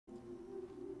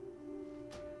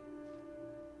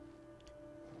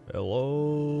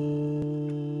Hello,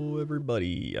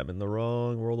 everybody. I'm in the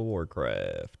wrong World of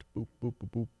Warcraft. Boop, boop, boop,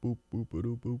 boop, boop, boop,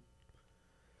 boop, boop.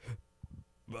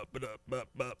 Bop, bop, bop,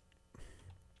 bop.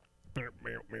 Hold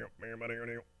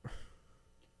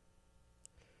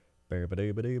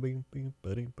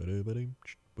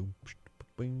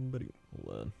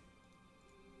on.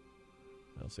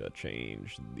 I also gotta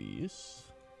change these.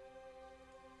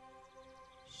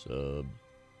 Sub.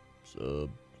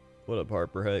 What up,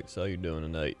 Harper Hex? How you doing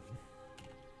tonight?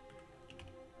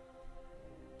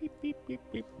 Beep, beep, beep,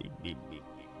 beep, beep, beep, beep,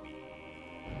 beep, beep.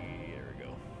 There we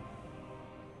go.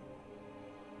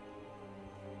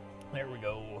 There we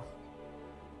go.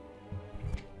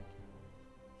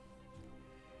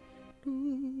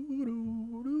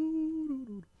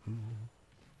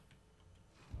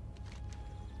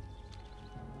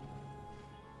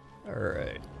 All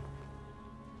right.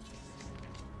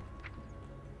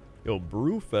 Yo,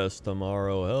 Brewfest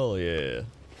tomorrow, hell yeah.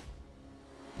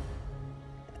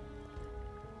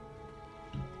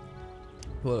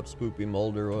 What up, Spoopy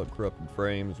Mulder? What up, Corrupted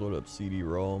Frames? What up,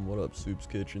 CD-ROM? What up, Soup's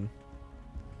Kitchen?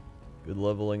 Good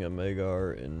leveling at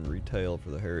Magar and retail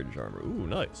for the Heritage Armor. Ooh,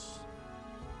 nice.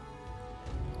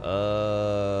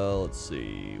 Let's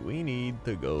see. We need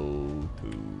to go to...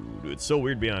 Dude, it's so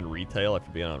weird being on retail after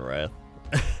being on Wrath.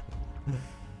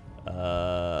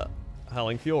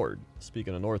 Howling Fjord.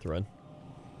 Speaking of Northrend.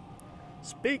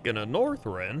 Speaking of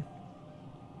Northrend.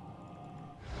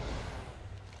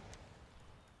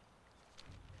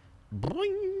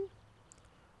 Boing.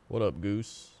 What up,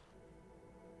 Goose?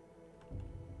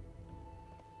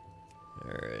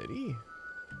 Alrighty.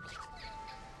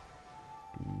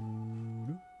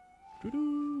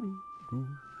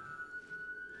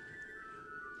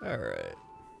 Alright.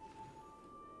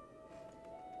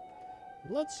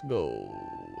 Let's go.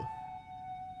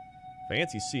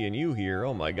 Fancy seeing you here.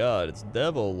 Oh my god, it's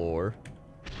Devolore.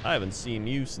 I haven't seen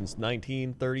you since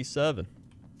 1937.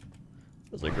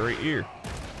 That was a great year.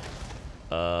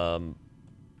 How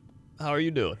are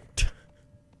you doing?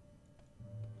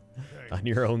 On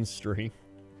your own stream.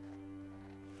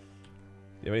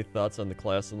 Do you have any thoughts on the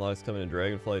class unlocks coming in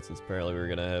Dragonflight, since apparently we're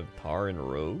gonna have Tar and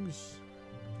Rogues?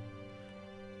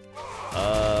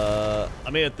 I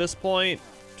mean, at this point,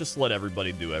 just let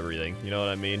everybody do everything, you know what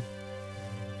I mean?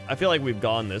 I feel like we've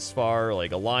gone this far,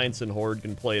 like Alliance and Horde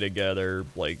can play together,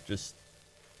 like just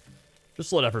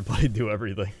let everybody do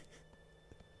everything.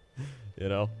 You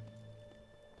know?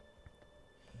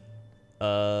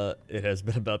 It has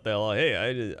been about that long.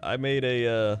 Hey, I made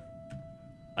a,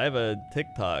 I have a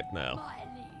TikTok now.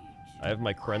 I have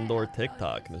my Crendor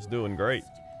TikTok, and it's doing great.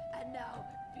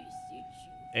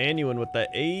 Annuin with that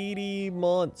 80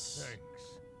 months. Thanks.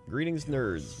 Greetings,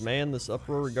 nerds. Man, this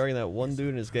uproar regarding that one dude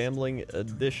and his gambling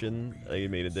addiction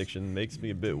makes me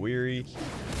a bit weary.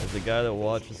 As a guy that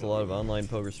watches a lot of online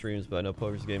poker streams, but I know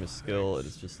poker's game is skill, it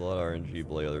is just a lot of RNG,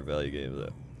 play other value games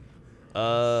though.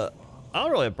 I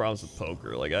don't really have problems with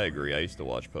poker. Like, I agree. I used to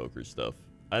watch poker stuff.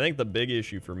 I think the big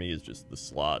issue for me is just the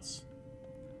slots.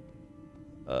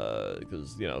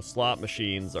 Because, you know, slot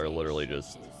machines are literally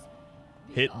just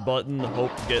hit button,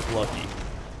 hope to get lucky.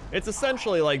 It's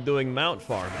essentially like doing mount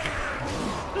farming.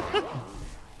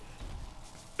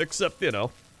 Except, you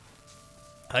know,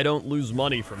 I don't lose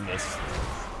money from this.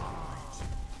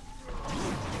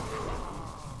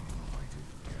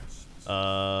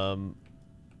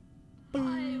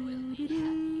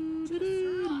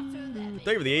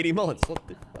 Thank you for the 80 months.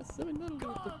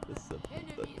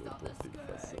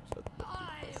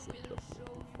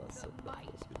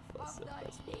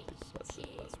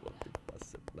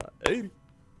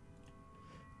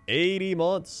 $80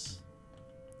 months.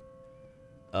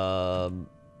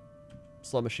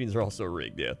 Slot machines are also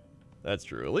rigged, yeah. That's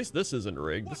true. At least this isn't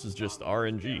rigged. This is just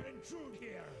RNG.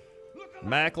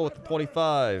 Mackle with the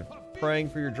 25. Praying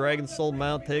for your Dragon Soul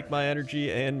mount. Take my energy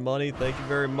and money. Thank you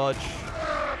very much.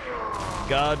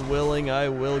 God willing, I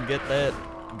will get that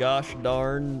gosh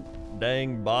darn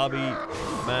dang Bobby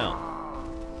mount.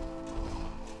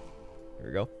 Here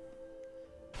we go.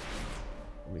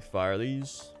 Let me fire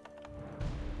these.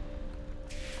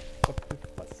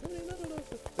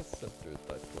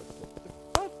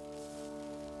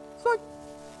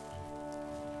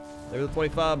 There's the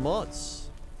 25 months.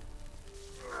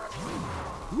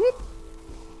 Whoop.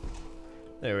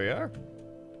 There we are.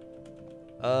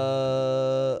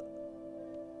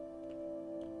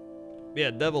 Yeah,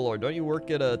 Devolore, don't you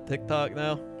work at a TikTok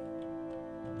now?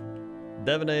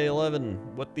 Devon A11,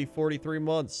 what the 43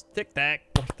 months? Tic-tac.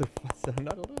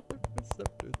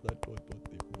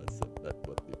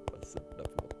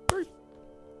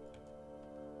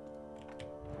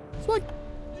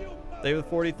 David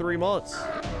 43 months.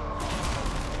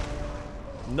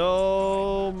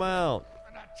 No mount.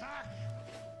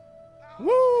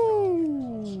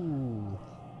 Woo!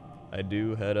 I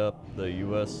do head up the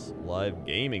US live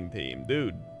gaming team.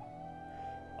 Dude,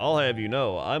 I'll have you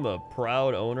know, I'm a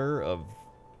proud owner of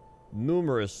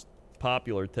numerous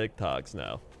popular TikToks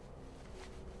now.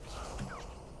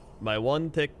 My one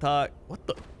TikTok... What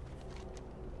the...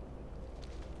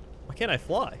 Why can't I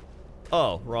fly?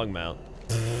 Oh, wrong mount.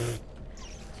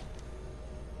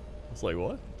 It's like,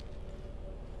 what?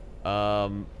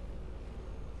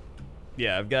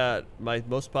 Yeah, I've got my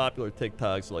most popular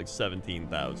TikToks like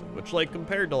 17,000, which like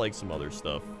compared to like some other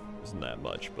stuff isn't that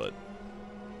much, but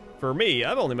for me,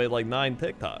 I've only made like 9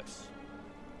 TikToks.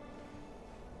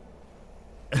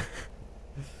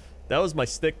 That was my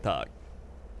stick talk.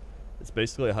 It's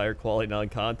basically a higher quality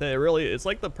non-content. It's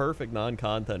like the perfect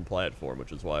non-content platform,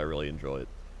 which is why I really enjoy it.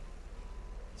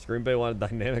 Screen Bay wanted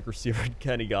dynamic receiver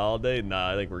Kenny Galladay.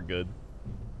 Nah, I think we're good.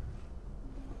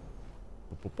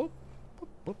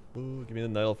 Give me the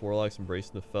Night Elf Warlocks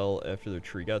embracing the fell after their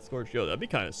tree got scorched. Yo, that'd be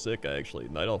kind of sick, actually.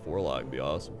 Night Elf Warlock would be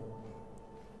awesome.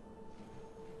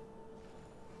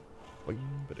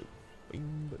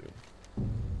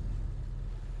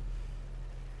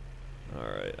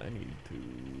 Alright, I need to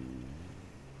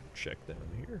check down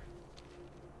here.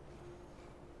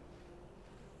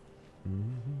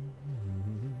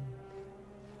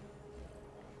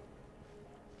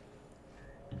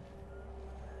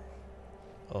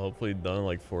 Hopefully done in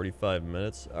like 45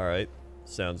 minutes. Alright,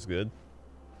 sounds good.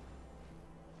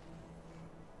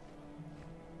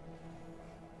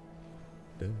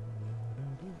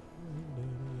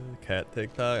 Cat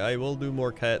TikTok. I will do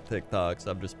more cat TikToks.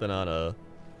 I've just been on a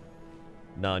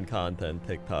non-content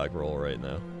TikTok roll right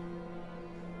now.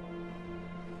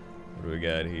 What do we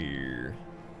got here?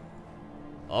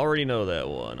 Already know that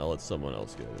one. I'll let someone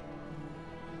else get it.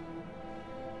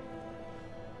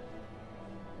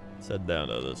 Let's head down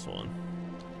to this one.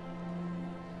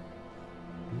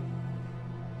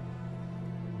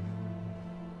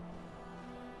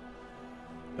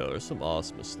 Oh, there's some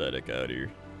awesome aesthetic out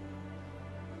here.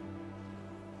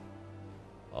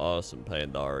 Awesome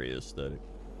Pandaria aesthetic.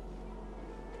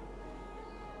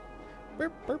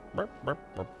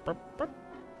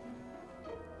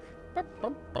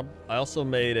 I also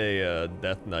made a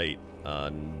Death Knight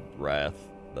on Wrath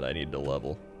that I need to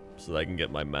level so that I can get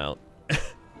my mount.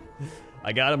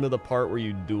 I got him to the part where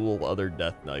you duel other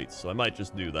Death Knights, so I might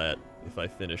just do that if I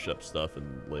finish up stuff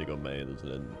and Lego Man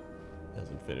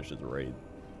hasn't finished his raid.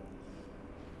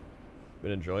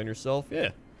 Been enjoying yourself?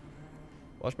 Yeah.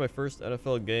 Watched my first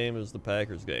NFL game as the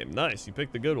Packers game. Nice, you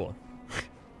picked a good one.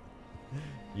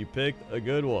 You picked a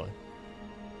good one.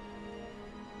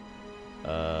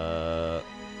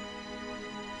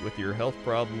 With your health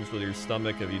problems with your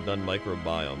stomach, have you done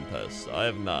microbiome tests? I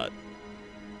have not.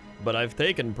 But I've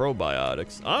taken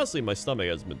probiotics. Honestly, my stomach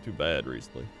hasn't been too bad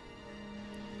recently.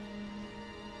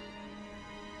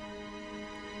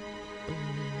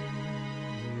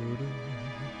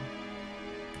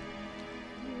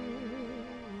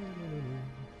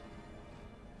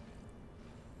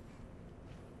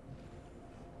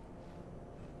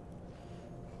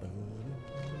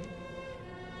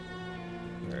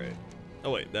 Alright. Oh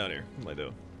wait, down here. What am I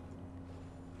doing?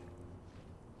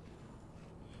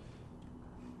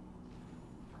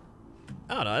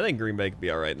 I don't know. I think Green Bay could be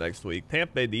alright next week.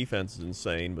 Tampa Bay defense is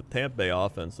insane, but Tampa Bay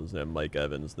offense doesn't have Mike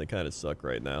Evans. They kind of suck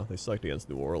right now. They sucked against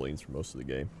New Orleans for most of the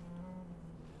game.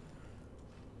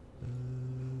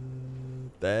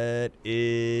 That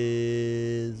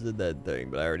is a dead thing,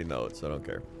 but I already know it, so I don't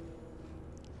care.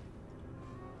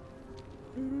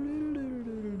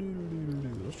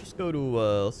 Let's just go to,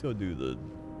 let's go do the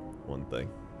one thing.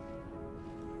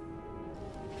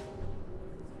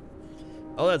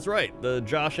 Oh, that's right, the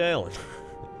Josh Allen.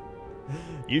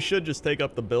 You should just take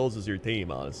up the Bills as your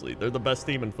team, honestly. They're the best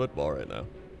team in football right now.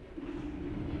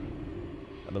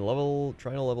 I've been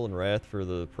trying to level in Wrath for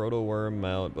the Proto Worm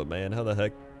mount, but man, how the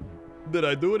heck did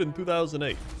I do it in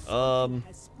 2008? I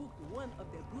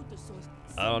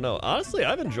don't know. Honestly,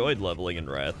 I've enjoyed leveling in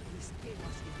Wrath.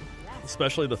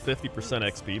 Especially the 50%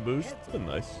 XP boost. It's been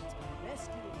nice.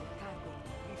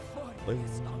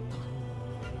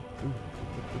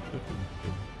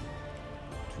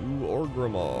 To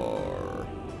Orgrimmar.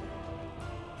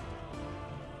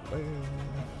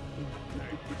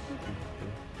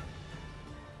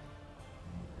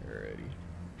 Alrighty.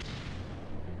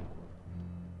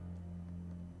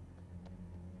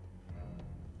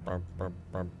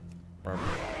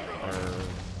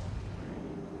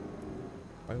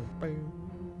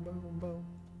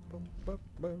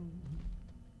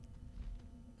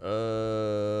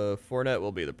 Fournette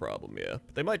will be the problem, yeah.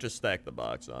 But they might just stack the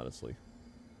box, honestly.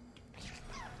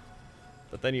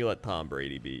 But then you let Tom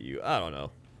Brady beat you. I don't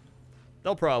know.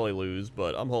 They'll probably lose,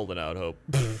 but I'm holding out hope.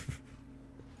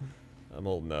 I'm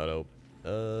holding out hope.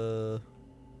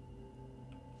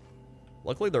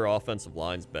 Luckily their offensive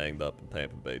line's banged up in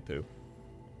Tampa Bay too.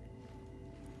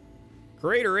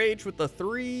 Creator H with the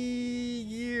 3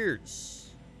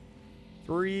 years.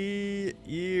 3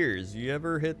 years. You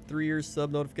ever hit 3 years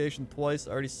sub notification twice?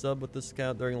 Already subbed with this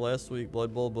account during last week.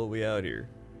 Blood Bowl, but we out here.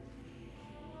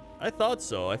 I thought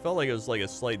so. I felt like it was like a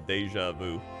slight deja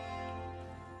vu.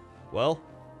 Well,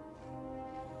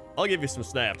 I'll give you some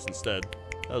snaps instead.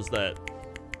 How's that?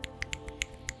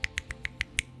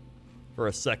 For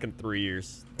a second 3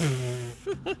 years. Is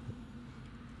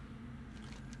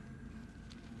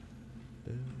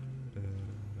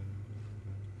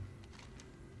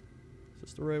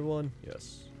this the right one?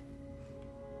 Yes.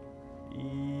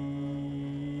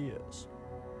 Yes.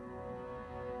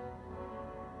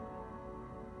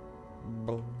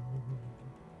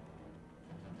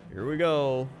 Here we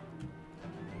go.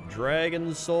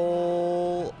 Dragon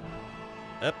Soul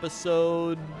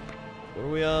episode. What are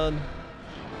we on?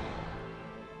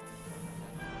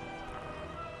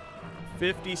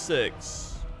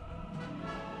 56.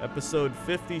 Episode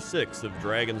 56 of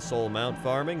Dragon Soul Mount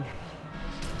Farming.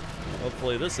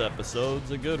 Hopefully this episode's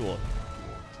a good one.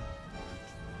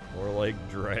 More like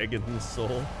Dragon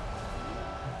Soul.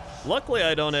 Luckily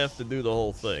I don't have to do the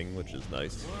whole thing, which is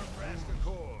nice.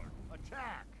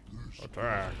 Attack!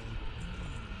 Attack.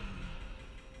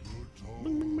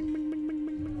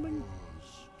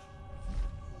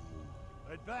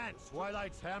 Advance!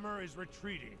 Twilight's hammer is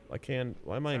retreating.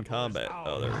 Why am I in combat?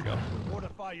 Oh, there we go.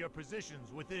 Fortify your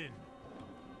positions within.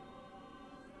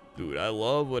 Dude, I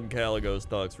love when Caligos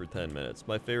talks for 10 minutes.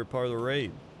 My favorite part of the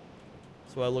raid.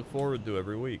 That's what I look forward to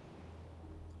every week.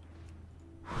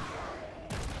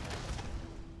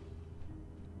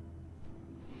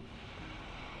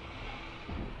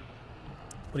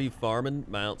 What are you farming?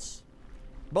 Mounts.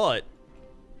 But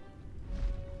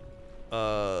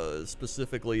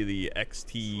specifically the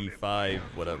XT5,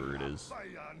 whatever it is.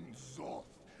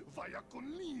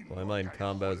 Why am I in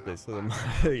combat is basically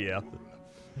the yeah.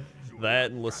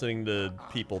 That and listening to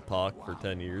people talk for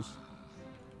 10 years.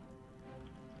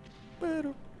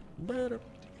 Here we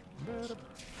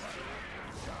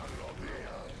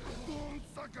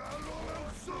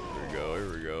go,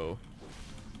 here we go.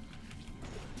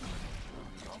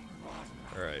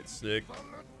 Alright, sick.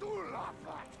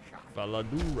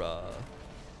 Faladura.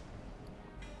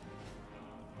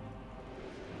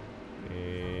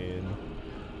 And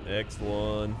next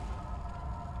one.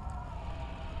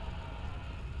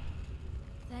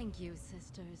 Thank you,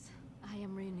 sisters. I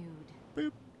am renewed.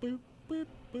 Boop, boop, boop,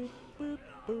 boop, boop,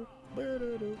 boop,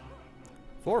 ba-da-doo.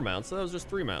 4 mounts, so that was just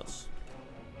 3 mounts.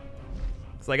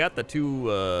 Cause I got the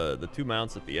two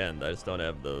mounts at the end. I just don't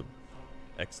have the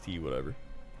XT whatever.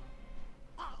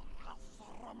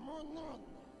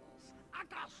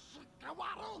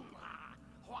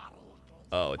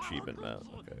 Oh, achievement mount.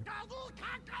 Okay.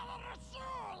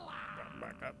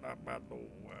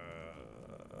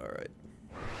 All right.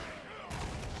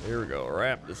 Here we go.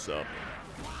 Wrap this up.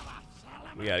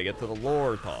 We gotta get to the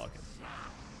lore talking.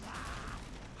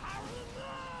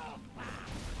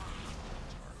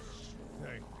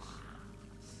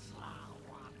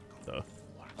 So,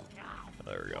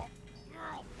 there we go.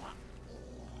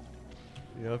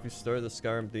 You know, if you start the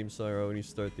Skyrim theme song or when you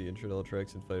start the intro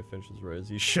tracks and fight finishes right as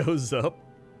he shows up,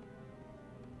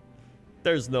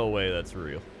 there's no way that's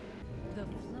real. The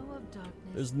flow of darkness.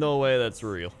 There's no way that's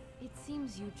real. It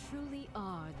seems you truly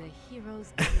are the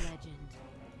heroes of legend.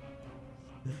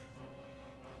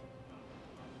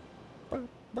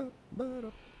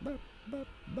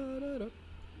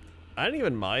 I didn't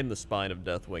even mind the Spine of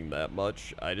Deathwing that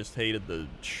much. I just hated the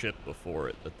ship before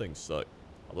it. That thing sucked.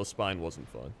 Although Spine wasn't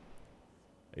fun.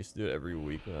 I used to do it every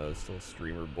week when I was still a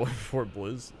streamer boy before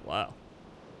Blizz. Wow.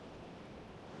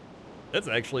 That's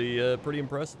actually pretty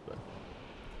impressive, man.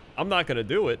 I'm not going to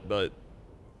do it, but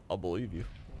I'll believe you.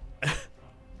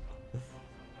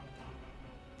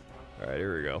 Alright,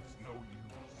 here we go.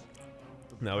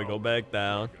 Now we go back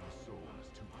down.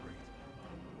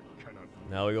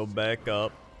 Now we go back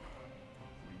up.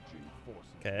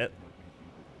 Cat.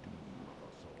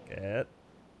 Cat.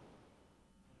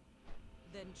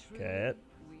 Then Cat.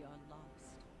 we are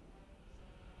lost.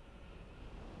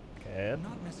 Cat.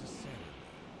 Not necessarily.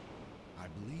 I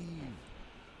believe,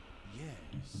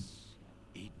 yes,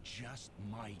 it just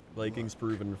might Vikings work.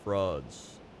 proven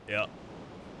frauds. Yeah.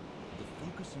 The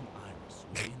focusing iris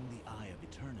within the Eye of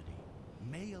Eternity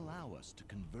may allow us to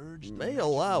converge. the May magical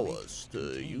allow matrix us to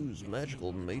contained use within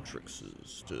magical the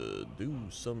matrices to do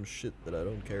some shit that I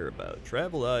don't care about.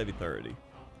 Travel to Eye of Eternity.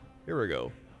 Here we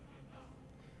go.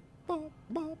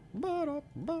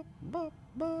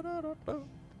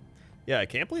 Yeah, I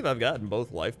can't believe I've gotten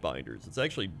both life binders. It's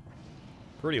actually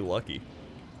pretty lucky.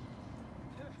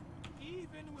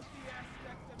 Even with the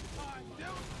aspect of time, they'll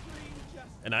scream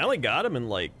justice. And I only got them in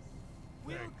like,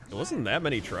 it wasn't that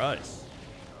many tries.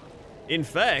 In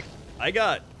fact, I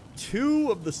got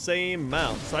 2 of the same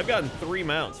mounts. So I've gotten 3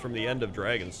 mounts from the end of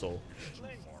Dragon Soul.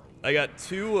 I got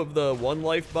 2 of the 1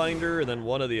 life binder and then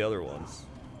 1 of the other ones.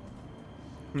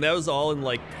 And that was all in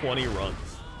like 20 runs.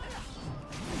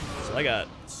 So I got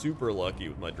super lucky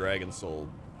with my Dragon Soul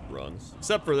runs.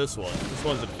 Except for this one. This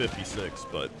one's at 56,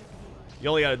 but you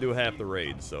only gotta do half the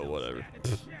raid, so whatever.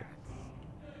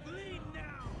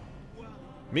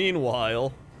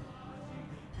 Meanwhile,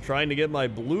 trying to get my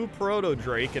blue Proto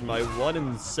Drake and my 1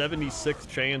 in 76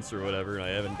 chance or whatever, and I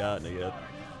haven't gotten it yet.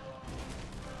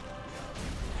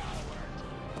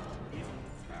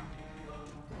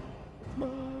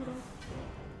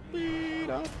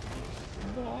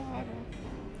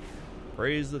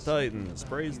 Praise the Titans,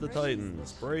 praise the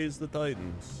Titans, praise the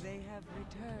Titans. They have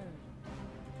returned.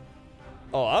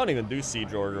 Oh, I don't even do Siege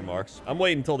of Orgrimmar. I'm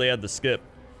waiting until they add the skip.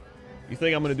 You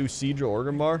think I'm gonna do Siege of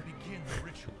Orgrimmar?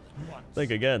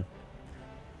 Think again.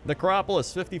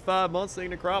 Necropolis, 55 months saying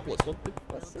Necropolis.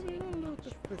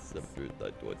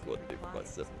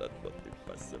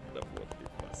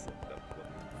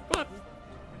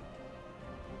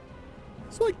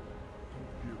 Sweet.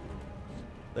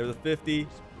 They were the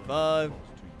 55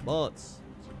 months.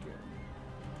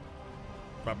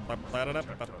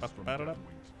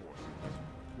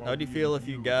 How do you feel if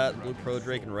you got Blue Pro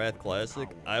Drake and Wrath Classic?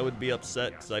 I would be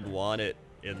upset because I'd want it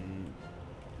in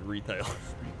retail.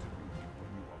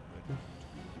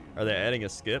 Are they adding a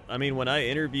skip? I mean, when I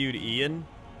interviewed Ian,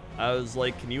 I was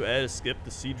like, can you add a skip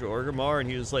to Siege of Orgrimmar? And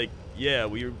he was like, yeah,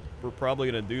 we're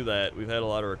probably going to do that. We've had a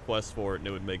lot of requests for it, and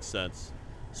it would make sense.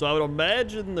 So I would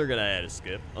imagine they're going to add a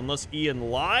skip, unless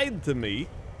Ian lied to me.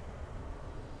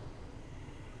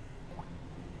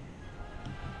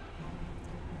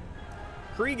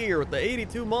 Krieger with the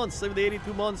 82 months. Save the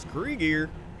 82 months. Krieger.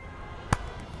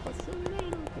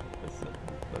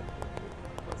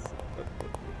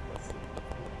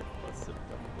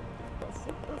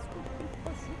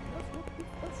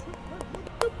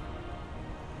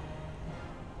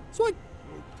 Sweet.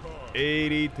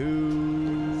 82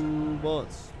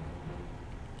 months.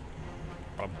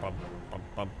 Bum, bum, bum,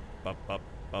 bum, bum, bum,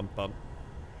 bum, bum.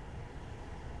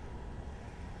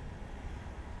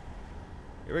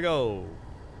 Here we go.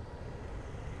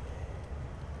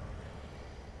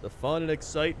 The fun and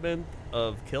excitement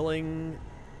of killing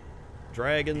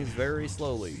dragons very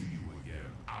slowly.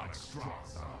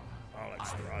 Alexstrasza.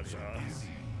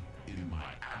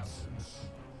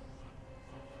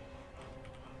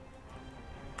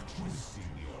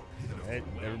 Right,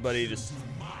 everybody just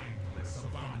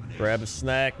grab a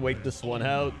snack, wait this one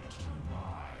out.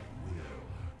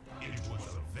 It's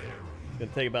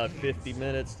gonna take about 50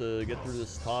 minutes to get through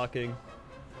this talking.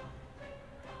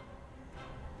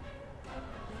 They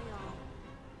are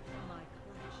my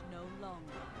clutch no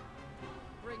longer.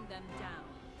 Bring them down.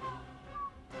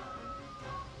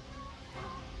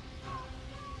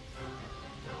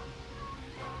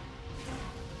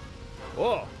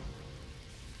 Whoa!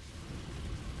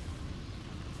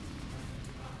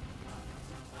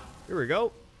 Here we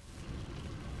go.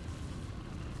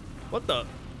 What the?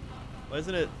 Why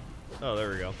isn't it? Oh,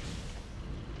 there we go.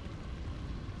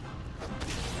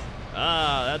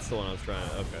 Ah, that's the one I was trying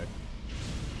to. Okay.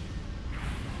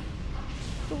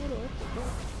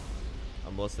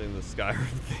 I'm listening to the Skyrim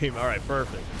theme. All right,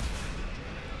 perfect.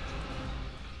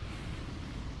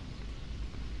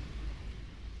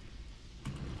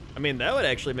 I mean, that would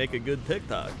actually make a good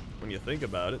TikTok when you think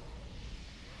about it.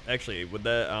 Actually, would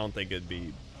that? I don't think it'd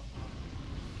be.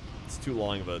 It's too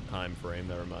long of a time frame.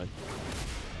 Never mind.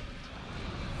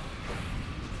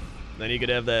 Then you could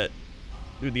have that.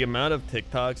 Dude, the amount of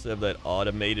TikToks that have that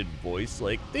automated voice,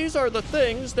 like, these are the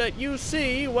things that you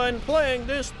see when playing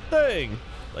this thing.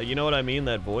 Like, you know what I mean?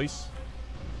 That voice.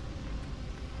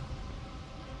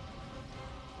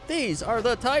 These are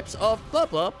the types of blah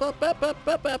blah blah blah blah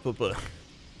blah blah blah blah.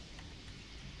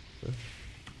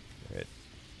 Alright.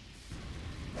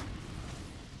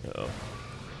 Uh-oh.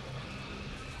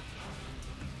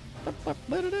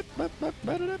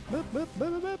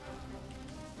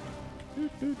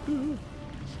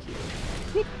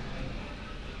 Whoop.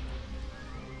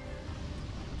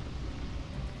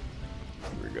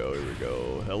 Here we go, here we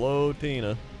go. Hello,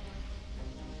 Tina.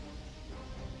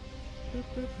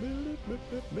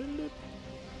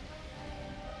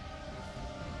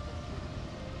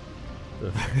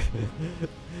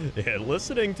 Yeah,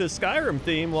 listening to Skyrim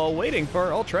theme while waiting for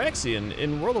Altraxian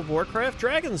in World of Warcraft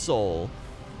Dragon Soul.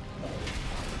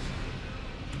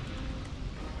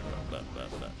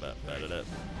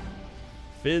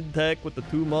 Fid Tech with the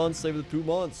 2 months, save the 2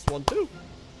 months. 1, 2.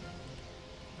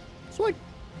 Swing.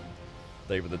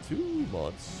 Save the 2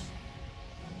 months.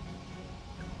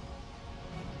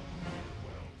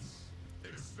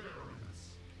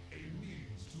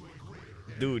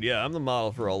 Dude, yeah, I'm the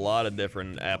model for a lot of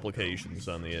different applications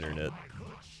on the internet.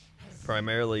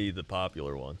 Primarily the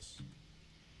popular ones.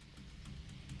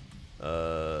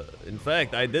 In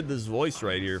fact, I did this voice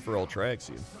right here for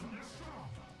Altraxian.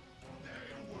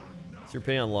 What's your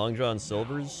opinion on Long John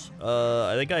Silver's?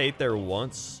 I think I ate there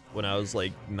once when I was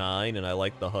like 9 and I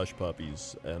liked the Hush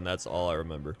Puppies, and that's all I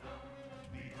remember.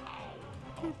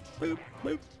 I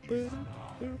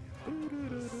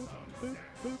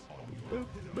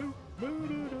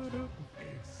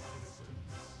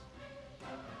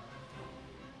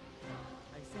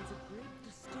sense a great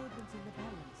disturbance in the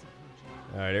balance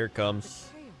approaching. Alright, here it comes.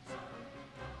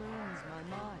 Burns my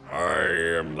mind.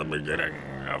 I am the beginning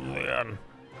of the end.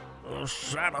 The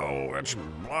shadow which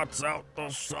blots out the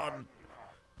sun.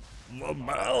 The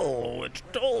bell which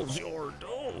tolls your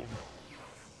doom.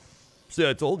 See,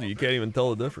 I told you, you can't even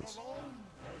tell the difference.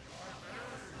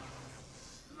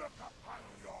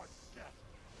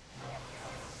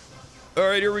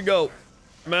 Alright, here we go.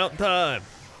 Mount time.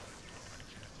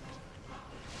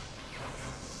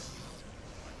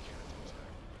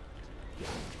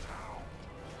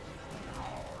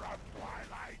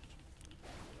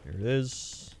 Here it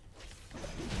is.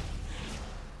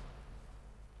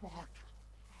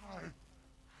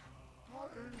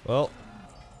 Well.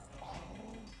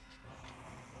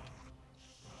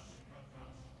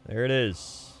 There it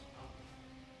is.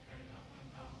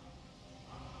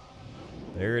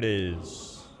 There it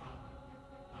is.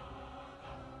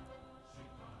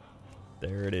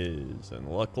 There it is. And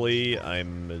luckily,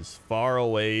 I'm as far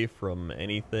away from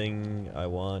anything I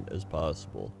want as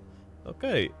possible.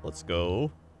 Okay, let's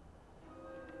go.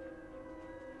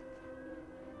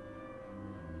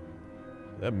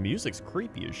 That music's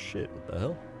creepy as shit. What the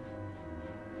hell?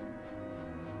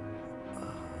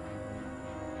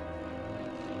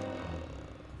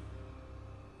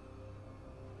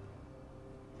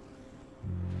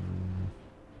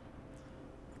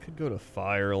 Could go to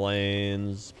Fire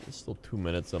Lanes. It's still 2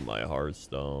 minutes on my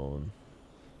Hearthstone.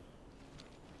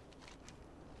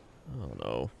 I don't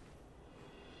know.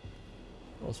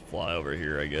 Let's fly over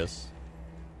here, I guess.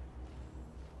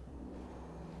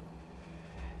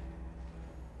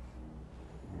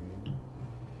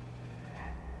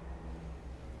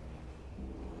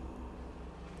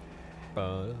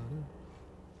 Ba-da-da.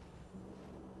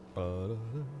 Ba-da-da.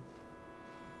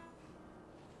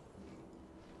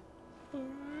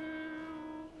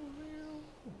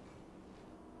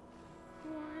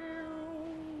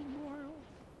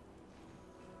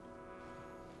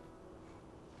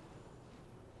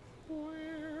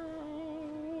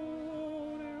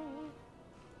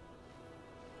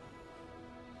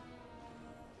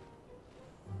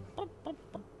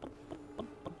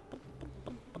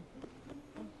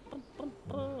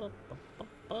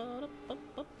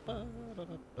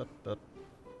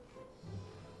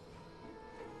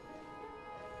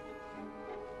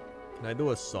 Can I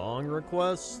do a song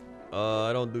request?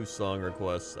 I don't do song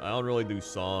requests. I don't really do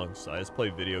songs. I just play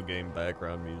video game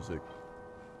background music.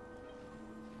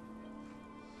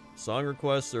 Song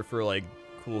requests are for like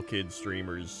cool kid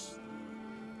streamers.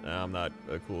 Nah, I'm not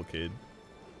a cool kid.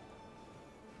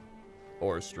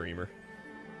 Or a streamer.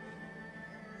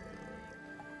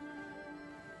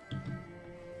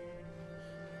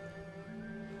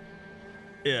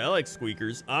 Yeah, I like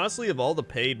Squeakers. Honestly, of all the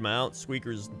paid mounts,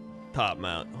 Squeakers top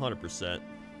mount, 100%.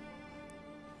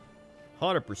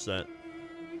 100%.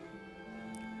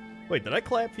 Wait, did I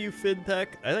clap for you, FidTech?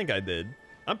 I think I did.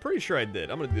 I'm pretty sure I did.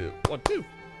 I'm gonna do it. 1, 2.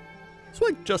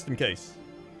 Swing, just in case.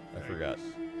 I forgot.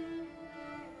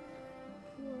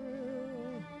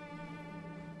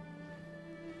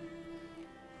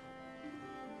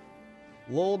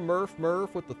 Lil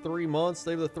Murph with the 3 months.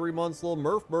 Save the 3 months, Lil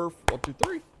Murph. 1, 2,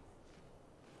 3.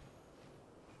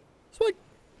 Sweet.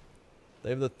 They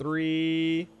have the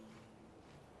 3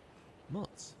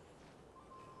 months.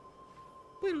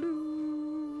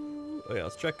 Oh yeah,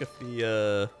 let's check if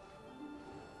the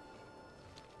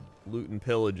loot and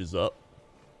pillage is up.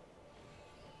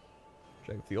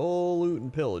 Check if the old loot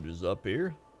and pillage is up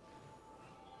here.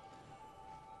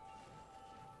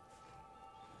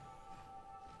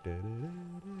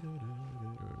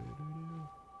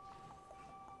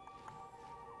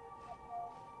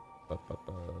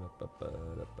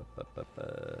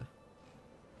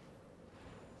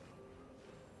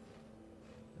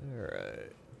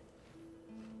 Alright.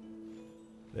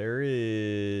 There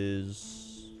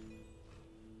is...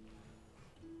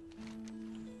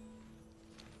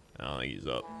 I don't think he's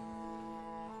up.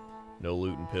 No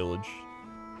loot and pillage.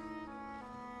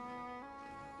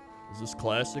 Is this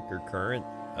classic or current?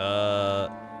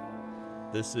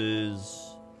 This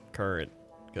is current,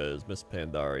 because Miss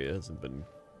Pandaria hasn't been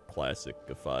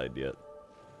classicified yet.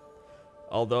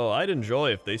 Although, I'd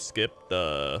enjoy if they skipped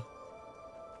the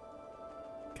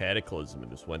Cataclysm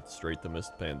and just went straight to Miss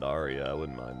Pandaria. I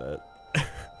wouldn't mind that.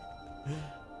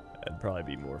 That'd probably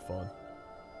be more fun.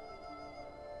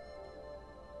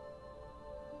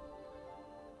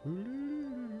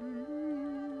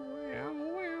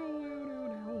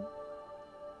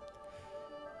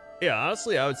 Yeah,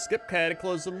 honestly, I would skip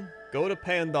Cataclysm, go to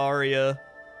Pandaria,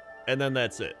 and then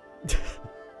that's it.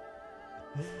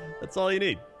 That's all you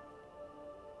need.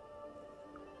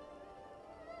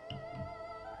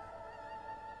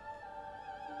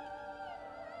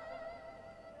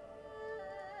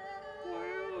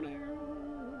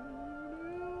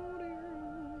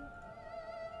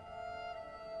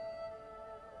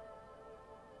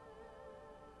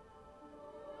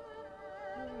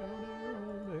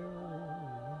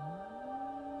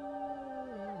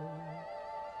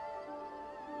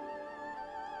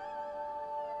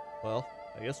 Well,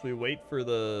 I guess we wait for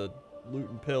the loot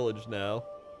and pillage now.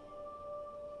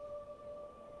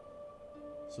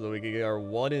 So that we can get our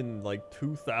 1 in, like,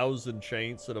 2,000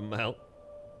 chance at amount.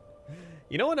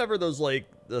 You know whenever there's, like,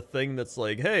 the thing that's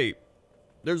like, hey,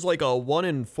 there's, like, a 1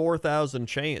 in 4,000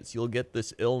 chance you'll get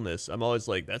this illness. I'm always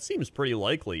like, that seems pretty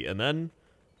likely. And then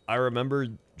I remember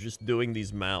just doing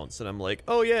these mounts, and I'm like,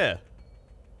 oh, yeah.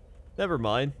 Never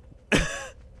mind.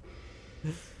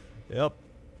 Yep.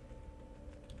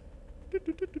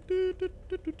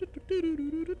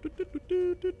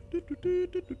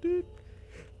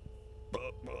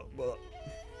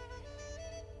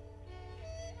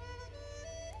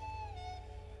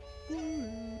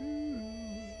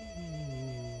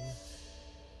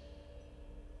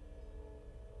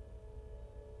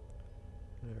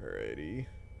 Alrighty.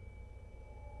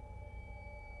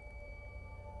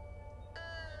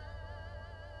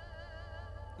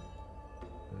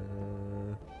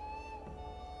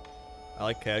 I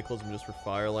like Cataclysm just for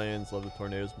Firelands, love the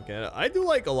Tornadoes mechanic. I do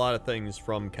like a lot of things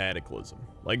from Cataclysm.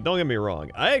 Like, don't get me wrong.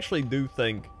 I actually do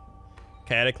think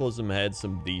Cataclysm had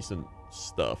some decent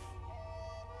stuff.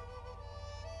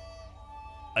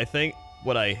 I think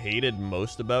what I hated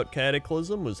most about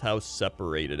Cataclysm was how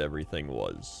separated everything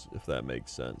was, if that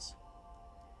makes sense.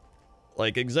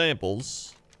 Like,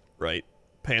 examples, right?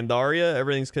 Pandaria,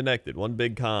 everything's connected, one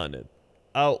big continent.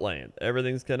 Outland,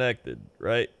 everything's connected,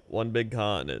 right? One big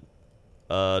continent.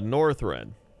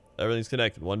 Northrend, everything's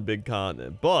connected, one big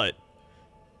continent. But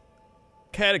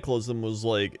Cataclysm was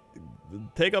like,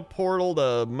 take a portal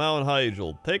to Mount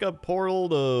Hyjal, take a portal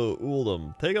to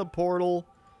Uldum, take a portal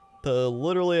to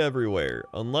literally everywhere,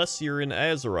 unless you're in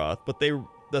Azeroth.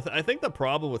 But I think the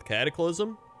problem with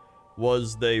Cataclysm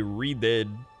was they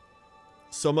redid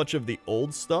so much of the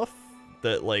old stuff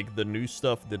that, like, the new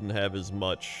stuff didn't have as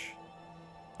much,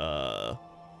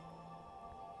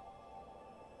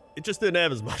 it just didn't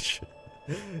have as much.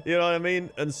 You know what I mean?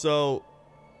 And so,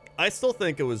 I still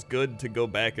think it was good to go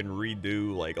back and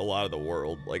redo, like, a lot of the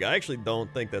world. Like, I actually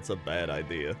don't think that's a bad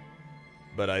idea.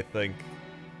 But I think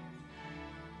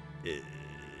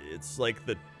it's like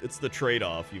it's the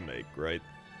trade-off you make, right?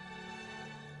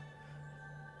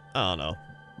 I don't know.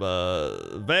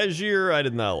 Vazir, I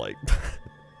did not like.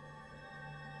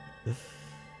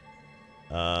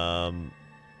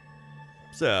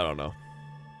 So I don't know.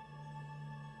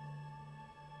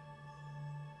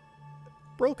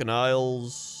 Broken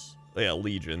Isles, yeah,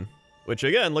 Legion. Which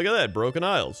again, look at that, Broken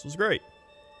Isles was great.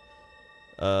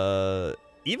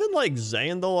 Even like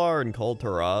Zandalar and Kul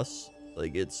Tiras,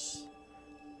 like you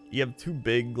have two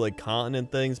big like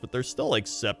continent things, but they're still like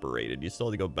separated. You still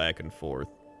have to go back and forth.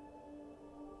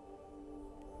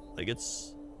 Like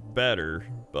it's better,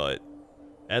 but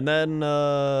and then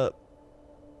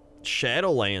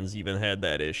Shadowlands even had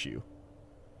that issue.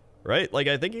 Right? Like,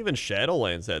 I think even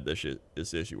Shadowlands had this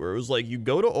issue, where it was like, you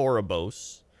go to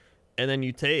Oribos, and then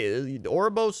you take...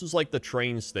 Oribos is like the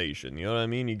train station, you know what I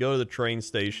mean? You go to the train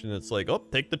station, it's like, oh,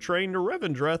 take the train to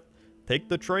Revendreth, take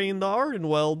the train to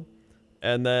Ardenweld,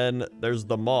 and then there's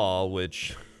the Maw,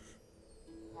 which...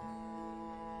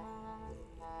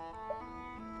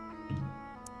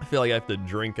 I feel like I have to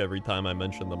drink every time I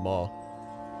mention the Maw.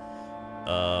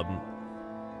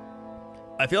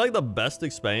 I feel like the best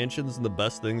expansions and the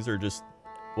best things are just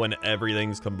when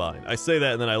everything's combined. I say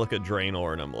that and then I look at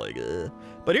Draenor and I'm like, ugh.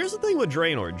 But here's the thing with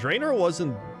Draenor. Draenor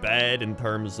wasn't bad in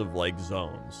terms of, like,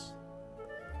 zones.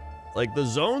 Like, the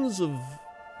zones of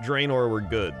Draenor were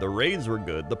good. The raids were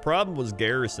good. The problem was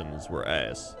garrisons were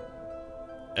ass.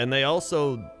 And they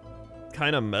also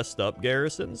kind of messed up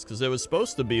garrisons, because it was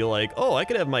supposed to be like, oh, I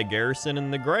could have my garrison in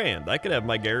the Grand. I could have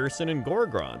my garrison in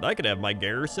Gorgrond. I could have my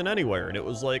garrison anywhere. And it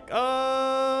was like,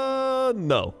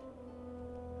 no.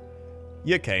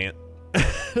 You can't.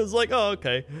 It was like, oh,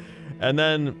 okay. And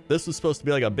then this was supposed to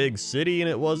be like a big city, and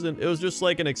it wasn't. It was just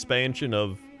like an expansion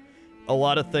of a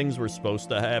lot of things were supposed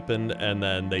to happen, and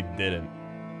then they didn't.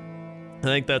 I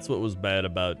think that's what was bad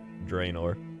about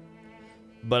Draenor.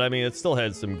 But, I mean, it still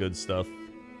had some good stuff.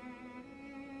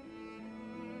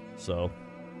 So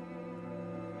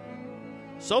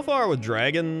far with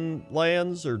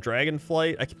Dragonlands, or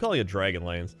Dragonflight, I keep calling it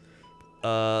Dragonlands.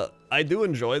 I do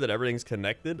enjoy that everything's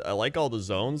connected. I like all the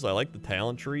zones. I like the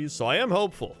talent trees. So I am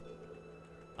hopeful.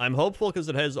 I'm hopeful because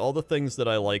it has all the things that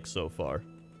I like so far.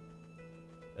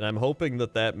 And I'm hoping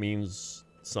that that means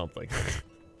something.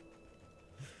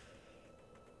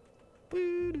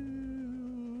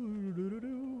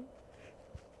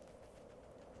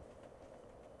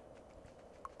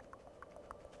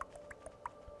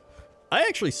 I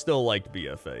actually still liked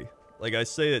BFA. Like, I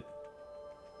say it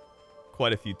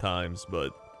quite a few times,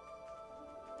 but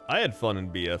I had fun in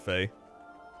BFA.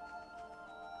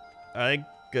 I think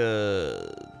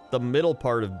the middle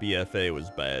part of BFA was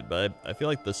bad, but I feel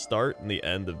like the start and the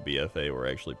end of BFA were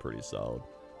actually pretty solid.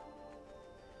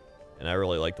 And I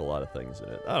really liked a lot of things in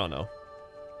it. I don't know.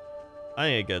 I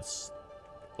think it gets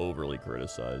overly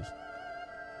criticized.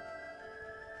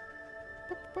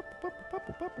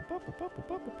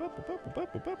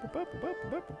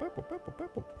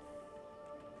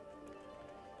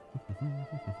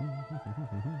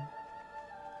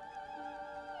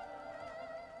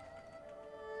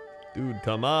 Dude,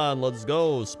 come on, let's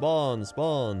go. Spawn,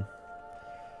 spawn.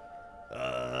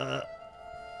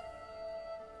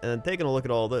 And taking a look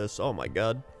at all this. Oh my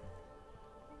god.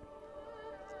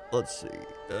 Let's see.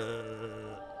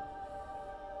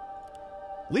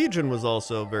 Legion was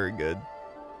also very good.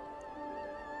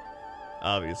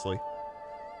 Obviously.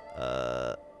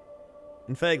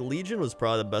 In fact, Legion was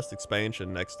probably the best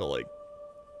expansion next to, like,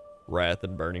 Wrath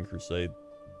and Burning Crusade.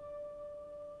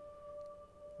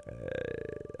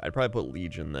 I'd probably put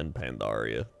Legion, then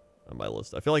Pandaria on my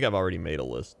list. I feel like I've already made a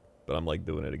list, but I'm, like,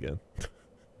 doing it again.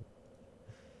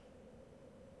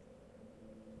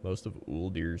 Most of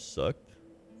Uldir sucked.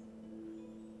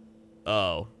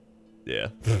 Oh. Yeah.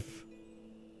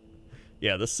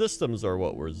 Yeah, the systems are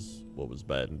what was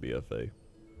bad in BFA.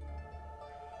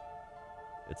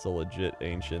 It's a legit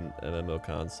ancient MMO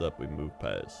concept we moved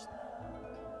past.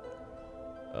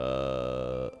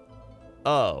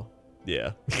 Oh.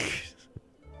 Yeah.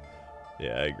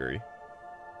 Yeah, I agree.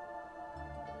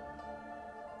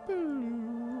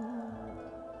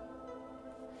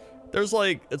 There's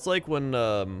like, it's like when,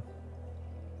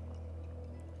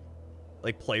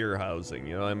 like player housing,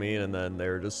 you know what I mean? And then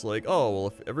they're just like, oh, well,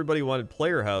 if everybody wanted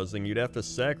player housing, you'd have to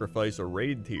sacrifice a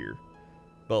raid tier.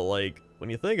 But, like, when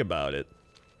you think about it,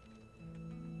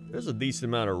 there's a decent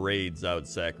amount of raids I would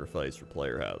sacrifice for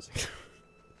player housing.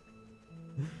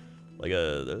 Like,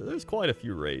 there's quite a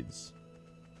few raids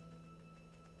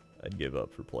I'd give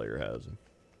up for player housing.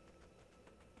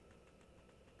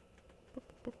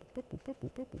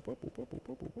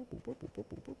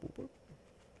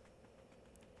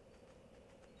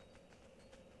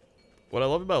 What I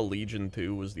love about Legion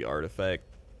 2 was the artifact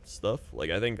stuff. Like,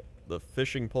 I think the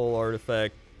fishing pole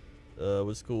artifact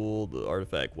was cool. The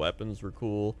artifact weapons were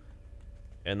cool.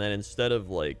 And then instead of,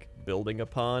 like, building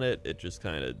upon it, it just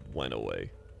kind of went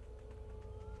away.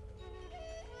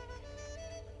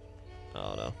 I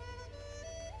don't know.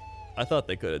 I thought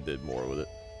they could have did more with it.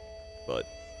 But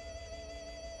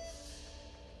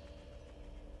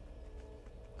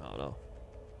I don't know.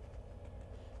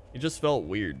 It just felt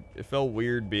weird. It felt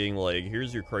weird being like,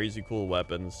 here's your crazy cool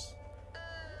weapons.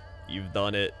 You've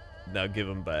done it. Now give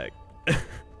them back.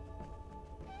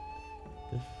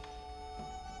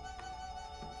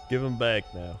 Give them back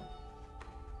now.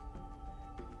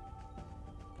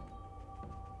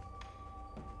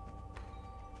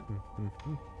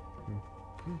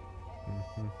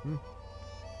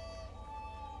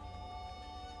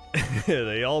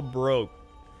 They all broke.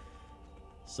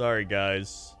 Sorry,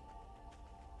 guys.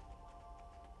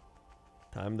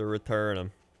 Time to return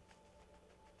them.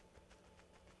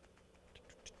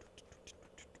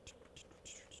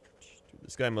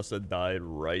 This guy must have died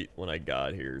right when I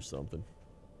got here or something.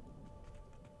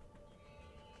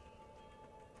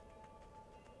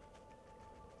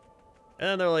 And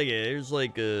then they're like, yeah, here's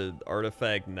like a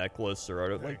artifact necklace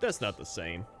or like that's not the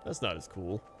same. That's not as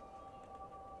cool.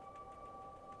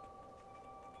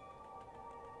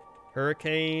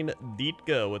 Hurricane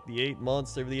Ditka with the 8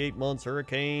 months. Over the 8 months,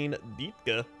 Hurricane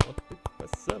Ditka.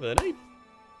 That's 7, 8.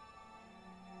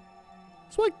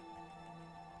 Sweet.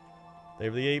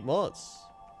 Over the 8 months.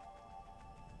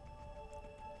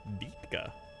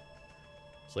 Ditka.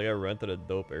 It's like I rented a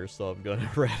dope airsoft gun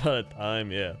and ran out of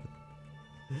time, yeah.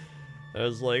 I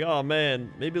was like, oh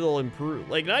man, maybe they'll improve.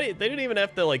 Like, they didn't even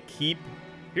have to like keep.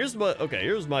 Here's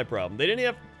my problem. They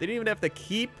didn't even have to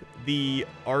keep the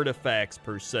artifacts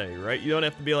per se, right? You don't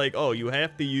have to be like, oh, you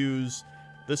have to use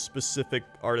this specific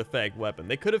artifact weapon.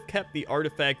 They could have kept the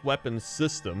artifact weapon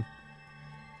system,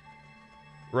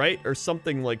 right? Or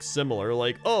something like similar.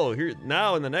 Like, oh, here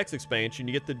now in the next expansion,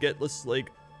 you get this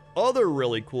like other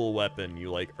really cool weapon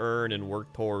you like earn and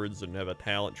work towards and have a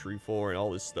talent tree for and all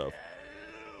this stuff.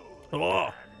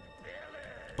 Oh,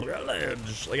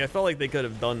 pillage. Like I felt like they could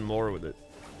have done more with it.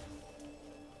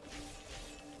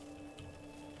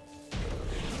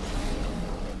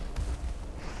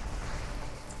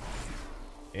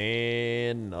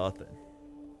 And nothing.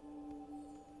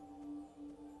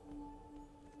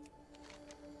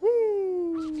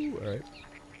 Woo! All right.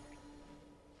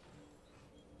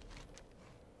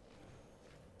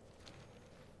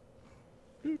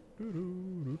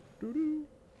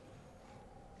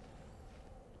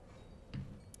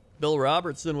 Bill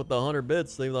Robertson with the 100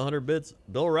 bits. Leave the 100 bits.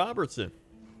 Bill Robertson.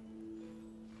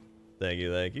 Thank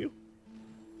you, thank you.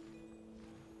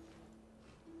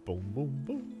 Boom, boom,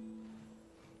 boom.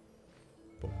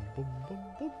 Boom, boom, boom,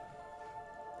 boom.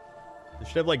 They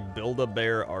should have like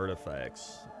Build-A-Bear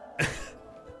artifacts.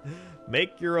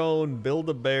 Make your own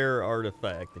Build-A-Bear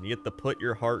artifact, and you get to put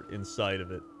your heart inside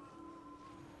of it.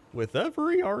 With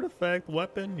every artifact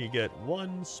weapon, you get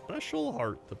one special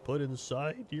heart to put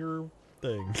inside your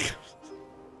thing.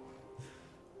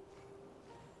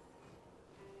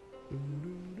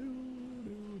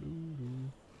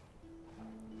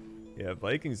 Yeah,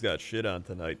 Vikings got shit on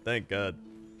tonight. Thank God.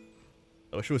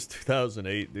 I wish it was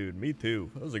 2008, dude. Me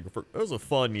too. That was a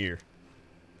fun year.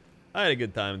 I had a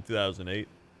good time in 2008.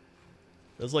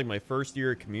 That was like my first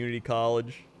year at community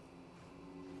college.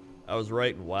 I was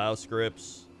writing WoW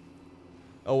scripts.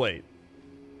 Oh, wait.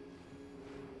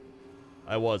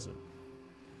 I wasn't.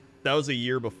 That was a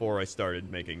year before I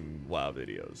started making WoW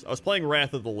videos. I was playing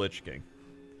Wrath of the Lich King.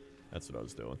 That's what I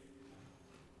was doing.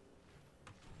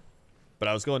 But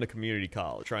I was going to community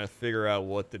college, trying to figure out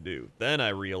what to do. Then I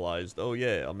realized, oh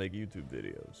yeah, I'll make YouTube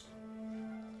videos.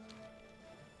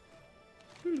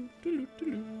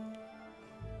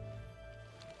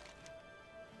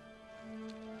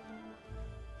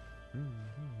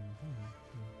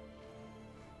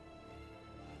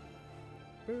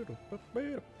 Yeah,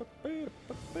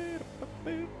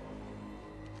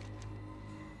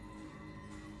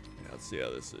 let's see how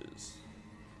this is.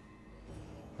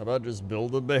 How about just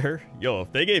Build-A-Bear? Yo,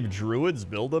 if they gave druids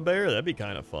Build-A-Bear, that'd be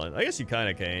kind of fun. I guess you kind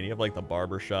of can. You have like the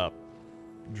barbershop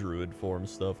druid form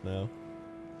stuff now.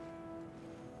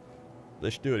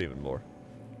 They should do it even more.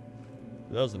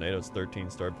 2008, I was 13,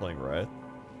 started playing Riot.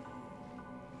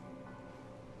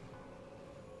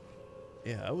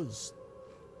 Yeah, I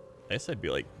guess I'd be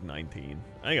like 19.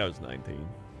 I think I was 19.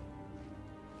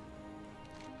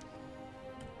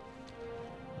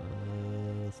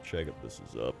 Let's check if this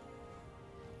is up.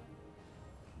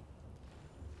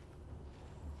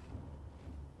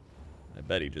 I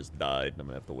bet he just died, and I'm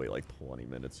gonna have to wait like 20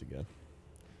 minutes again.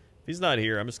 If he's not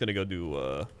here, I'm just gonna go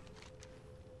do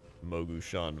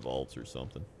Mogushan Vaults or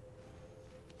something.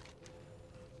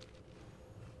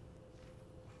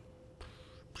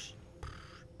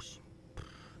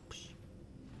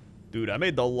 Dude, I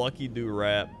made the Lucky Do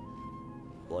rap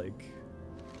like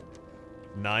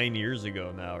 9 years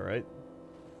ago now, right?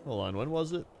 Hold on, when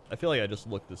was it? I feel like I just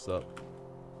looked this up.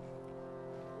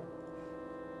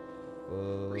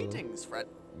 Greetings, Fred.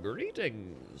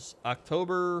 Greetings.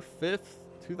 October 5th,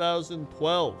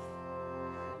 2012.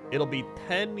 It'll be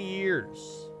 10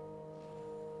 years.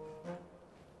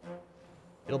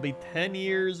 It'll be 10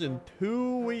 years in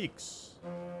 2 weeks.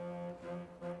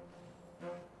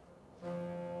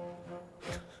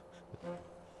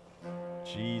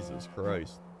 Jesus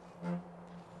Christ.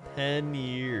 10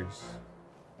 years.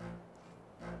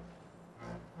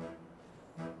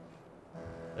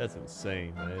 That's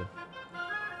insane, man.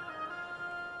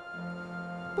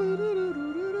 I'm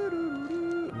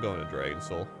going to Dragon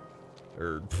Soul.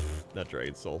 Or, not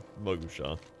Dragon Soul.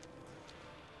 Mogushan.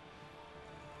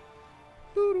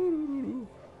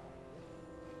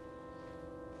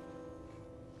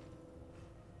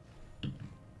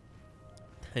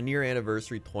 10-year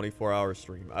anniversary 24-hour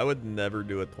stream. I would never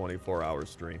do a 24-hour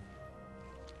stream.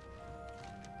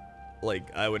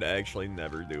 Like, I would actually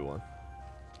never do one.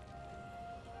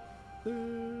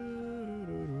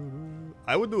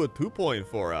 I would do a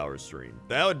 2.4-hour stream.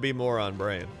 That would be more on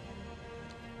brand.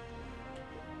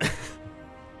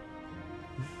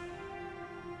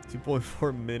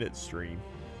 2.4-minute stream.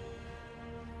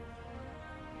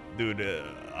 Dude,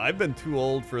 I've been too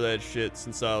old for that shit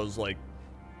since I was like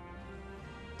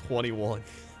 21.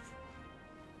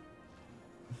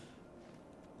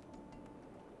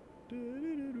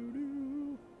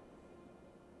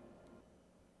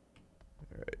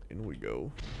 Alright, in we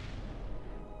go.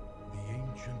 The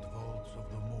ancient vaults of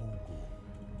the Mogul,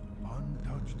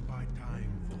 untouched by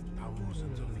time for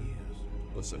thousands of years.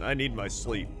 Listen, I need my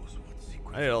sleep.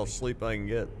 I need all the sleep I can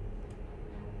get.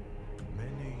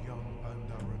 Many young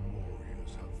Pandaren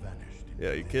warriors have vanished.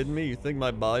 Yeah, you kidding me? You think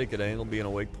my body could handle being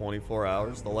awake 24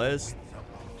 hours?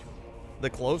 The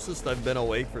closest I've been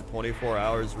awake for 24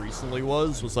 hours recently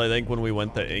was I think when we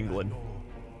went to England,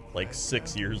 like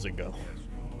 6 years ago.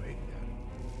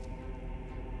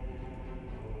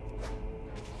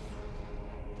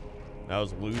 I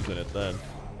was losing it then.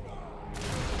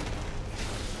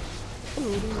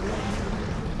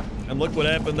 And look what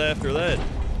happened after that.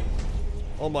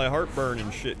 All my heartburn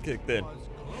and shit kicked in.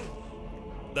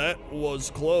 That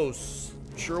was close.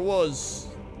 Sure was.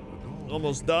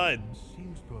 Almost died.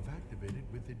 Seems to have activated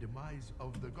with the demise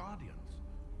of the Guardians.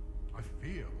 I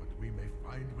fear what we may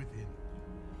find within.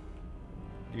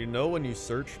 Do you know when you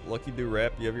search Lucky Do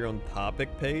Rap, you have your own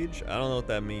topic page? I don't know what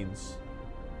that means.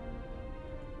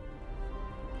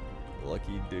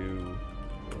 Lucky Do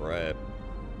Rap.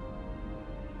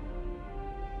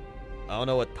 I don't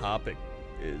know what topic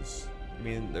is. I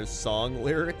mean, there's song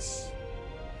lyrics.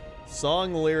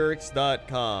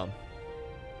 Songlyrics.com.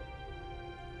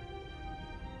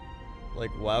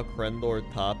 Like, WoW Crendor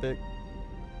topic.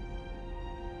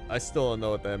 I still don't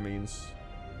know what that means.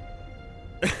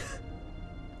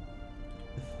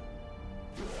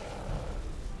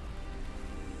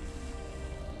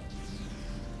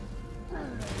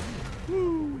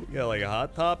 Woo. You got like a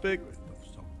hot topic?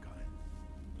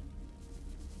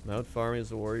 Mount farming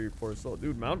as a warrior, poor soul.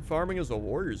 Dude, mount farming as a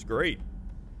warrior is great.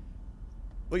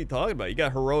 What are you talking about? You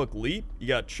got heroic leap, you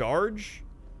got charge,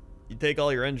 you take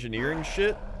all your engineering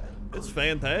shit. It's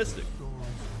fantastic.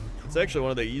 It's actually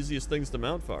one of the easiest things to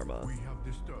mount farm on. We have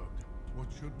disturbed what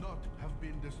should not have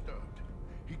been disturbed.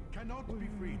 He cannot be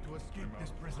free to escape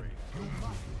this prison. You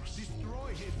must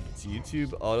destroy him. It's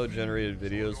YouTube auto-generated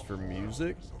videos for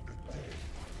music?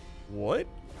 What?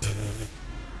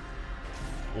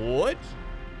 What?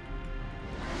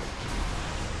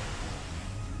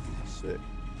 Sick.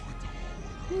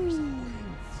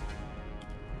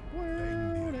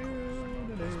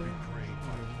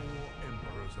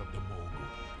 Of the Mogul.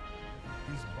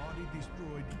 His body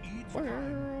destroyed each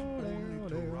time, only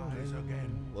to rise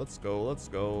again. Let's go, let's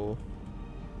go.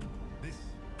 This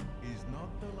is not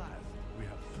the last we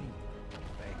have seen.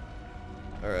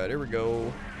 Alright, here we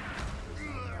go.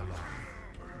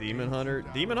 Demon Hunter.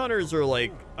 Demon Hunters are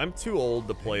like, I'm too old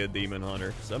to play a Demon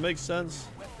Hunter. Does that make sense?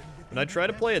 When I try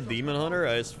to play a Demon Hunter,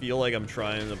 I just feel like I'm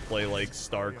trying to play like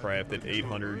StarCraft at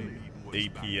 800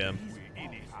 APM.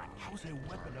 How's a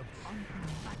weapon of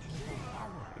unmatchable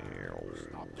power?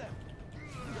 Stop them.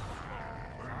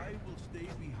 I will stay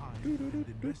behind and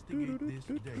investigate this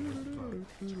day.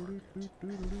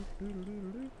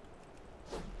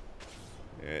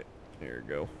 Alright, here we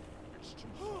go.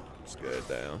 This guy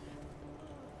down.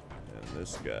 And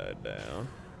this guy down.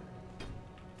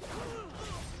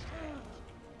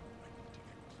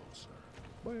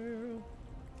 Well,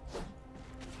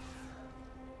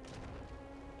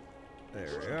 there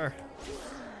we are.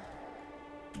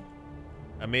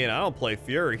 I mean, I don't play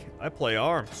Fury. I play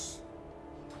Arms.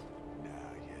 Now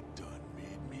you done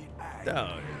made me angry.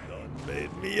 Now you done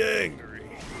made me angry.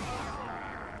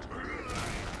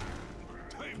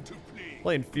 Time to play.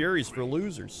 Playing Furies for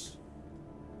losers.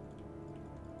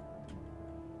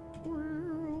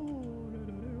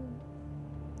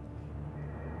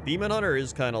 Demon Hunter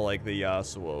is kind of like the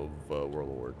Yasuo of World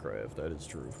of Warcraft. That is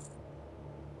true.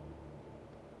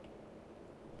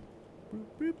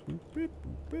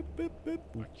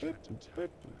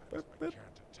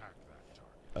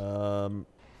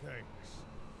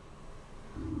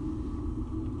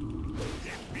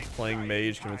 Playing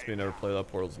Mage convinced me to never play that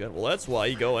Portals again. Well, that's why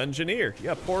you go Engineer. You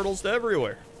got portals to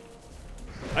everywhere.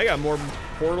 I got more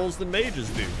portals than mages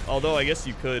do. Although I guess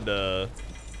you could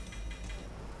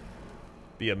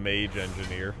be a mage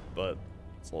engineer, but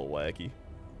it's a little wacky.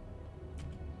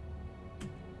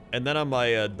 And then on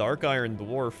my Dark Iron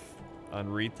Dwarf on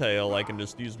retail, I can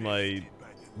just use my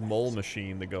mole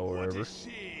machine to go wherever.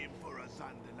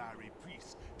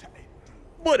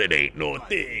 But it ain't no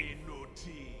thing.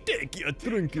 Take your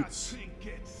trinkets.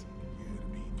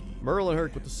 Merlin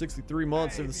Herc with the 63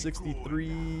 months and the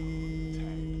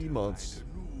 63 months.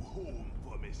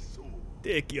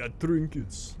 Take your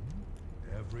trinkets.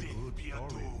 Every good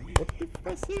story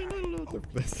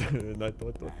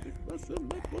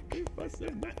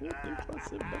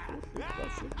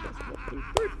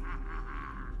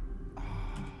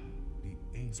the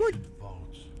ancient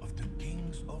vaults of the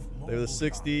kings of They're the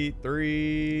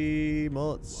 63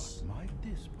 months. What might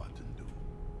this button do?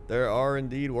 There are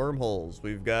indeed wormholes.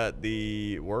 We've got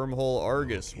the wormhole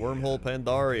Argus, wormhole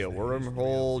Pandaria,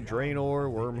 wormhole Draenor,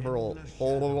 wormhole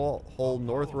hole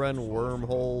Northrend,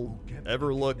 wormhole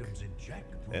Everlook,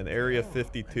 and Area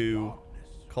 52,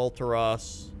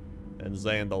 Kulturas, and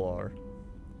Zandalar.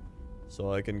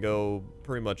 So I can go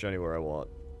pretty much anywhere I want.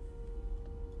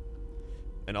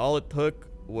 And all it took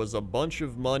was a bunch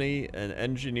of money and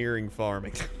engineering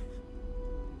farming.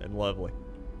 And leveling.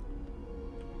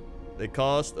 They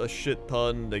cost a shit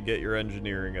ton to get your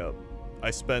engineering up. I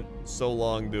spent so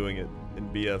long doing it in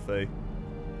BFA.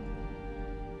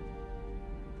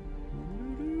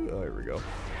 Oh, here we go.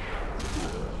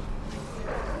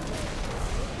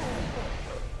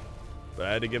 But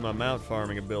I had to get my mount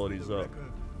farming abilities up.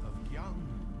 Of Yang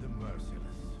the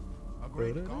Merciless, a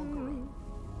great conqueror who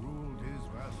ruled his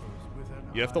vassals with an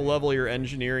You have to level your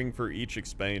engineering for each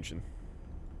expansion.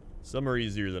 Some are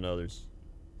easier than others.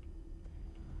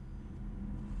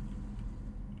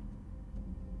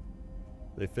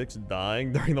 They fixed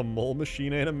dying during the mole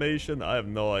machine animation? I have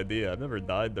no idea. I've never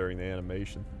died during the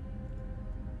animation.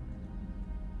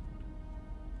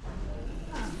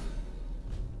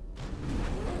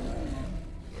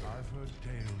 I've heard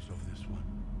tales of this one.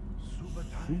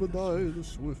 Subadai the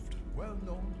Swift. Well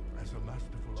known as a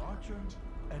masterful archer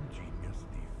and genius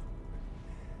thief.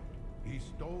 He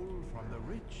stole from the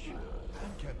rich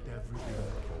and kept everything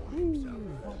for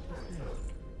himself.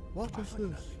 What is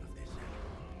this?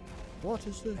 What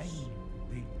is this?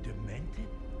 The demented?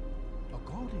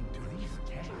 According to these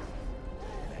texts,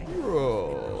 they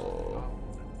Bro.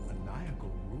 a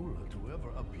maniacal ruler to ever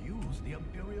abuse the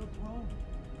imperial throne.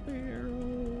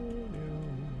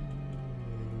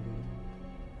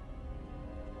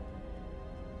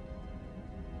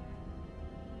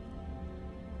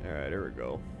 Alright, here we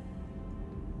go.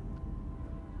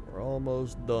 We're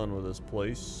almost done with this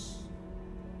place.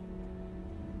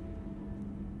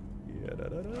 Yeah, da,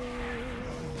 da, da.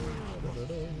 Da, da,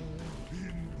 da.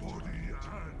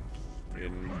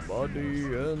 In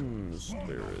body and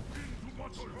spirit.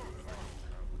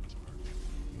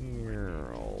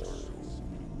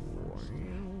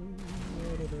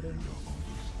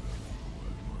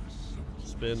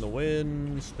 Spin the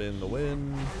wind, spin the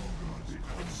wind,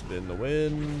 spin the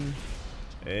wind,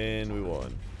 and we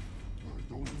won.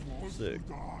 Sick.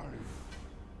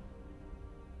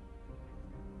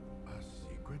 A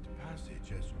secret passage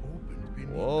has opened beneath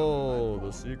Whoa, the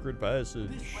the secret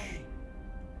passage.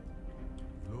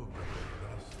 Look at the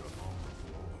dust upon the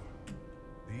floor.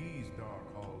 These dark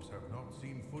halls have not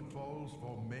seen footfalls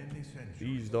for many centuries.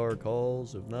 These dark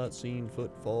halls have not seen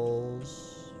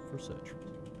footfalls for centuries.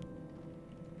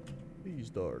 These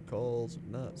dark halls have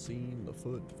not seen the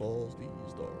footfalls.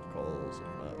 These dark halls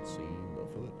have not seen the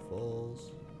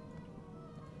footfalls.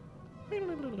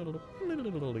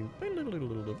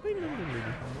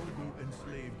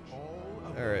 Enslaved all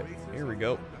of All right, the races here we of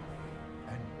go. Crendor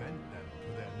and bent them to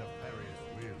their nefarious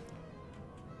will.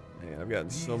 Man, I've gotten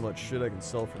so much shit I can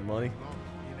sell for money. Locked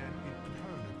in an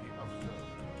eternity of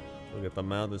service. Look at the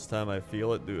mount this time. I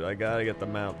feel it, dude. I gotta get the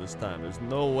mount this time. There's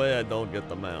no way I don't get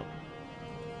the mount.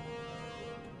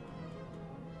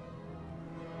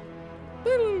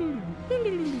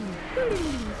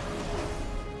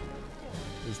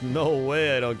 There's no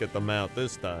way I don't get the mount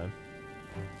this time.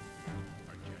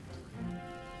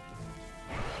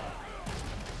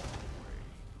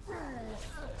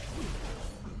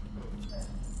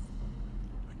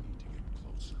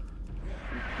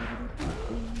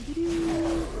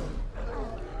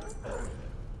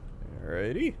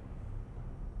 Alrighty.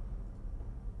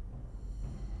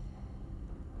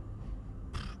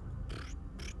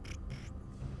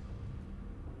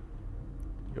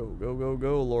 Go, go, go,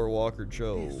 go, Lore Walker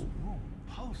Cho. This room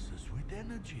pulses with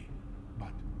energy,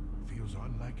 but feels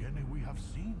unlike any we have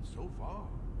seen so far.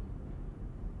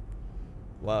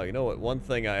 Wow, you know what? One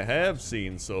thing I have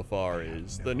seen so far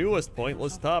is the newest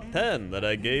Pointless Top 10 that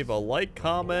I gave a like,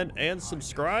 comment, and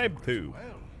subscribe to.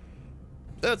 Well,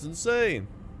 That's insane.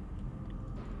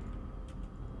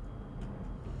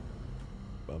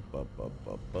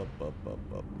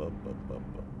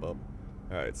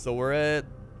 Alright, so we're at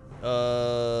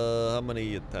how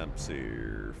many attempts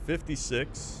here?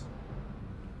 56.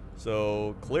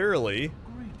 So clearly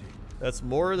that's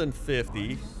more than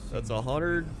 50. That's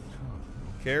 100.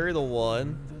 Carry the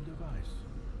 1.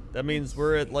 That means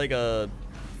we're at like a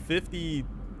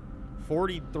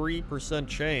 43%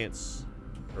 chance.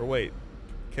 Or wait,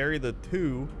 carry the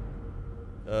 2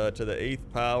 to the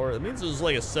 8th power. That means there's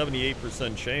like a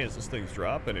 78% chance this thing's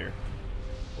dropping here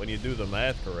when you do the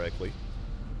math correctly.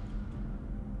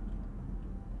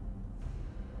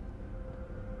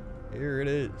 Here it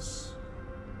is.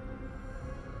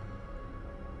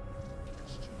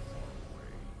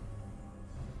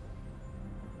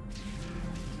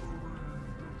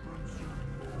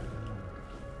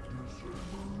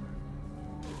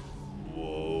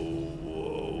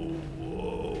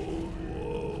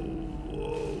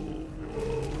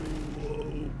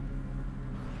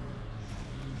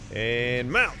 And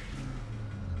mount.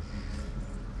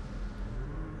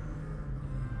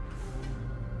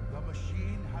 The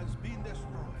machine has been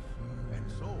destroyed, and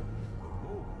so the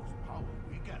WoW's power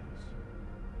weakens.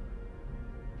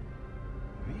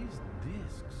 These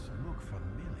discs look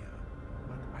familiar,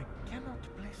 but I cannot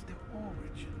place their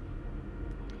origin.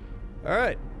 All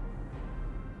right.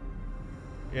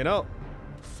 You know,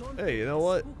 hey, you know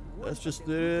what? That's just, it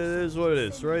is what it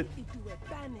is, right?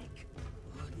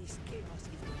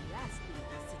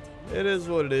 It is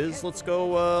what it is. Let's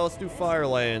go, let's do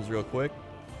Firelands real quick.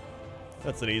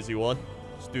 That's an easy one.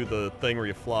 Let's do the thing where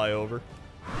you fly over.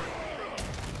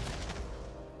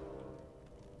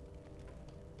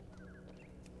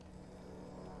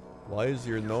 Why is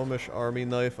your gnomish army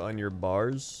knife on your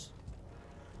bars?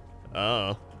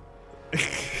 Oh.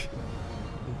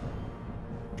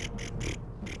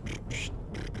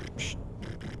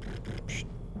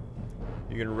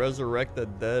 You can resurrect a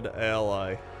dead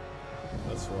ally.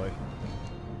 That's why.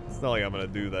 It's not like I'm gonna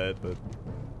do that, but...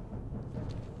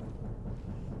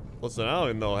 Listen, I don't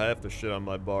even know half the shit on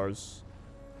my bars.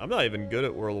 I'm not even good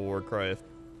at World of Warcraft.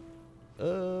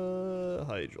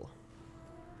 Hydral.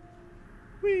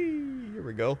 Whee! Here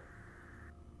we go.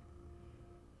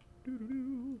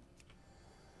 Doo-doo-doo.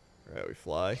 Alright, we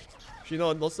fly. Actually,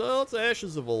 no, let's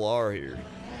Ashes of Valar here.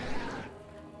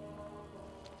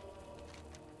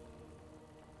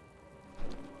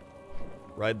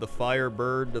 Ride the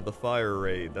Firebird to the Fire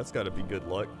Raid. That's gotta be good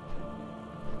luck.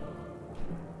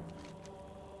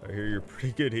 I hear you're a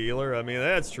pretty good healer. I mean,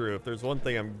 that's true. If there's one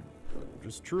thing I'm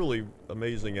just truly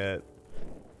amazing at,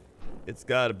 it's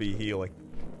gotta be healing.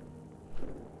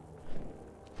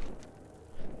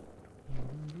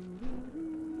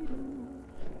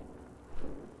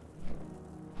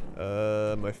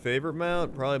 My favorite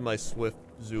mount? Probably my Swift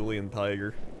Zulian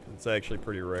Tiger. It's actually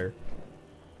pretty rare.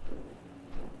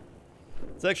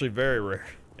 It's actually very rare.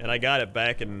 And I got it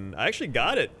back in... I actually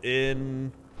got it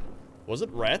in... Was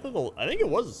it Wrath of the... I think it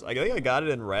was. I think I got it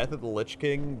in Wrath of the Lich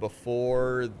King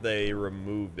before they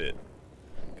removed it.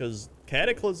 Because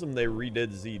Cataclysm, they redid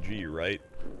ZG, right?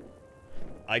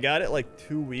 I got it like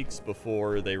 2 weeks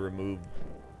before they removed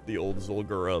the old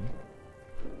Zul'Gurub.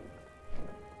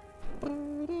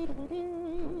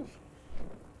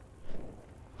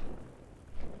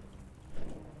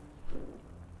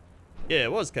 Yeah,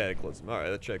 it was Cataclysm.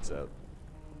 Alright, that checks out.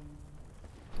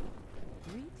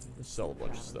 Let's sell a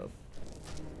bunch of stuff.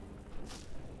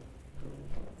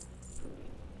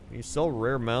 Can you sell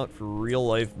rare mount for real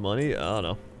life money? I don't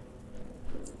know.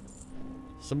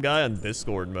 Some guy on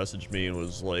Discord messaged me and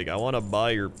was like, I want to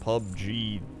buy your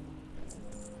PUBG,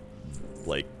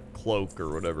 like, cloak or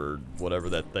whatever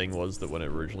that thing was that when it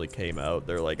originally came out.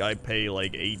 They're like, I pay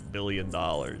like $8 billion.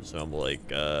 And I'm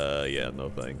like, yeah, no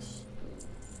thanks.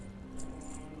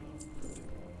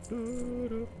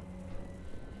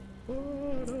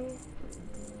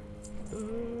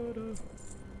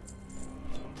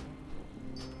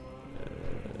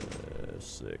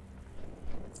 6.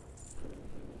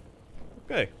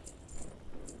 Okay.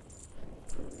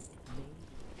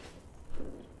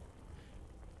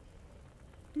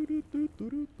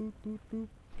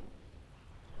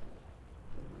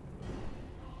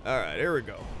 Alright, here we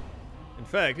go. In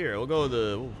fact, here,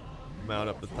 we'll mount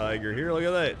up the tiger here. Look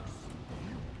at that.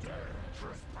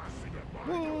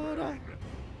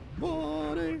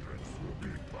 Water.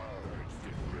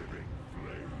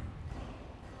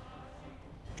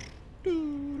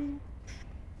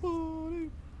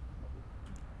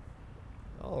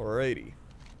 Alrighty.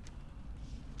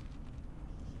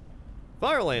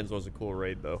 Firelands was a cool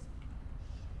raid, though.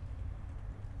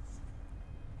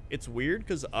 It's weird,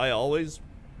 because I always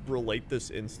relate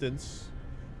this instance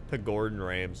to Gordon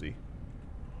Ramsay.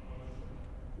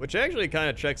 Which actually kind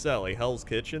of checks out, like Hell's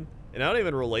Kitchen. And I don't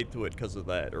even relate to it because of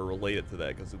that, or relate it to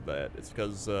that because of that. It's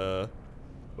because,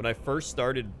 when I first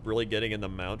started really getting into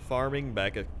mount farming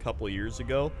back a couple of years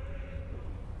ago,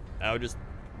 I would just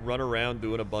run around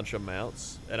doing a bunch of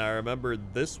mounts. And I remember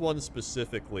this one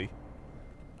specifically,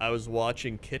 I was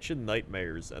watching Kitchen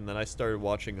Nightmares, and then I started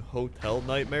watching Hotel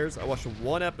Nightmares. I watched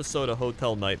one episode of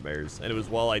Hotel Nightmares, and it was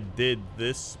while I did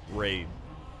this raid.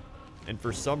 And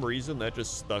for some reason, that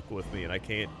just stuck with me, and I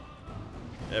can't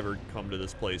ever come to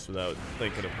this place without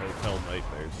thinking of Hotel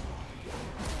Nightmares.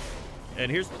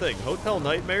 And here's the thing, Hotel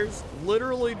Nightmares,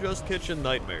 literally just Kitchen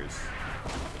Nightmares.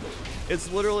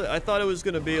 It's literally, I thought it was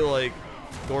gonna be like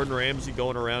Gordon Ramsay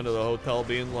going around to the hotel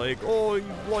being like, oh, you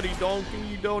bloody donkey,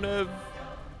 you don't have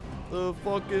the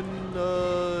fucking,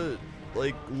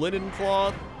 like, linen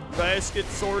cloth basket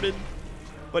sorted.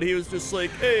 But he was just like,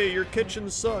 hey, your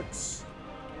kitchen sucks.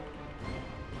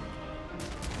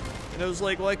 And it was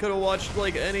like, well, I could have watched,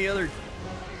 like, any other,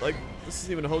 like, this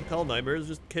isn't even Hotel Nightmares,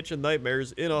 just Kitchen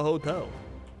Nightmares in a hotel.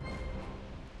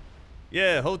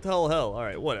 Yeah, Hotel Hell.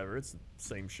 Alright, whatever, it's the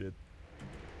same shit.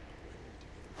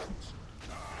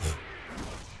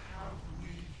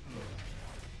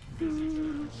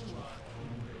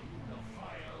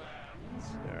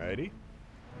 Alrighty.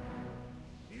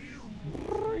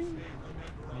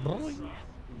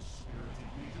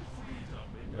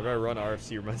 Whenever I run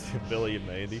RFC, reminds me of Billy and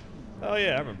Mandy. Oh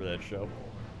yeah, I remember that show.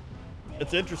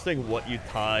 It's interesting what you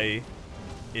tie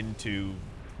into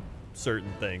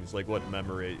certain things, like what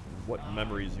memories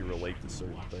you relate to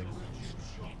certain things.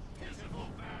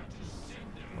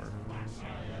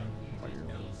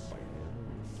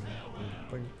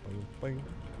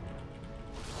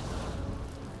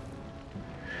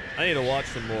 I need to watch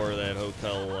some more of that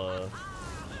hotel,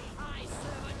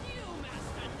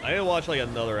 I need to watch like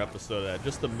another episode of that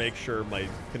just to make sure my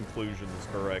conclusion is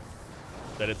correct.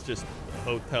 That it's just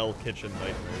hotel kitchen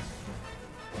nightmares.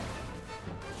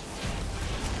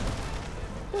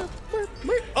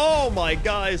 Oh my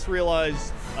god, I just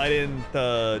realized I didn't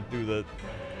do the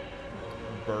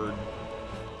bird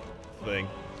thing.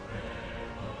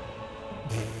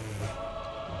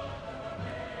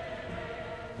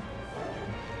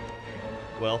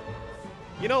 Well,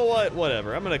 you know what?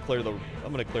 Whatever. I'm gonna clear the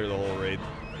whole raid.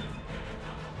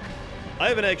 I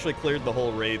haven't actually cleared the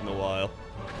whole raid in a while.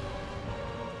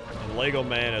 And Lego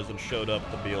Man hasn't showed up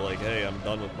to be like, hey, I'm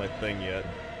done with my thing yet.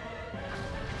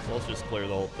 So let's just clear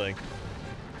the whole thing.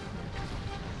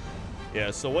 Yeah,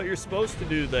 so what you're supposed to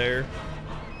do there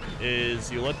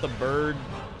is you let the bird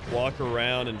walk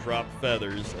around and drop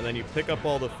feathers, and then you pick up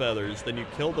all the feathers, then you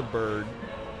kill the bird,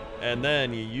 and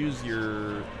then you use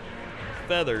your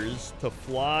feathers to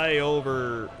fly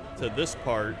over to this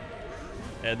part,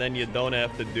 and then you don't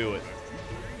have to do it.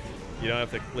 You don't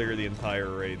have to clear the entire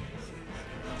raid.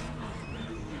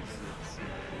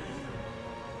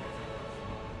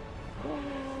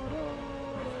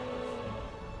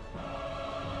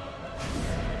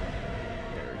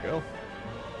 There we go.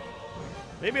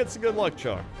 Maybe it's a good luck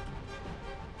charm.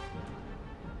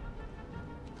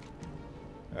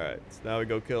 Alright, so now we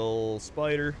go kill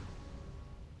Spider.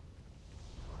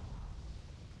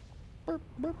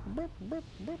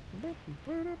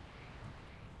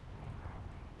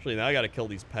 Actually, now I gotta kill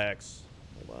these packs.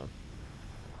 Hold on.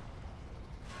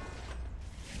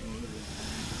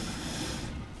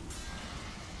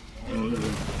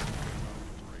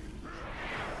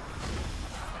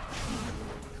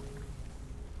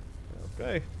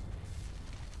 Okay.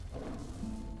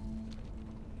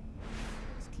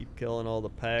 Let's keep killing all the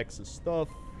packs and stuff.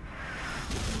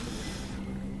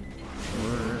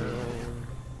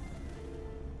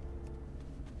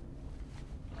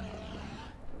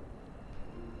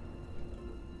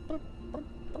 Oh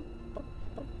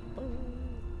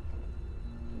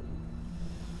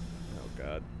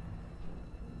god.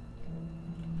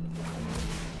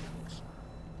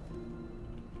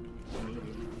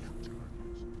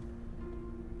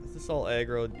 Is this all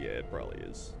aggroed? Yeah, it probably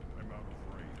is.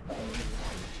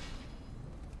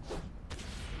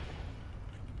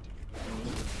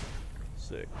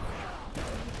 Sick.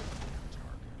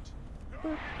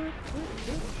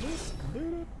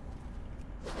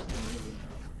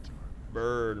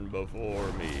 Burn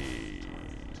before me.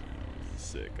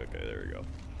 Sick. Okay, there we go.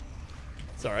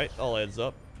 It's alright. All adds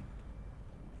up.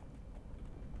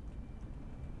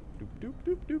 Doop doop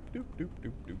doop doop doop doop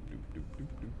doop doop doop doop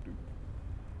doop doop.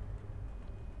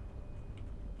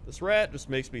 This rat just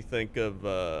makes me think of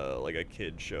like a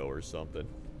kid show or something.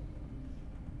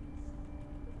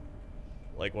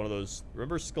 Like one of those,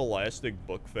 remember Scholastic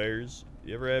book fairs?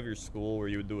 You ever have your school where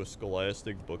you would do a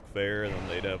scholastic book fair and then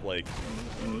they'd have like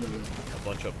a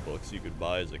bunch of books you could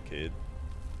buy as a kid?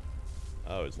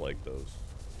 I always liked those.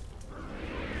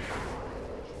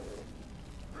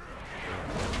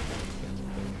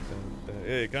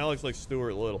 Hey, it kind of looks like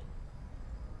Stuart Little.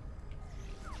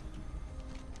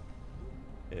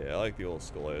 Yeah, I like the old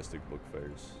scholastic book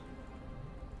fairs.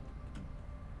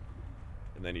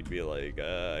 And then he'd be like,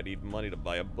 I need money to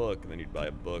buy a book. And then he'd buy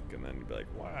a book. And then he'd be like,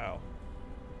 wow.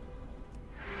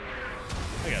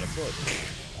 I got a book.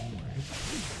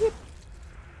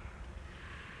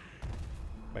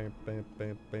 Bam, bam,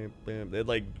 bam, bam, bam. They had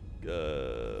like,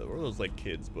 what were those like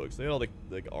kids books? They had all the,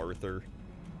 like Arthur.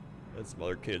 They had some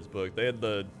other kids book. They had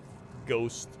the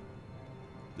Ghost,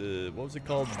 what was it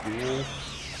called? Duel?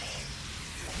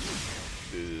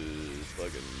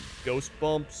 Fucking Ghost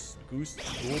Bumps?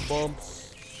 Ghoul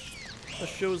Bumps? What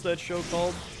show is that show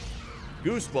called?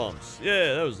 Goosebumps.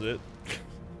 Yeah, that was it.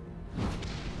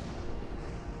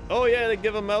 Oh yeah, they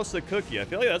give a mouse a cookie. I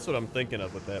feel like that's what I'm thinking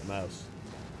of with that mouse.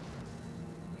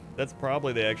 That's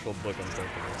probably the actual book I'm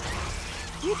thinking of.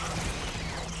 Whoop.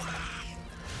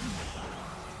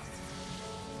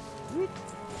 Whoop.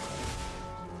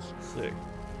 Sick.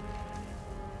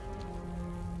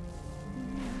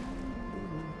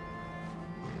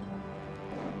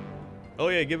 Oh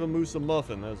yeah, give a moose a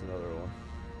muffin. That's another one.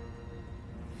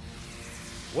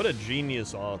 What a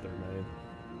genius author, man.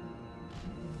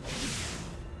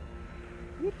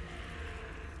 Whoop.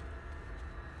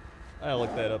 I'll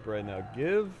look that up right now.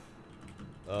 Give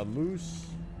a moose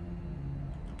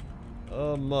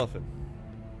a muffin.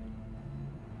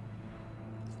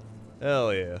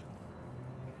 Hell yeah.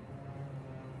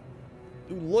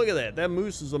 Dude, look at that. That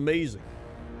moose is amazing.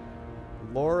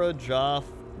 Laura Joff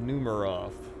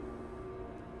Numeroff.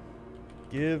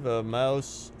 Give a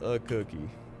mouse a cookie.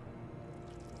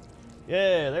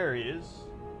 Yeah, there he is.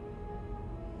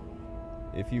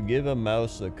 If you give a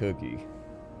mouse a cookie.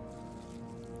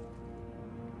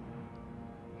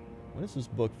 When is this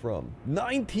book from?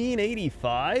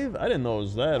 1985? I didn't know it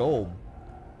was that old.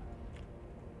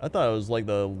 I thought it was like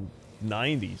the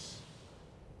 90s.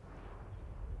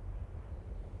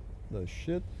 The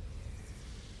shit?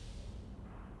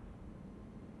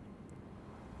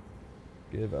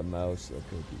 Give a mouse a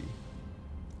cookie.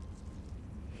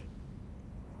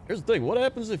 Here's the thing, what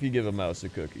happens if you give a mouse a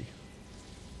cookie?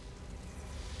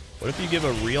 What if you give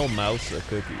a real mouse a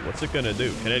cookie? What's it gonna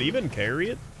do? Can it even carry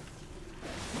it?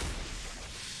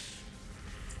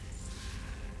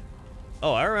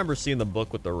 Oh, I remember seeing the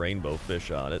book with the rainbow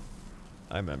fish on it.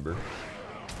 I remember.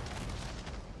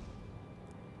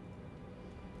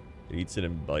 It eats it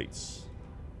in bites.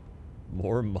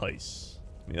 More mice.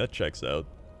 I mean, that checks out.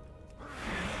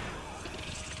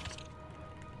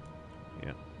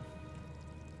 Yeah.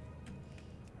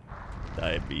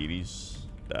 Diabetes.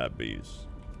 Diabetes.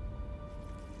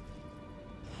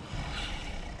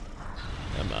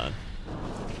 Come on.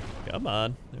 Come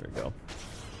on. There we go.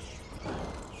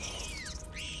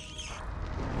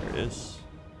 There it is.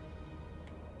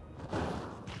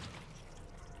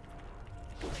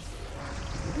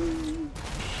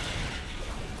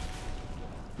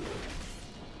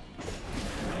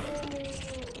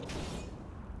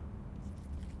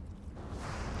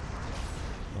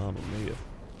 Mamma mia.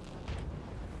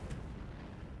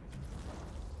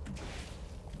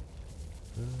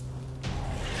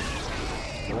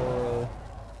 Laura.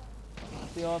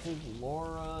 What's the author's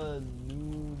Laura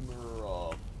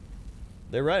Numeroff?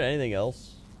 They write anything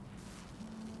else?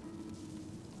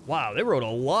 Wow, they wrote a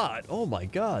lot. Oh my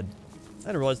god. I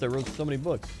didn't realize they wrote so many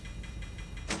books.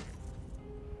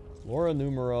 Laura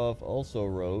Numeroff also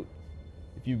wrote,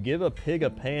 if you give a pig a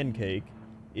pancake,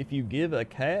 if you give a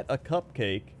cat a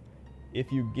cupcake,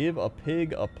 if you give a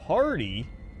pig a party...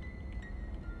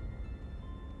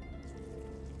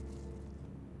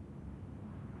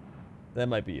 That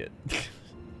might be it.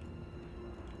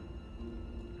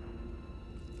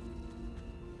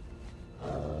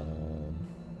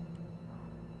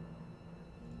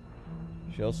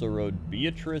 She also wrote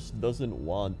Beatrice Doesn't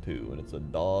Want To, and it's a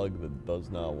dog that does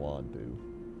not want to.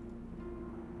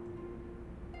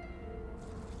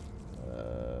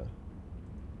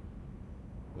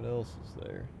 What else is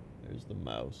there? There's the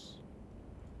mouse.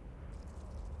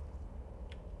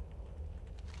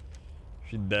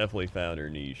 She definitely found her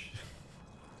niche.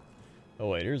 Oh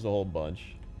wait, here's a whole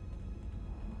bunch.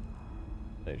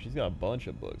 Hey, she's got a bunch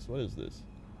of books. What is this?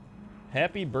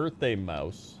 Happy Birthday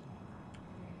Mouse.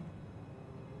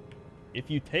 If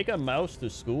you take a mouse to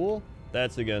school,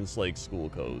 that's against like school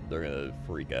code. They're gonna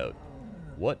freak out.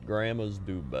 What grandmas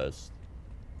do best?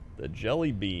 The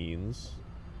jelly beans.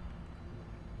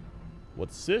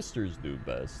 What sisters do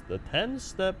best. The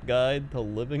 10-step guide to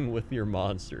living with your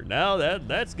monster. Now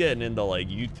that's getting into like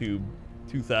YouTube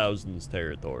 2000s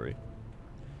territory.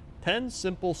 10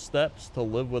 simple steps to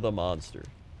live with a monster.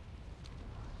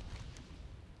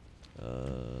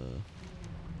 So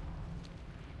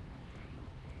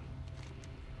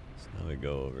now we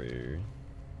go over here.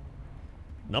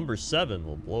 Number 7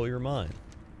 will blow your mind.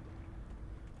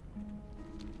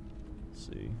 Let's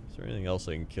see. Is there anything else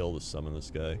I can kill to summon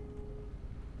this guy? I'm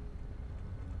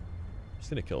just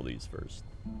gonna kill these first.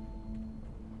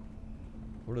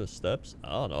 What are the steps? I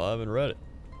don't know. I haven't read it.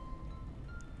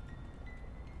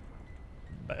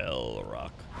 Bell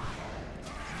Rock.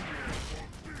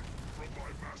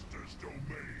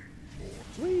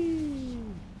 Whee!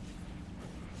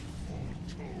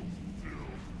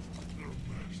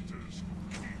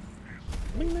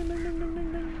 Ding, ding, ding, ding, ding,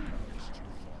 ding, ding.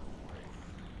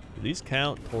 Do these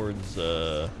count towards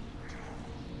the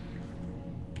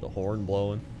horn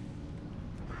blowing?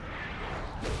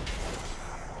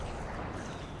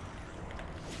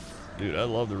 Dude, I'd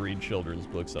love to read children's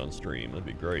books on stream. That'd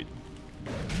be great.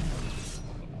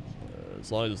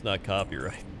 As long as it's not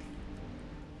copyright.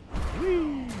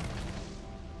 Whee!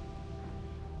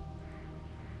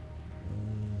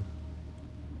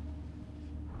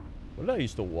 What did I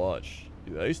used to watch?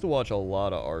 Dude, I used to watch a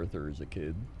lot of Arthur as a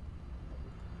kid.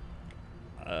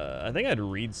 I think I'd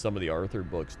read some of the Arthur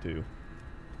books too.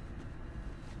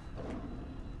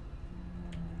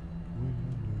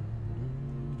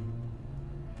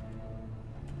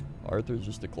 Arthur's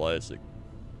just a classic.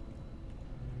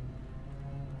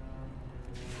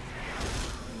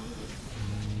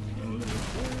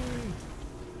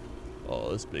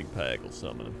 Oh, this big pack will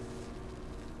summon him.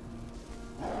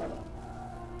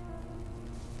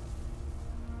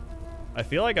 I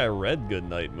feel like I read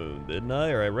Goodnight Moon, didn't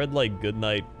I? Or I read like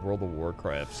Goodnight World of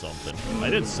Warcraft something. I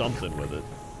did something with it.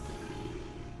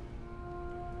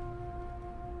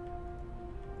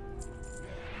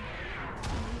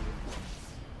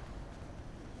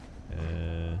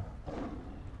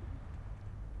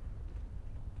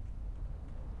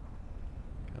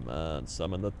 Come on,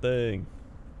 summon the thing.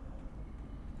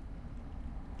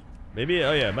 Maybe,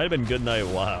 oh yeah, it might have been Goodnight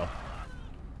WoW.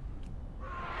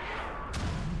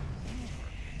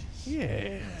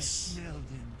 Yes.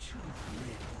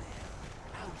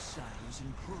 Outsiders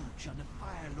encroach on the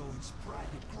Fire Lord's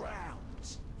private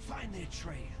grounds. Find their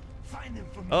trail. Find them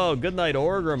for me. Oh, Goodnight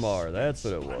Orgrimmar. That's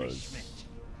what it was.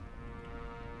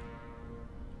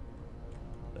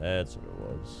 That's what it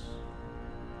was.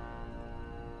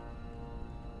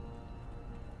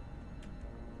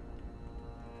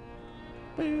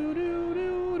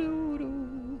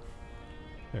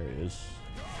 There he is.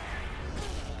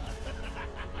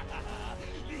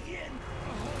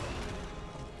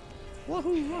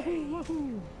 Wahoo, wahoo,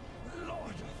 wahoo.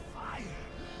 Lord of Fire,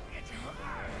 it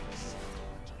hurts.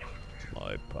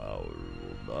 My power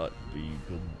will not be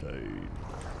contained.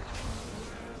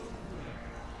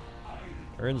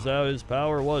 Turns out his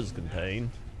power was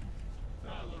contained.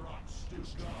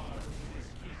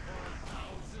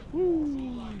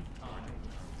 Woo.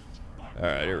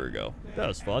 Alright, here we go. That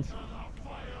was fun.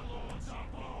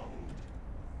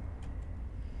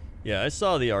 Yeah, I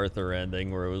saw the Arthur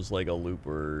ending where it was like a loop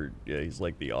where, yeah, he's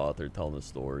like the author telling the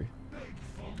story.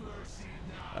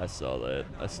 I saw that.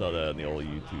 I saw that on the old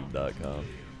YouTube.com.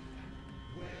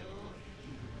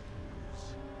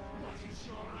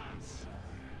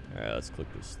 Alright, let's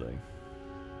click this thing.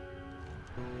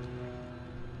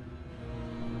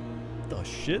 The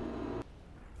shit?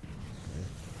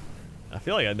 I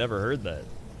feel like I never heard that.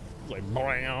 It's like,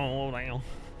 blam, blam.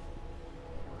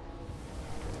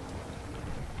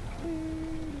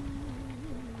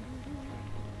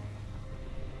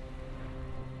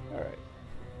 Alright.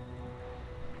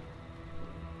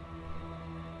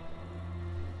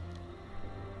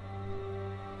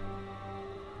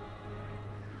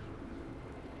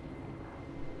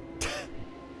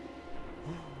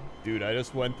 Dude, I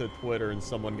just went to Twitter and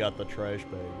someone got the trash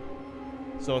bag.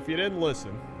 So if you didn't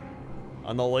listen,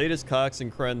 on the latest Cox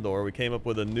and Crendor, we came up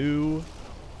with a new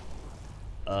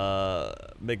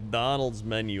McDonald's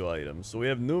menu item. So we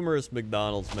have numerous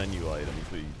McDonald's menu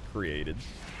items we created.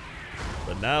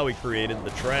 But now we created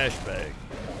the trash bag,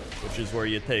 which is where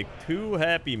you take 2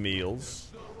 Happy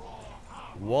Meals,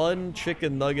 1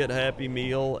 chicken nugget Happy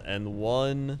Meal, and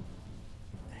 1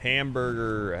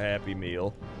 hamburger Happy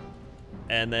Meal.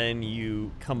 And then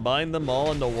you combine them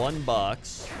all into one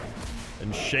box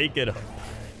and shake it up.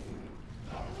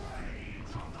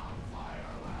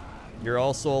 You're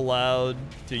also allowed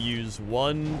to use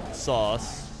 1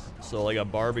 sauce, so like a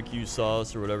barbecue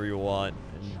sauce or whatever you want,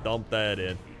 and dump that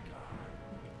in.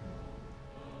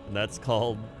 And that's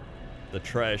called the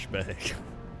trash bag.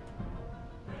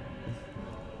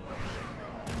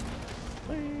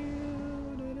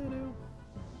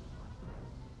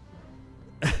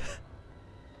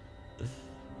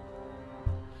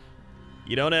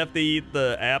 You don't have to eat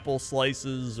the apple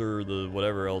slices or the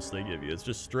whatever else they give you. It's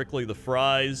just strictly the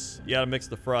fries. You gotta mix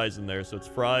the fries in there. So it's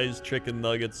fries, chicken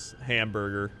nuggets,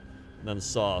 hamburger, and then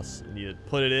sauce. And you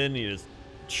put it in, and you just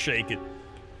shake it.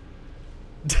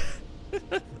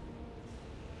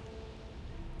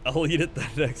 I'll eat it the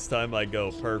next time I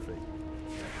go. Perfect.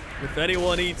 If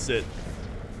anyone eats it,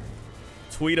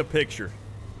 tweet a picture.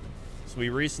 So we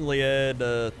recently had,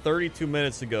 32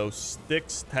 minutes ago,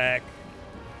 Sticks Tack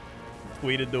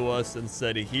tweeted to us and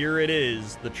said, here it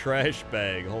is, the trash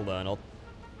bag. Hold on,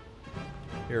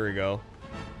 here we go.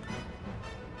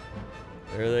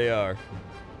 There they are.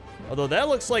 Although that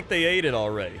looks like they ate it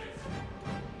already.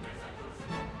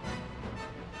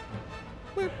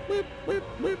 Whip, whip, whip,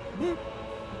 whip, whip.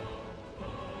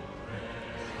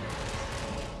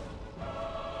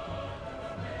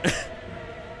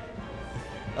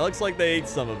 That looks like they ate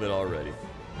some of it already.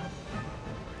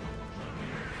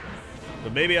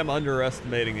 But maybe I'm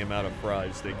underestimating the amount of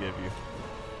fries they give you.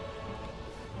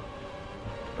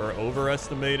 Or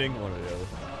overestimating, one or the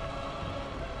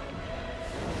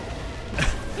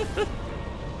other.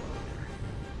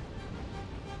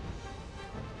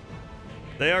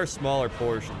 They are smaller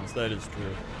portions, that is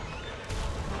true.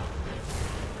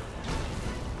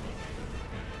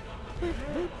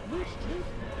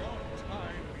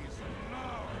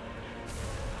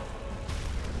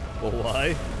 Well,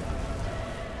 why?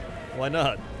 Why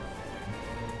not?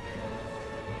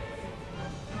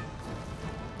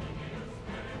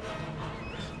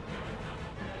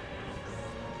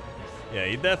 Yeah,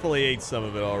 he definitely ate some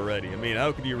of it already. I mean,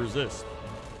 how could you resist?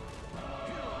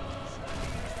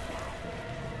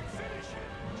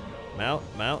 Mount,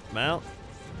 mount, mount.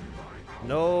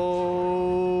 No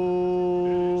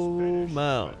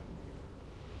mount.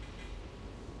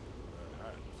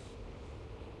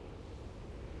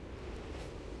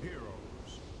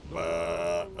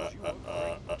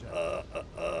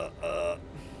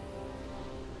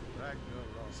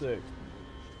 Sick.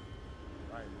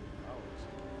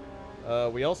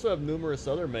 We also have numerous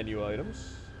other menu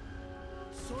items.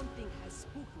 Something has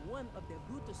spooked one of the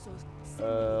Brutusos.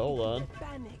 Hold on.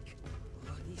 Panic.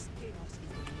 This chaos is the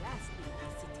last thing the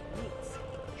city needs.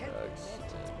 Help the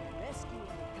legends by rescuing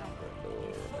the tower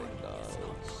before it gets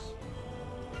lost.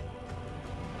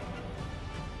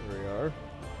 Here we are.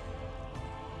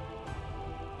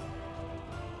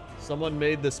 Someone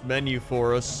made this menu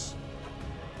for us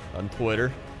on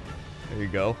Twitter. There you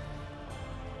go.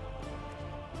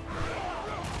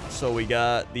 So we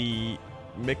got the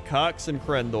McCox and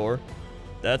Crendor.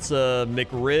 That's a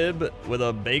McRib with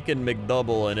a bacon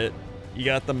McDouble in it. You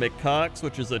got the McCox,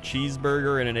 which is a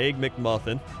cheeseburger and an egg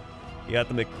McMuffin. You got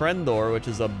the McCrendor, which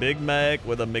is a Big Mac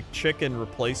with a McChicken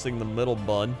replacing the middle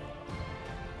bun.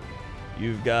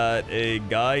 You've got a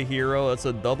Guy Hero. That's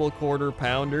a double quarter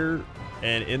pounder.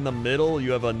 And in the middle,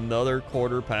 you have another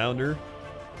quarter pounder.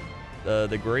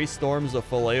 The Gray Storm's a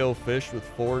Filet-O-Fish with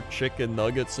 4 chicken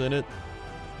nuggets in it.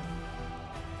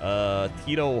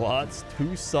 Tito Watts,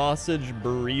 2 sausage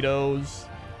burritos.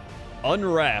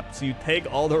 Unwrapped. So you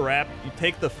take all the you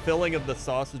take the filling of the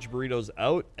sausage burritos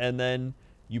out, and then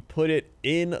you put it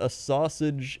in a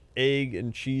sausage, egg,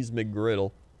 and cheese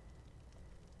McGriddle.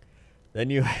 Then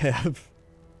you have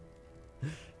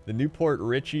the Newport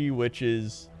Richie, which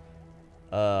is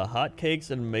hotcakes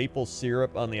and maple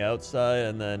syrup on the outside,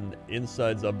 and then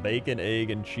inside's a bacon, egg,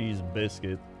 and cheese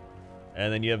biscuit.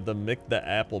 And then you have the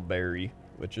Appleberry,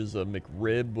 which is a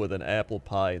McRib with an apple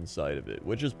pie inside of it,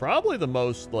 which is probably the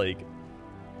most, like,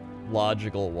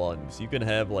 logical one. So you can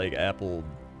have, like,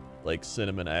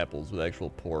 cinnamon apples with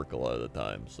actual pork a lot of the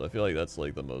time. So I feel like that's,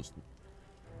 like, the most...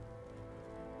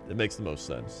 It makes the most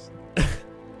sense.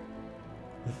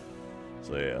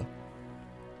 So, yeah.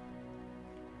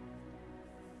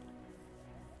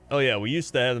 Oh, yeah, we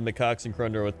used to have the McCox and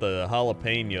Crendor with the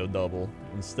jalapeno double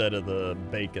instead of the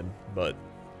bacon, but,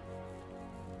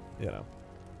 you know.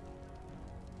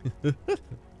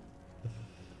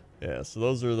 Yeah, so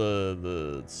those are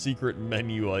the secret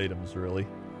menu items, really.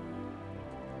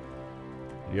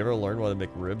 You ever learn why the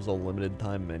McRib's a limited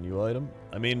time menu item?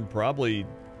 I mean, probably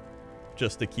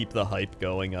just to keep the hype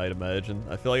going, I'd imagine.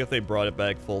 I feel like if they brought it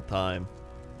back full time,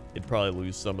 it'd probably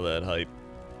lose some of that hype.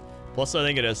 Plus, I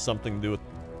think it has something to do with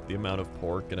the amount of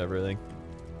pork and everything.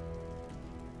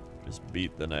 Just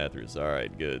beat the Nathers.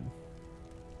 Alright, good.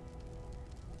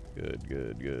 Good,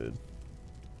 good, good.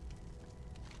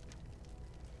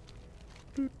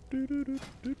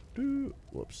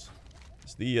 Whoops.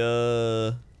 Is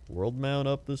the world mount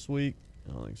up this week?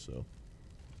 I don't think so.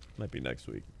 Might be next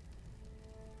week.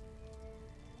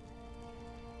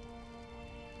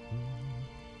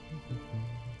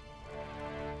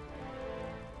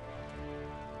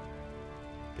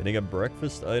 Getting a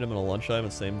breakfast item and a lunch item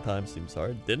at the same time seems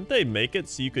hard. Didn't they make it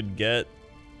so you could get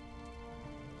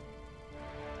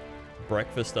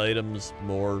breakfast items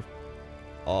more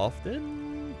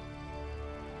often?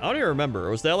 I don't even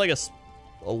remember. Was that like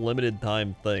a limited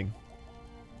time thing?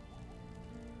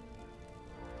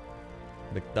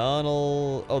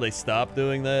 McDonald's. Oh, they stopped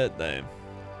doing that? Damn.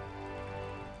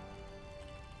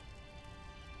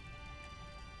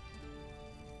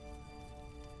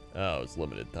 Oh, it's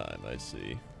limited time. I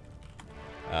see.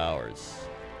 Hours.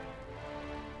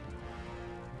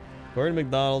 According to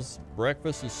McDonald's,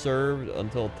 breakfast is served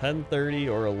until 10:30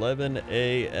 or 11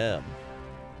 a.m.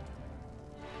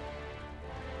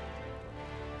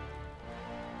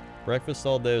 Breakfast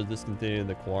all day was discontinued in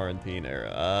the quarantine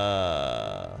era.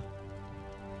 Ah.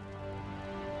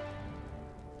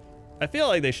 I feel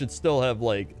like they should still have,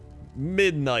 like,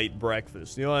 midnight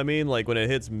breakfast. You know what I mean? Like, when it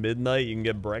hits midnight, you can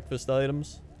get breakfast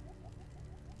items.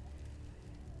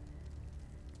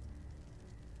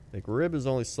 Like, rib is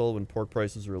only sold when pork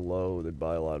prices are low. They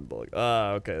buy a lot in bulk.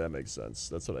 Ah, okay, that makes sense.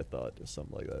 That's what I thought. Just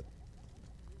something like that.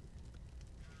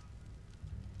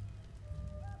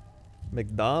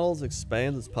 McDonald's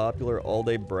expands its popular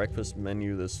all-day breakfast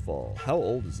menu this fall. How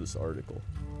old is this article?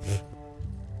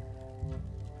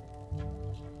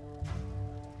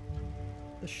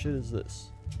 What the shit is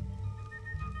this?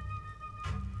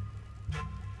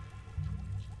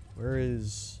 Where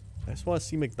is... I just want to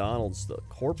see McDonald's stuff.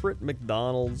 Corporate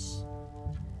McDonald's.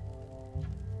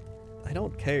 I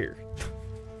don't care.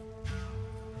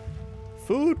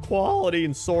 Food quality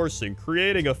and sourcing.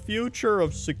 Creating a future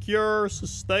of secure,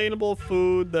 sustainable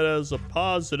food that has a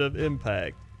positive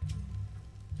impact.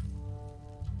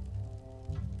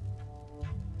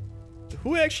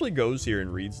 Who actually goes here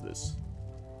and reads this?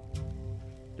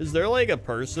 Is there like a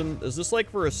person? Is this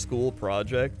like for a school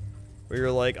project? Where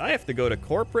you're like, I have to go to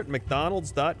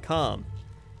corporatemcdonalds.com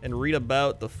and read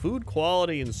about the food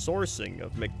quality and sourcing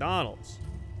of McDonald's.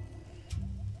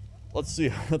 Let's see,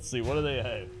 what do they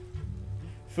have?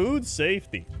 Food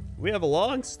safety. We have a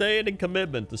long-standing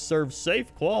commitment to serve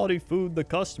safe, quality food to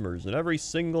customers in every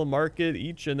single market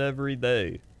each and every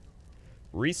day.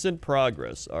 Recent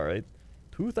progress, alright.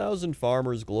 2,000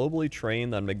 farmers globally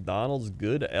trained on McDonald's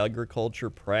good agriculture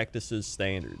practices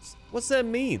standards. What's that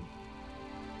mean?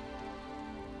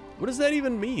 What does that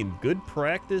even mean? Good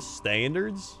practice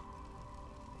standards?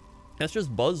 That's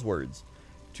just buzzwords.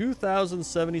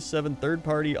 2,077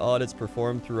 third-party audits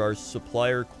performed through our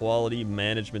supplier quality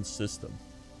management system.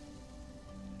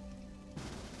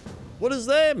 What does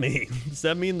that mean? Does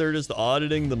that mean they're just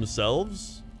auditing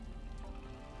themselves?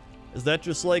 Is that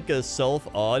just like a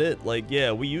self-audit? Like,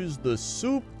 yeah, we use the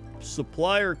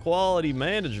supplier quality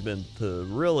management to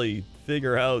really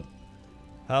figure out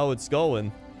how it's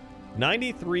going.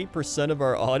 93% of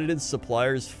our audited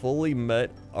suppliers fully met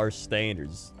our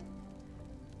standards.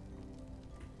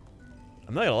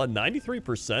 I'm not gonna lie,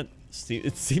 93%,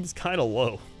 it seems kind of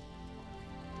low.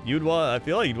 You'd want, I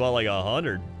feel like you'd want like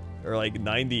 100, or like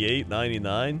 98,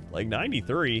 99, like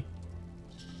 93.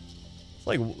 It's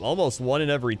like almost 1 in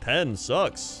every 10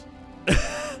 sucks.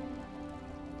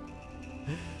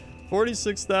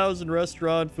 46,000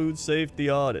 restaurant food safety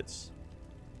audits.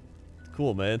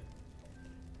 Cool, man.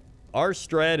 Our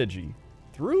strategy.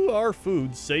 Through our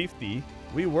food safety,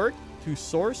 we work to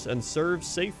source and serve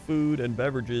safe food and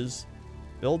beverages,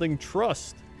 building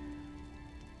trust.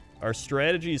 Our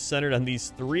strategy is centered on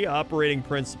these 3 operating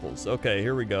principles. Okay,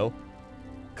 here we go.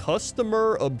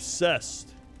 Customer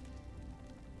obsessed.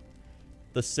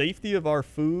 The safety of our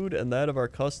food and that of our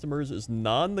customers is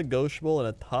non-negotiable and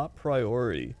a top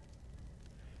priority.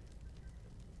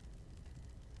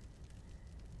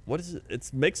 What is it?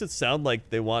 It makes it sound like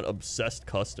they want obsessed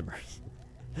customers.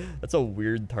 That's a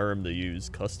weird term to use.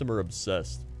 Customer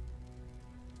obsessed.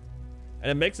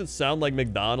 And it makes it sound like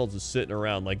McDonald's is sitting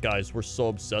around like, guys, we're so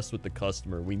obsessed with the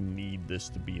customer. We need this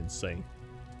to be insane.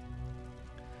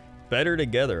 Better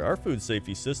together. Our food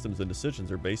safety systems and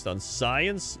decisions are based on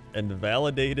science and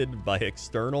validated by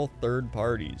external third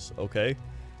parties, okay?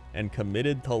 And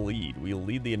committed to lead. We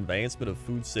lead the advancement of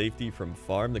food safety from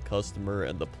farm to customer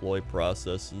and deploy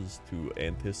processes to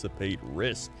anticipate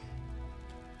risk.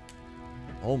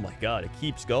 Oh my god, it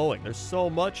keeps going. There's so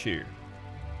much here.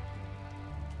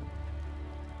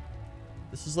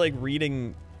 This is like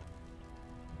reading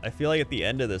I feel like at the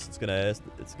end of this, it's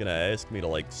gonna ask me to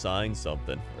like sign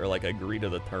something or like agree to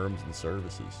the terms and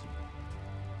services.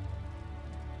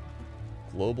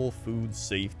 Global Food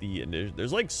Safety Initiative.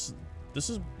 There's like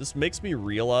this makes me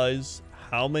realize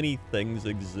how many things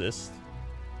exist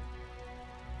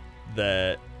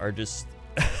that are just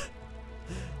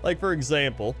like, for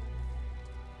example,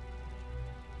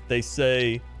 they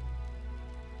say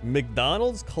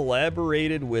McDonald's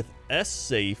collaborated with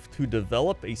S-Safe to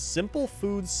develop a simple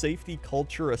food safety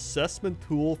culture assessment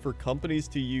tool for companies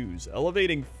to use,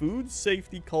 elevating food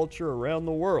safety culture around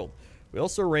the world. We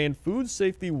also ran food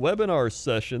safety webinar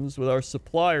sessions with our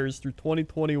suppliers through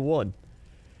 2021.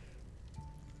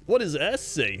 What is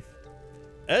S-Safe?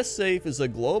 S-Safe is a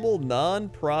global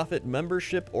non-profit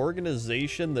membership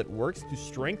organization that works to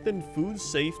strengthen food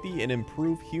safety and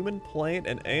improve human, plant,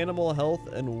 and animal health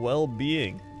and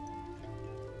well-being.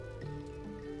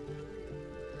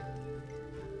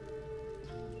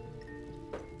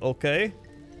 Okay.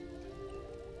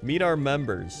 Meet our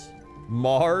members.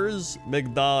 Mars,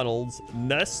 McDonald's,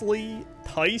 Nestle,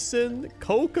 Tyson,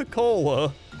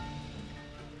 Coca-Cola,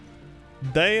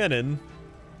 Danone,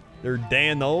 they're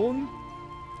Danone,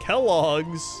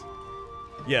 Kellogg's.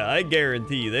 Yeah, I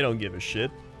guarantee you they don't give a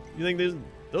shit. You think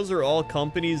those are all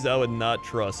companies I would not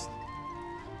trust?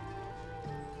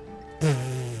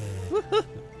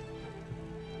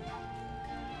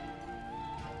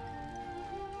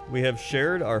 We have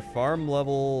shared our farm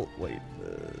level... Wait.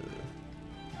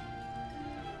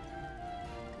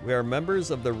 We are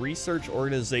members of the research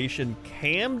organization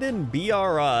Camden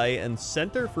BRI and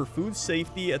Center for Food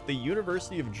Safety at the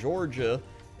University of Georgia,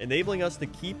 enabling us to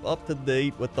keep up to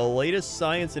date with the latest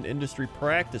science and industry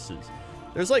practices.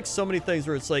 There's like so many things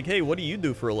where it's like, hey, what do you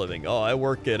do for a living? Oh, I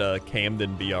work at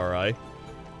Camden BRI.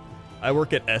 I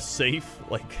work at S-Safe.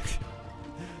 Like,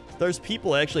 there's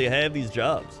people that actually have these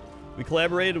jobs. We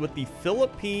collaborated with the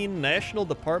Philippine National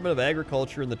Department of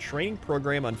Agriculture in the training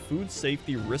program on food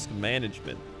safety risk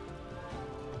management.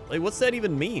 Like, what's that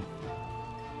even mean?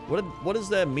 What does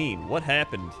that mean? What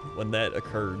happened when that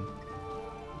occurred?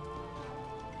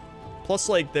 Plus,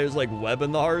 like, there's, like,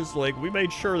 webinars. Like, we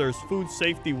made sure there's food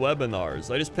safety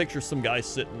webinars. I just picture some guy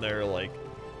sitting there, like,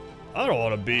 I don't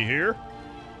want to be here.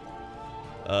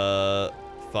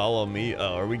 Follow me.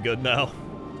 Oh, are we good now?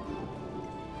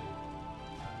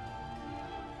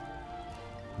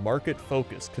 Market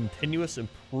focus. Continuous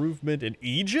improvement in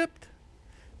Egypt?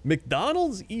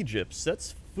 McDonald's Egypt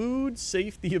sets food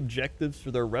safety objectives for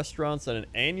their restaurants on an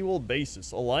annual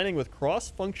basis, aligning with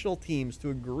cross-functional teams to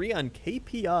agree on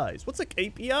KPIs. What's a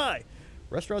KPI?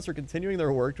 Restaurants are continuing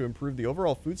their work to improve the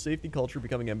overall food safety culture,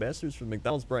 becoming ambassadors for the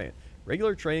McDonald's brand.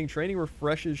 Regular training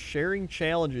refreshes, sharing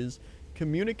challenges,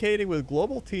 communicating with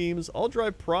global teams, all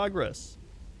drive progress.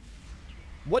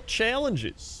 What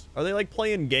challenges? Are they like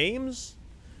playing games?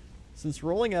 Since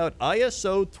rolling out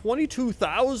ISO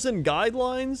 22000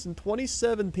 guidelines in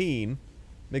 2017,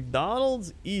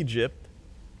 McDonald's Egypt...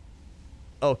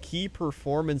 Oh, key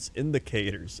performance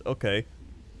indicators. Okay.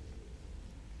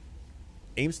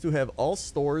 Aims to have all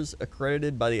stores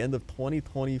accredited by the end of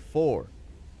 2024.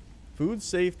 Food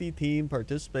safety team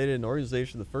participated in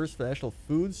organization of the first National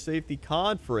Food Safety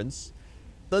Conference.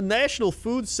 The National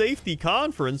Food Safety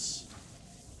Conference?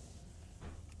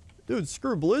 Dude,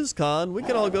 screw BlizzCon. We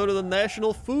can all go to the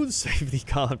National Food Safety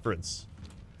Conference.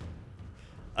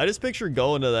 I just picture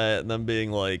going to that and them being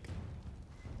like,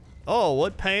 oh,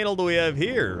 what panel do we have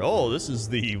here? Oh, this is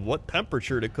the what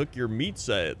temperature to cook your meats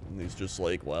at. And he's just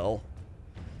like, well,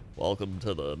 welcome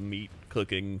to the meat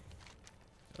cooking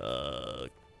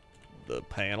the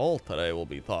panel. Today we'll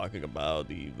be talking about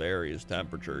the various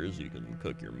temperatures you can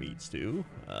cook your meats to.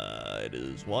 It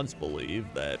is once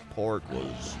believed that pork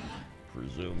was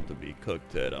presumed to be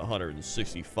cooked at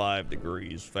 165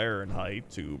 degrees Fahrenheit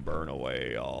to burn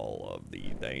away all of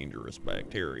the dangerous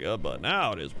bacteria, but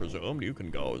now it is presumed you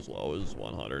can go as low as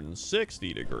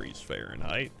 160 degrees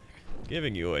Fahrenheit,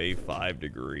 giving you a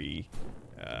 5-degree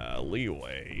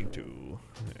leeway to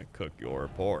cook your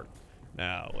pork.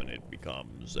 Now, when it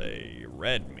becomes a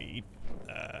red meat,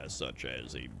 such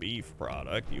as a beef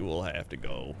product, you will have to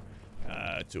go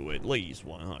to at least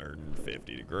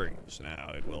 150 degrees.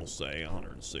 Now, it will say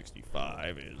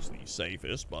 165 is the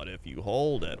safest, but if you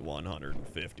hold at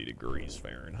 150 degrees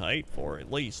Fahrenheit for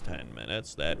at least 10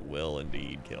 minutes, that will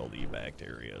indeed kill the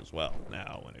bacteria as well.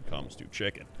 Now, when it comes to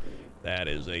chicken, that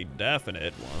is a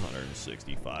definite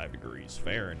 165 degrees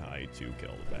Fahrenheit to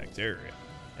kill the bacteria.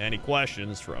 Any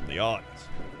questions from the audience?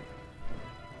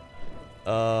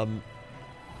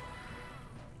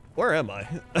 Where am I?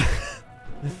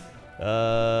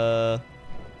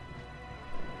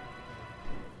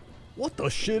 What the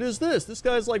shit is this? This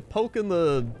guy's like poking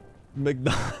the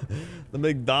the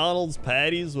McDonald's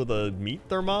patties with a meat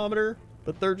thermometer,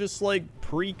 but they're just like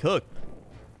pre-cooked.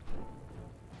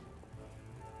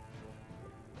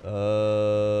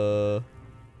 The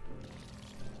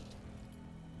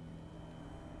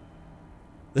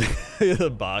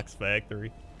box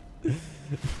factory.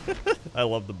 I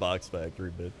love the box factory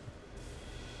bit.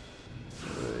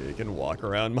 You can walk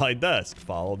around my desk,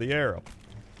 follow the arrow.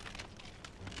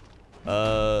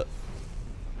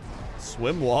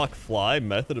 Swim, walk, fly,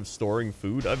 method of storing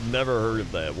food? I've never heard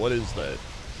of that. What is that?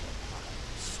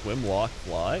 Swim, walk,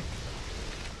 fly?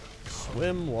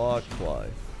 Swim, walk, fly.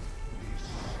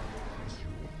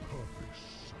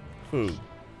 Food.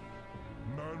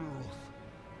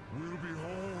 We'll be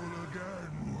whole again.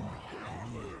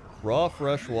 Raw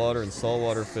fresh water and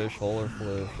saltwater fish, whole or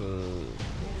fish.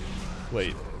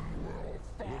 Wait.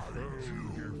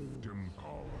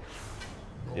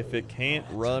 If it can't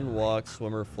run, walk,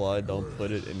 swim, or fly, don't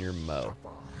put it in your mouth.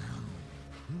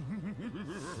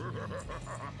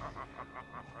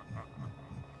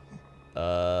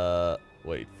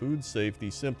 Wait. Food safety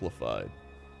simplified.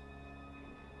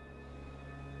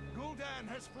 Gul'dan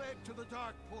has fled to the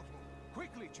dark portal.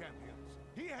 Quickly, champions.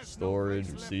 He has Storage,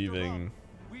 no place left receiving. to run.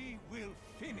 We will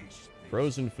finish this.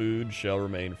 Frozen food shall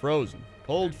remain frozen.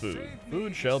 Cold food.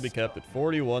 Food shall be kept at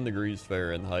 41 degrees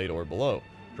Fahrenheit or below.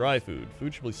 Dry food.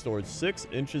 Food shall be stored 6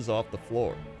 inches off the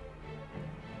floor.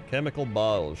 Chemical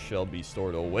bottles shall be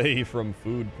stored away from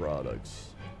food products.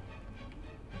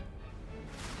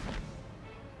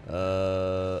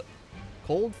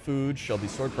 Cold food shall be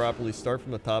stored properly. Start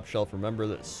from the top shelf. Remember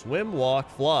that swim, walk,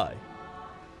 fly.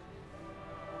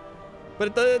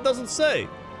 But it doesn't say.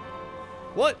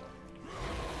 What?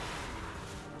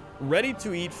 Ready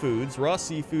to eat foods, raw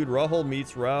seafood, raw whole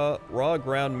meats, raw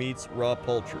ground meats, raw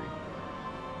poultry.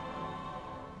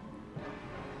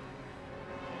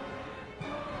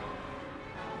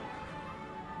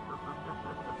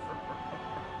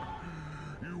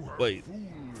 Wait,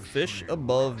 fish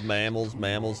above mammals,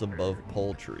 mammals above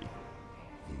poultry.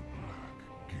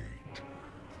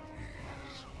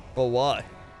 But why?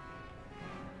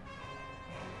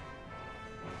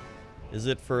 Is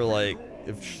it for like,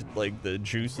 if like the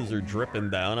juices are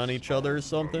dripping down on each other or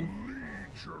something?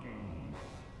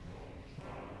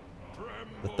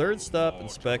 The third stop,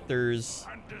 inspectors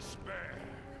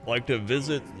like to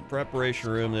visit the preparation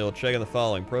room. They will check on the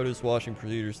following: produce washing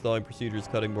procedures, thawing procedures,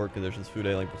 cutting board conditions, food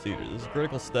handling procedures. This is a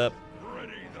critical step.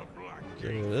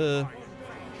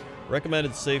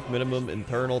 Recommended safe minimum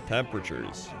internal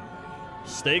temperatures.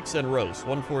 Steaks and roast,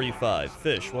 145.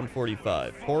 Fish,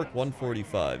 145. Pork,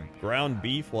 145. Ground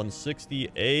beef, 160.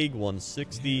 Egg,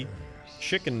 160.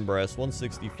 Chicken breast,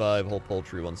 165. Whole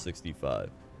poultry,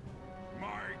 165. My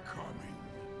coming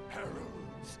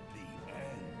heralds the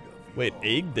end of Wait,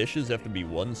 egg dishes have to be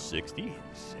 160?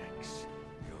 insects.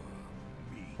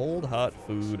 Cold hot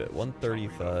food at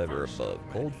 135 or above.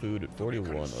 Cold food at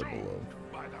 41 or below.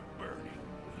 By the burning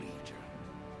legion.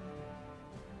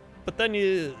 But then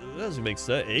that doesn't make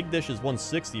sense. Egg dish is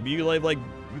 160, but you like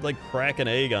crack an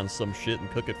egg on some shit and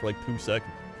cook it for like 2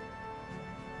 seconds.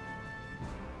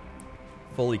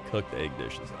 Fully cooked egg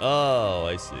dishes. Oh,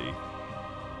 I see.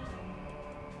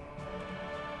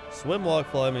 Swim,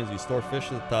 walk, fly means you store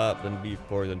fish at the top, then beef,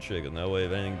 pork, then chicken. That way,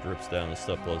 if anything drips down, the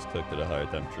stuff was cooked at a higher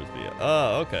temperatures.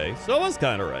 Oh, okay. So I was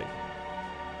kind of right.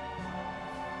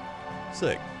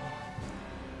 Sick.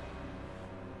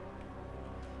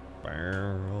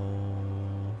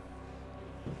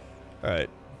 Alright.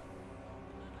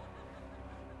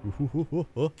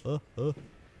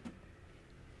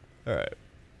 Alright.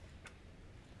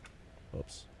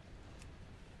 Oops.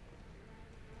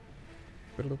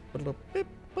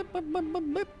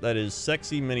 That is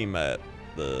sexy mini map,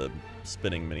 the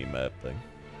spinning mini map thing.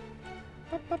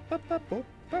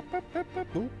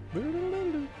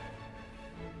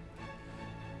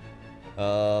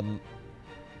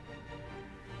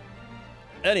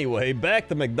 Anyway, back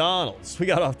to McDonald's. We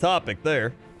got off topic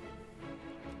there.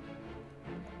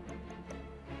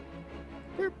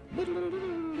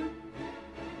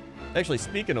 Actually,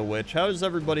 speaking of which, how does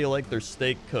everybody like their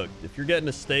steak cooked? If you're getting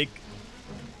a steak,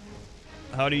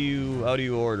 how do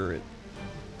you order it?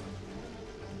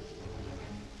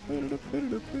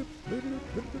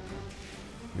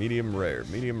 Medium rare,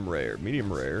 medium rare,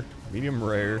 medium rare, medium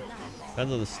rare.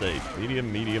 Depends on the steak.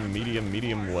 Medium, medium, medium,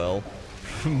 medium well.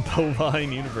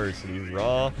 Bovine University.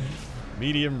 Raw,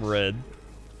 medium red.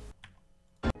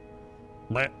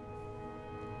 Bleh.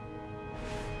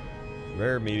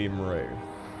 Rare, medium, rare.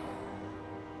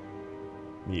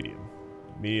 Medium.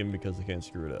 Medium because I can't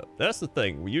screw it up. That's the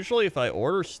thing. Usually if I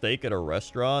order steak at a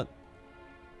restaurant,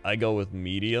 I go with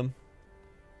medium.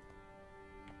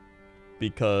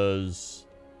 Because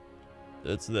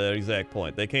it's the exact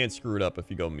point. They can't screw it up if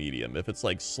you go medium. If it's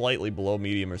like slightly below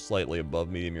medium or slightly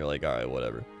above medium, you're like, alright,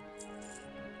 whatever.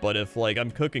 But if like I'm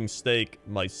cooking steak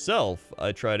myself,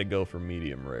 I try to go for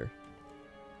medium rare.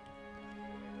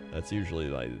 That's usually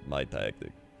my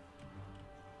tactic.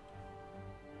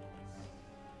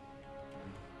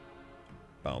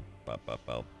 Bow, bow, bow,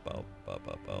 bow, bow, bow,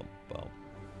 bow, bow, bow.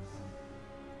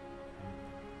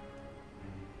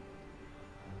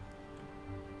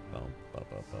 Bow, bow,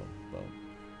 bow, bow, bow.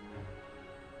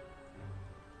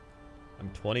 I'm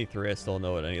 23, I still don't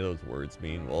know what any of those words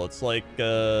mean. Well, it's like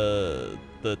the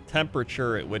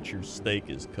temperature at which your steak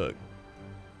is cooked.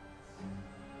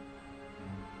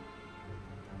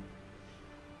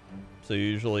 So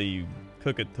usually you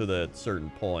cook it to that certain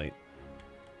point,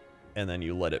 and then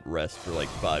you let it rest for like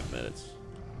 5 minutes.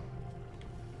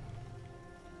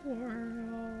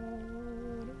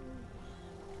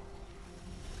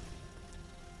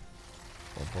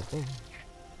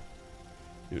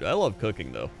 Dude, I love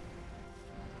cooking though.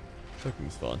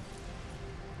 Cooking's fun.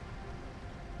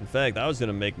 In fact, I was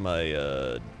gonna make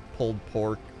my pulled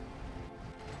pork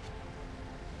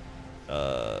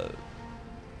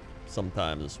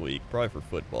sometime this week, probably for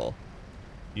football.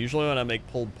 Usually when I make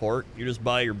pulled pork, you just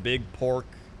buy your big pork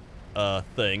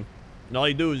thing, and all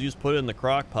you do is you just put it in the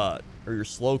crock pot or your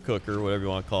slow cooker, whatever you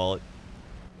want to call it,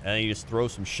 and then you just throw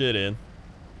some shit in,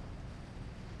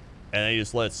 and then you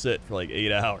just let it sit for like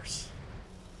 8 hours.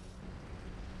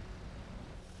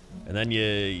 And then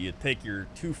you take your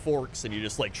 2 forks and you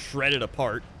just like shred it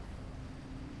apart.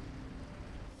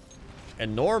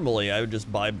 And normally I would just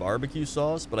buy barbecue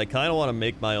sauce, but I kind of want to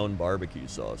make my own barbecue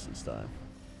sauce this time,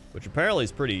 which apparently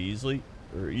is pretty easily.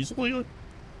 It's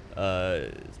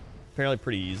apparently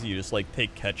pretty easy. You just like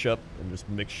take ketchup and just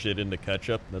mix shit into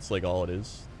ketchup. And that's like all it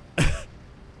is.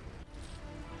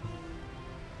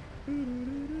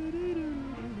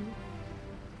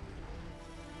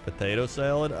 Potato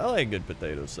salad? I like a good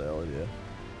potato salad, yeah.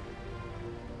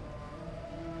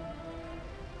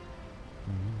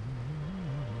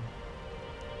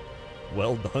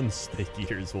 Well done, steak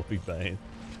eaters will be banned.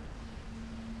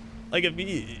 Like, if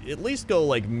you at least go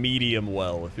like medium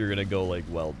well if you're gonna go like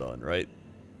well done, right?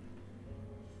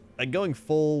 Like going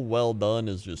full well done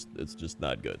is it's just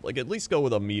not good. Like at least go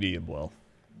with a medium well,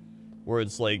 where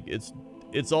it's like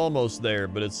it's almost there,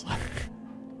 but it's like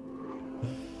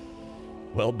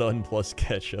well done plus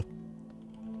ketchup.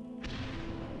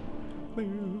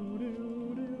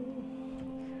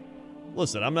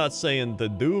 Listen, I'm not saying to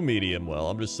do medium well.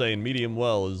 I'm just saying medium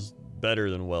well is better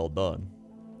than well done.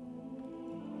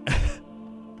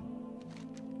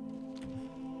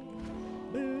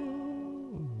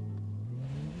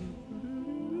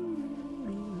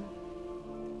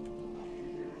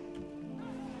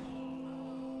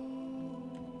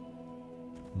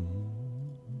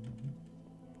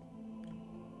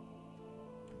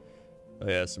 Oh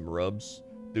yeah, some rubs.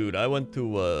 Dude, I went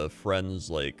to a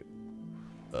friend's like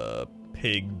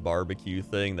pig barbecue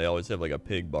thing. They always have like a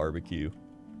pig barbecue.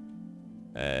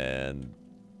 And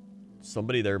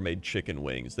somebody there made chicken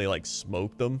wings. They like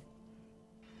smoked them.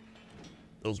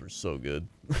 Those were so good.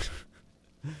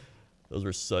 Those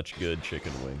were such good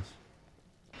chicken wings.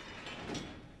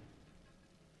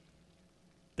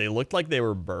 They looked like they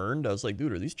were burned. I was like,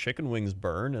 dude, are these chicken wings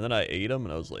burned? And then I ate them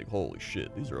and I was like, holy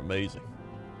shit, these are amazing.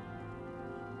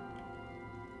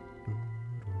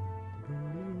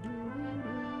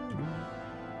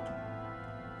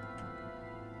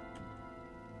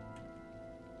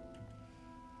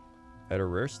 Had a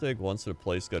rare steak once at a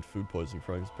place, got food poisoning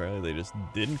from it. Apparently they just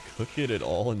didn't cook it at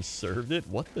all and served it.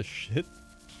 What the shit?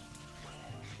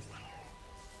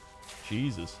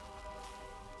 Jesus.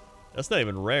 That's not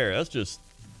even rare. That's just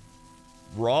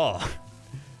raw.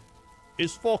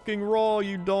 It's fucking raw,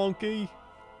 you donkey.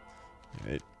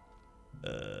 Alright.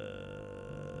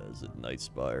 Is it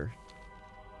Nightspire?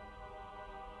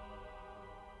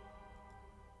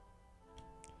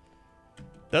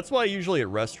 That's why usually at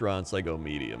restaurants I go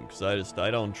medium, because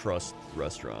I don't trust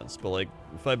restaurants. But like,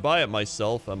 if I buy it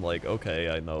myself, I'm like, okay,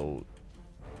 I know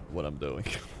what I'm doing.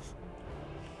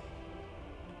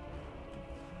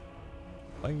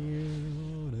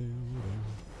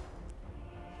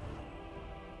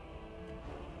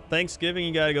 Thanksgiving,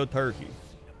 you gotta go turkey.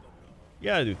 You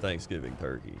gotta do Thanksgiving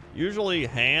turkey. Usually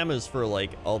ham is for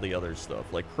like all the other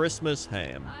stuff, like Christmas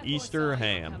ham, Easter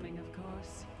ham,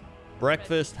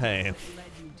 breakfast ham.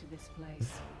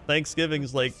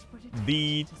 Thanksgiving's like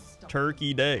the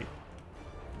turkey day.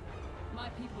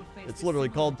 It's literally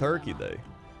called Turkey Day.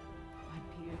 I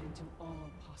peered into all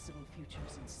possible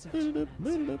futures and searched for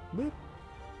an answer.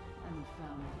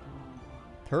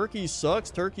 Turkey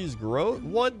sucks. Turkey's gross.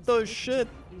 What the shit?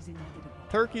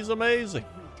 Turkey's amazing.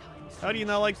 How do you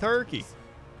not like turkey?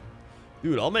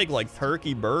 Dude, I'll make like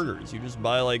turkey burgers. You just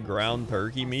buy like ground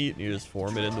turkey meat and you just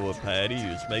form it into a patty. You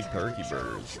just make turkey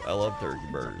burgers. I love turkey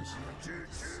burgers.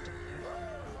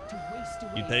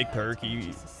 You take turkey,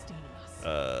 you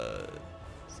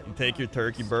take your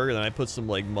turkey burger, then I put some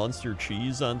like Munster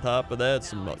cheese on top of that,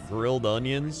 some grilled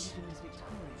onions,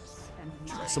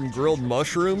 some grilled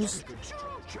mushrooms.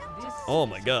 Oh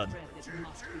my god.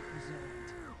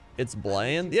 It's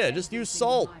bland? Yeah, just use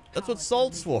salt. That's what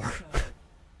salt's for.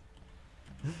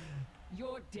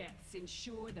 Your deaths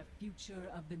ensure the future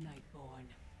of the Nightborn.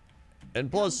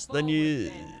 And plus, then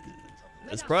you...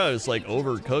 It's probably just like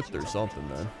overcooked or something,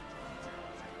 man.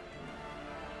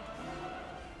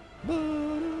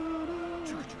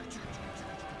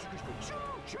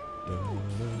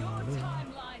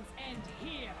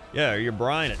 Yeah, you're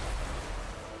brining it.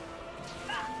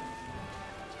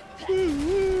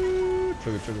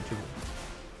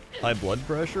 High blood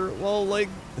pressure? Well, like,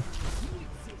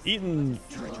 eating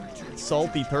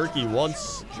salty turkey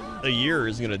once a year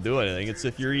isn't gonna do anything. It's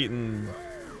if you're eating...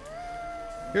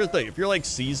 Here's the thing, if you're like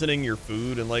seasoning your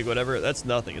food and like whatever, that's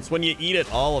nothing. It's when you eat at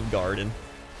Olive Garden,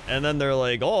 and then they're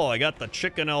like, oh, I got the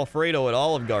chicken Alfredo at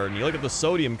Olive Garden. You look at the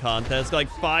sodium content, it's got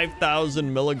like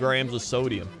 5,000 milligrams of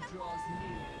sodium.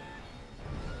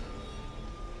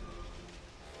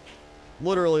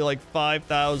 Literally like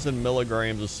 5,000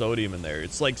 milligrams of sodium in there.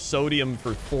 It's like sodium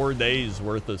for 4 days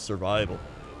worth of survival.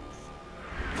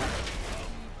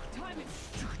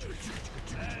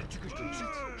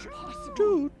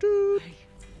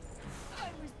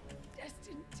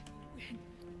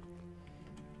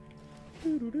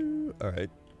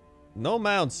 Alright. No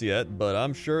mounts yet, but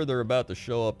I'm sure they're about to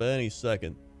show up any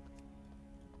second.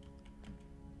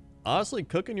 Honestly,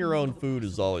 cooking your own food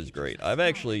is always great. I've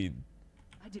actually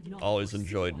always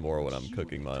enjoyed more when I'm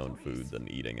cooking my own food than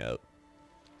eating out.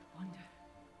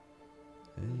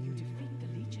 And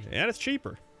it's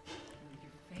cheaper.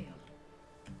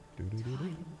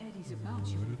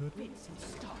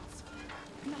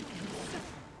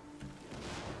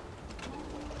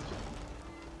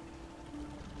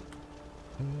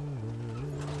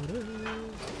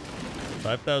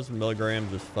 5,000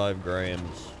 milligrams is 5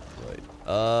 grams. Right.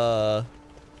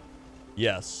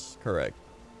 Yes, correct.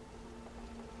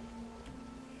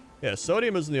 Yeah,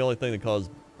 sodium isn't the only thing that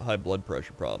causes high blood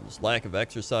pressure problems. Lack of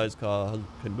exercise can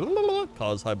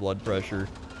cause high blood pressure.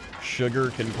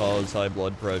 Sugar can cause high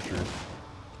blood pressure.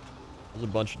 There's a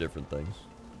bunch of different things.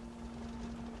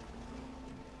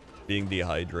 Being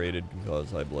dehydrated can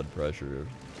cause high blood pressure.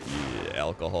 Yeah,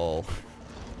 alcohol.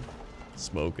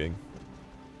 Smoking.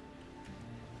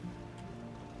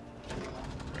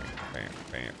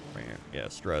 Yeah,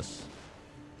 stress.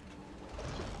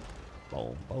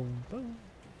 Boom, boom, boom.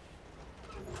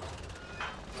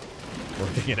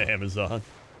 Working at Amazon.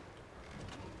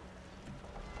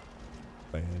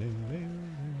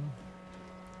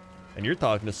 And you're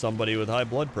talking to somebody with high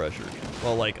blood pressure.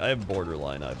 Well, like, I have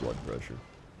borderline high blood pressure.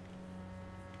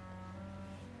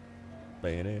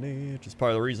 Which is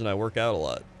part of the reason I work out a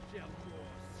lot.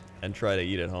 And try to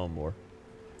eat at home more.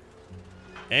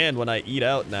 And when I eat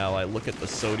out now, I look at the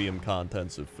sodium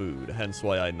contents of food. Hence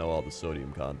why I know all the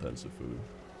sodium contents of food.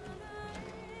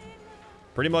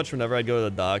 Pretty much whenever I'd go to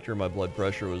the doctor, my blood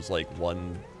pressure was like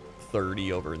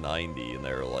 130/90. And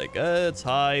they were like, it's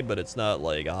high, but it's not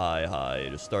like a high.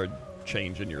 Just start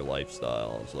changing your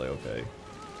lifestyle. I was like, okay.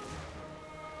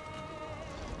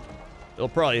 It'll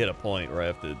probably hit a point where I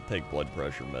have to take blood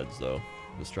pressure meds, though.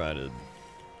 Just trying to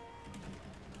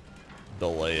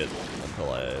delay it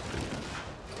until I have to.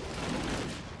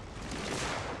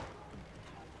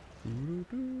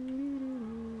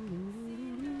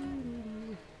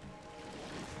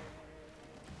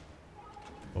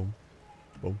 Boom.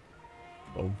 Boom.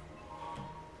 Boom.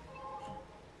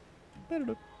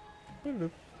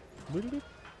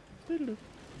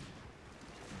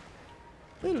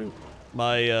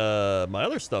 My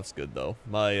other stuff's good though.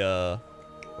 My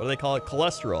what do they call it?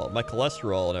 Cholesterol. My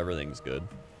cholesterol and everything's good.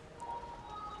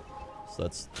 So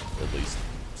that's at least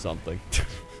something.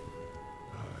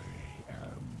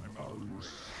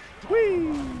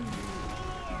 Whee!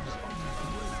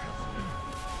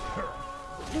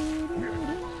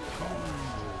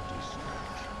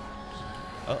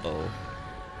 Uh-oh.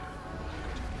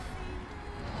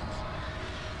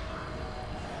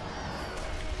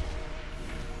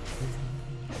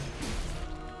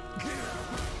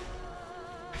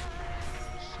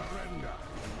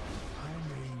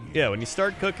 Yeah, when you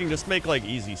start cooking, just make like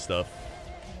easy stuff.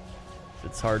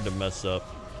 It's hard to mess up.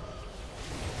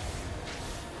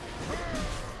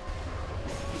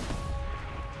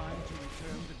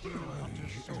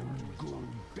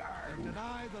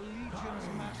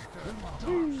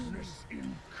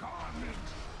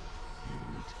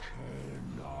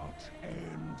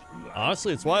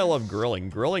 Honestly, it's why I love grilling.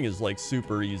 Grilling is like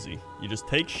super easy. You just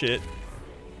take shit,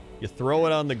 you throw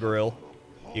it on the grill,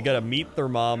 you got a meat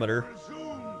thermometer,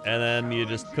 and then you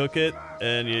just cook it,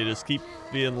 and you just keep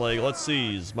being like, let's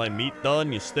see, is my meat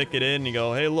done? You stick it in, you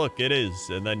go, hey, look, it is,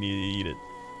 and then you eat it.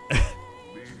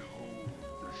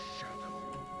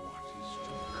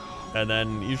 And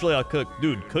then usually I'll cook,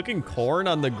 dude, cooking corn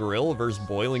on the grill versus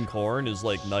boiling corn is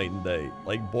like night and day.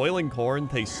 Like, boiling corn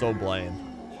tastes so bland.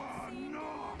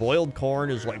 Boiled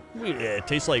corn is like, it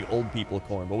tastes like old people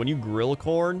corn. But when you grill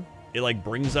corn, it like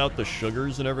brings out the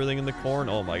sugars and everything in the corn.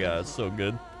 Oh my god, it's so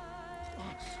good.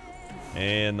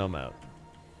 And I'm out.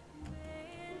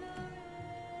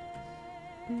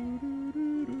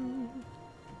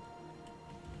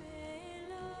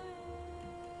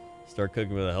 Start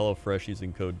cooking with a HelloFresh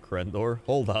using code Crendor.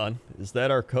 Hold on. Is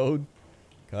that our code?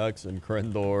 Cox and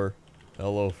Crendor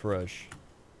HelloFresh.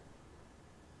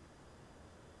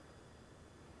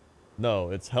 No,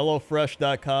 it's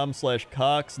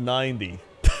hellofresh.com/Cox90.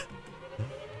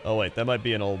 Oh wait, that might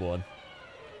be an old one.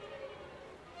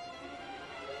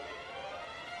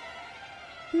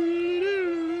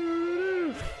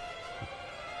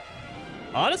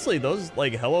 Honestly, those,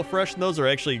 like, HelloFresh and those are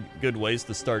actually good ways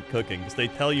to start cooking, because they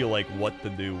tell you, like, what to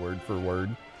do word for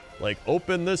word. Like,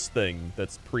 open this thing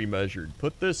that's pre-measured.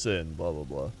 Put this in, blah, blah,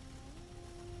 blah.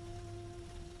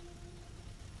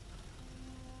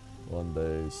 1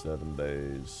 day, 7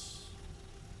 days.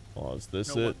 Oh, is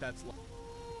this it?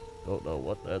 Don't know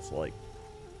what that's like.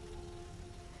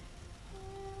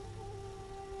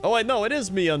 Oh, wait, no, it is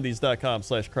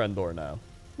MeUndies.com/Crendor now.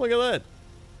 Look at that.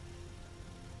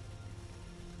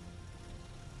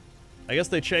 I guess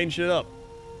they changed it up.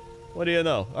 What do you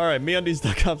know? Alright,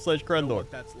 MeUndies.com/Crendor.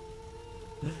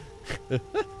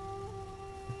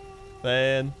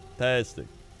 Fantastic.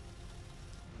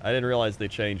 I didn't realize they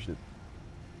changed it.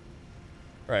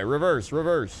 Alright, reverse,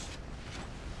 reverse.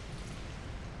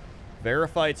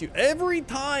 Verify it's you. Every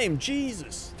time!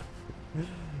 Jesus!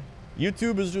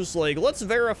 YouTube is just like, let's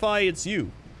verify it's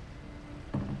you.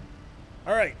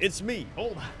 Alright, it's me.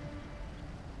 Hold on.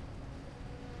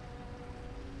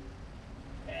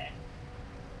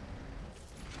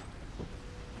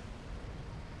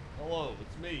 Hello,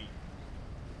 it's me.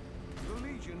 The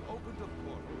Legion opened a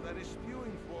portal that is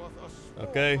spewing forth a swarm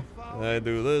Okay, of foul I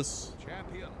do this.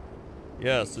 champion.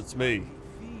 Yes, it's me.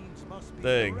 Fiends must be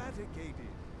Dang. eradicated.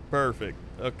 Perfect.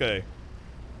 Okay.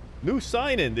 New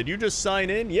sign-in. Did you just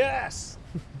sign in? Yes!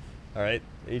 Alright.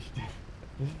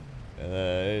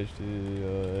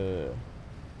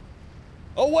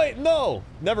 Oh, wait, no!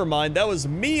 Never mind. That was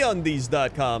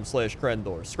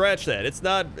MeUndies.com/Crendor. Scratch that. It's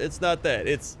not that.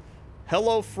 It's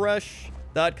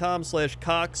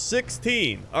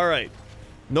HelloFresh.com/Cox16. Alright.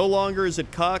 No longer is it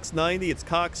Cox90, it's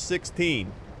Cox16.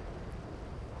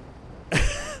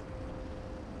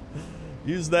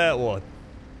 Use that one.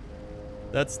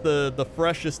 That's the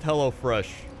freshest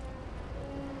HelloFresh.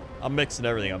 I'm mixing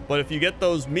everything up. But if you get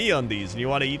those MeUndies and you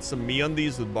want to eat some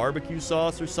MeUndies with barbecue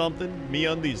sauce or something,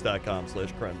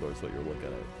 MeUndies.com/Crendor is what you're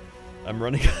looking at. I'm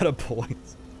running out of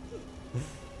points.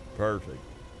 Perfect.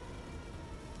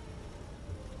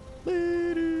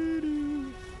 Whee!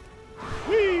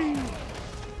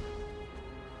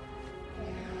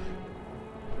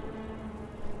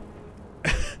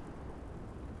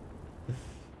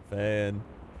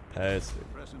 Fantastic. The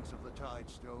presence of the Tide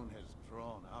Stone has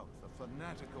drawn out the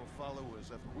fanatical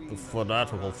followers of Queen. The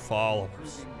fanatical followers.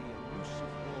 Including the elusive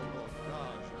warlord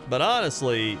Daj. But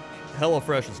honestly,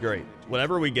 HelloFresh is great.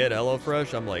 Whenever we get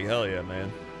HelloFresh, I'm like, hell yeah, man.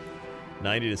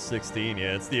 90 to 16,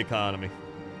 yeah, it's the economy.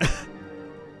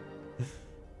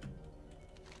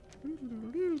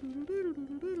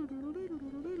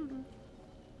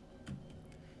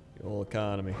 The whole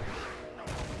economy.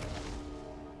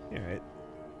 Alright.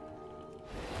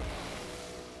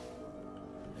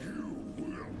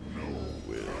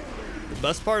 The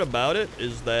best part about it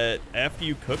is that after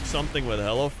you cook something with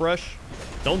HelloFresh,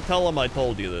 don't tell them I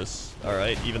told you this,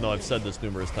 alright? Even though I've said this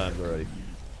numerous times already.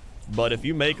 But if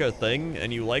you make a thing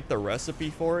and you like the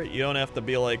recipe for it, you don't have to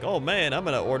be like, oh man, I'm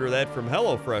gonna order that from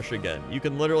HelloFresh again. You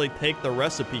can literally take the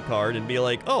recipe card and be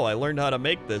like, oh, I learned how to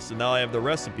make this and now I have the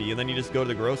recipe, and then you just go to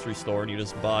the grocery store and you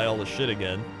just buy all the shit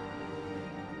again.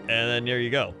 And then there you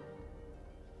go.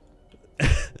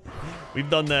 We've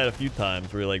done that a few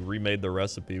times where we like remade the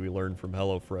recipe we learned from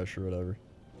HelloFresh or whatever.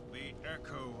 The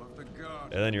echo of the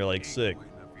God. And then you're like sick.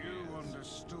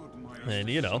 And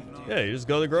you know, yeah, you just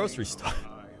go to the grocery store.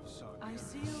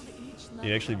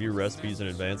 You actually view recipes in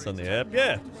advance on the app?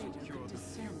 Yeah.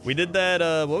 We did that,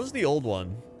 what was the old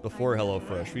one before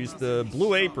HelloFresh? We used to,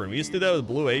 Blue Apron. We used to do that with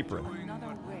Blue Apron.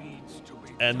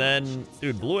 And then,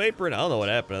 dude, Blue Apron, I don't know what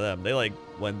happened to them. They, like,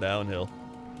 went downhill.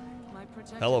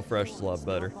 HelloFresh is a lot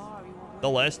better. The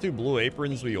last 2 Blue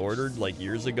Aprons we ordered, like,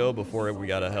 years ago before we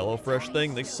got a HelloFresh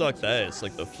thing, they sucked ass.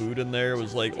 Like, the food in there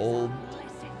was, like, old.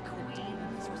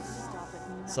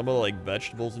 Some of the, like,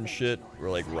 vegetables and shit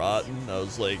were, like, rotten. I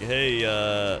was like, hey,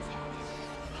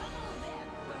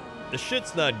 this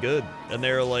shit's not good. And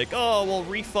they were like, oh, we'll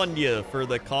refund you for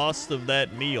the cost of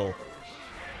that meal.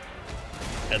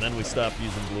 And then we stopped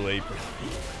using Blue Apron.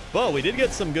 But we did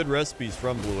get some good recipes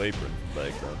from Blue Apron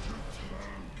back then.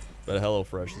 But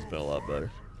HelloFresh has been a lot better.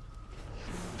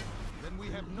 Then we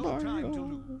have no time to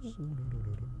lose.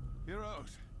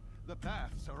 Heroes, the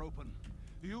paths are open.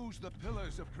 Use the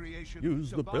pillars of creation.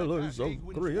 Use the pillars of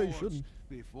creation.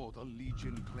 Before the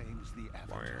Legion claims the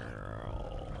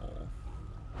Avatar.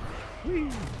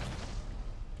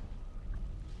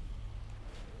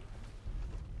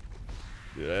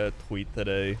 Dude, I had a tweet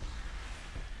today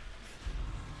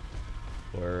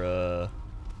where,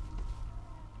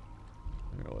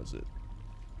 where was it?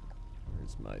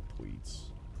 Where's my tweets?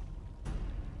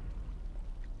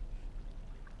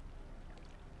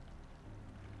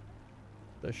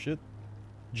 That shit.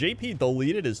 JP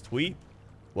deleted his tweet.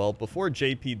 Well, before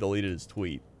JP deleted his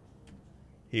tweet,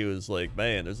 he was like,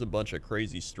 man, there's a bunch of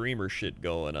crazy streamer shit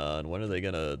going on. When are they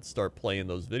gonna start playing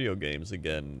those video games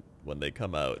again when they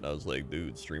come out? And I was like,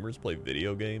 dude, streamers play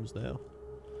video games now?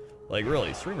 Like,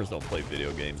 really, streamers don't play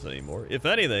video games anymore. If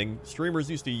anything, streamers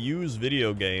used to use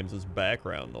video games as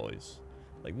background noise.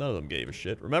 Like, none of them gave a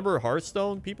shit. Remember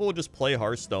Hearthstone? People would just play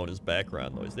Hearthstone as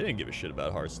background noise. They didn't give a shit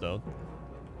about Hearthstone.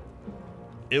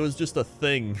 It was just a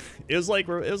thing. It was like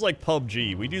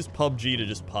PUBG. We'd use PUBG to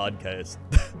just podcast.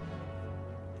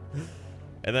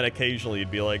 And then occasionally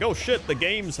you'd be like, oh shit, the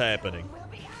game's happening.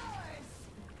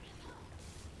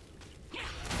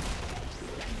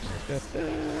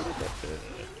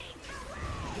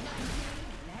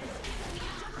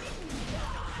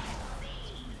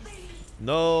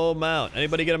 No mount.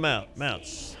 Anybody get a mount?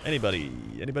 Mounts. Anybody?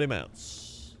 Anybody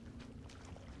mounts?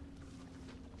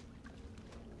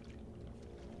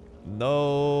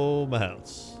 No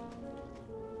mounts.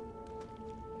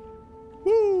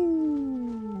 Woo!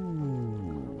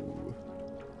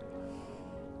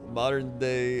 Modern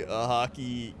day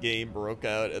hockey game broke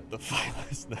out at the fight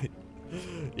last night.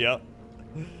 Yep.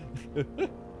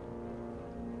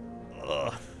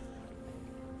 Ugh.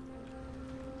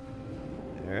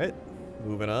 All right,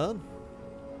 moving on.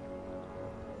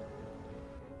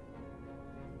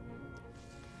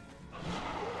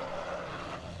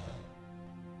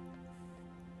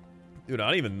 Dude, I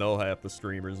don't even know half the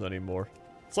streamers anymore.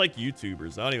 It's like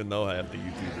YouTubers. I don't even know half the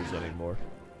YouTubers anymore.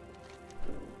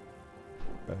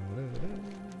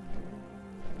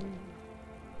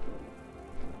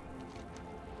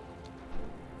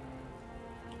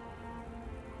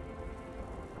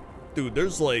 Dude,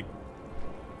 there's like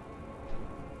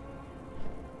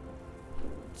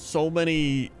so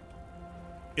many.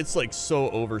 It's like so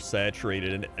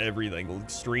oversaturated and everything. Like,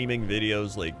 streaming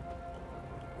videos, like,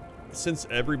 since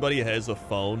everybody has a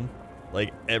phone,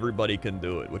 like, everybody can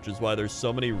do it, which is why there's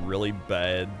so many really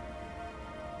bad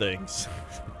things.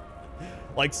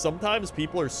 Like, sometimes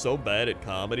people are so bad at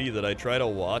comedy that I try to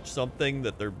watch something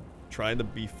that they're trying to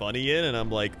be funny in, and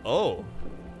I'm like, oh,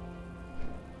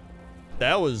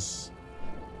 that was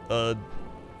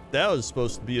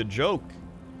supposed to be a joke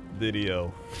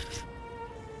video.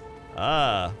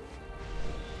 Ah.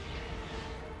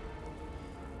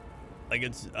 Like,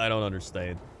 it's, I don't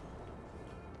understand.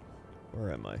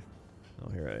 Where am I?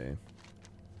 Oh, here I am.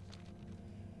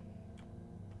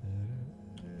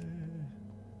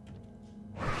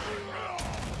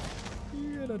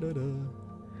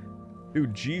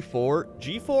 Dude,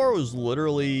 G4 was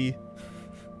literally...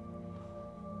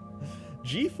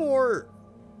 G4...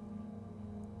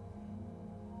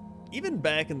 Even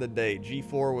back in the day,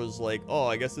 G4 was like, oh,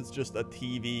 I guess it's just a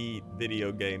TV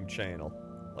video game channel.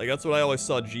 Like, that's what I always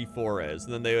saw G4 as.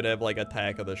 And then they would have, like,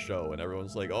 Attack of the Show, and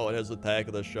everyone's like, oh, it has Attack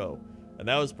of the Show. And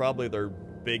that was probably their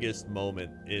biggest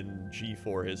moment in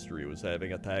G4 history, was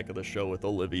having Attack of the Show with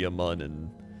Olivia Munn and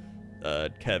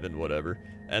Kevin, whatever.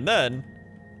 And then,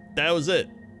 that was it.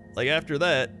 Like, after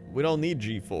that, we don't need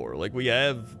G4. Like, we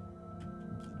have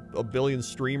a billion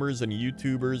streamers and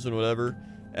YouTubers and whatever.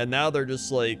 And now they're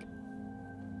just like...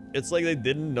 It's like they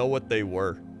didn't know what they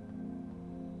were.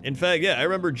 In fact, yeah, I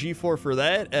remember G4 for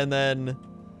that, and then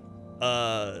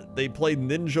they played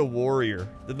Ninja Warrior.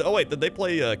 Oh wait, did they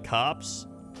play Cops?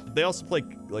 Did they also play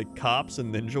like Cops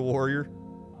and Ninja Warrior?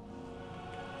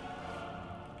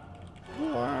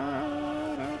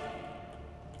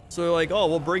 So they're like, oh,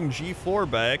 we'll bring G4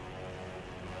 back.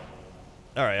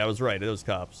 All right, I was right. It was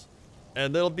cops.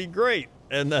 And it'll be great.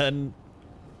 And then,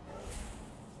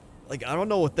 like, I don't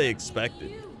know what they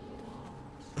expected.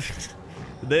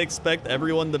 Did they expect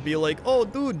everyone to be like, oh,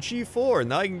 dude, G4,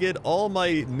 now I can get all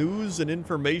my news and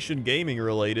information gaming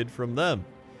related from them.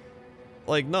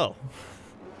 Like, no.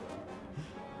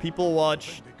 People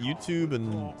watch YouTube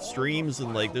and streams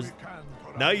and, like, there's...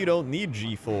 Now you don't need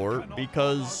G4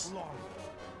 because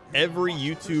every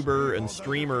YouTuber and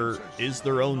streamer is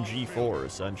their own G4,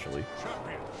 essentially.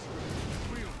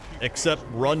 Except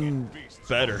run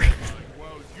better.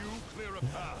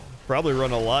 Probably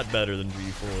run a lot better than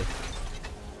G4.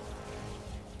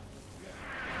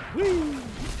 Whee!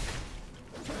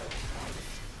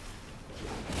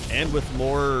 And with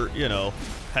more, you know,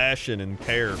 passion and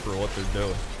care for what they're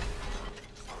doing.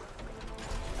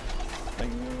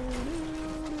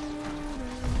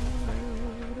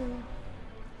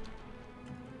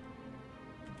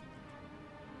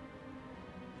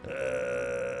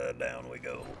 Down we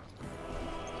go.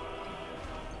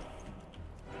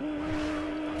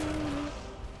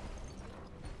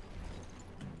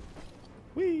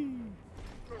 Whee!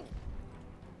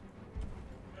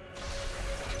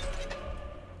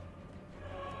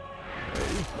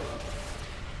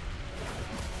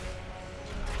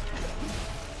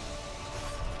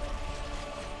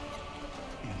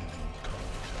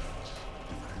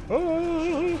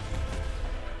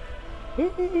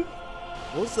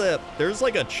 What was that? There's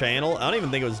like a channel. I don't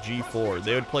even think it was G4.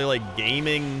 They would play like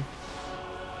gaming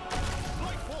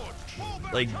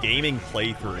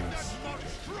playthroughs.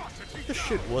 What the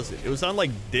shit was it? It was on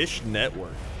like Dish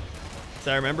Network.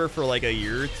 So I remember for like a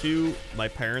year or two, my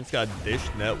parents got Dish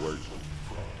Network.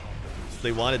 So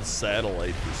they wanted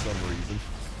satellite for some reason.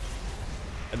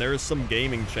 And there was some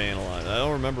gaming channel on it. I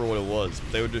don't remember what it was,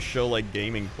 but they would just show like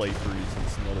gaming playthroughs and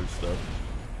some other stuff.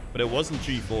 But it wasn't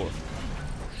G4.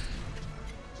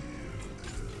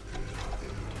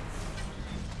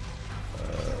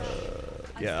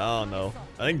 Yeah, I don't know.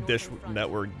 I think Dish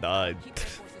Network died.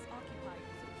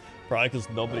 Probably because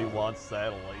nobody wants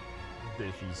satellite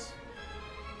dishes.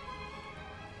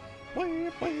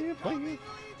 Hold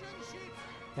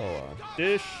on.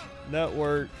 Dish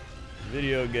Network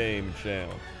video game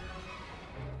channel.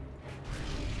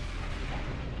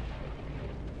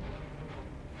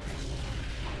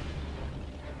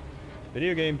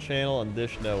 Video game channel on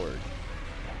Dish Network.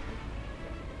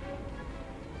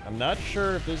 I'm not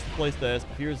sure if this is the place to ask.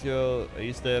 A few years ago, I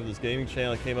used to have this gaming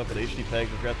channel that came up with HD pack.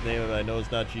 I forgot the name of it. I know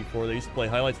it's not G4. They used to play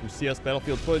highlights from CS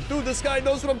Battlefield 20. Dude, this guy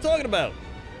knows what I'm talking about.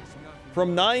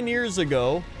 From 9 years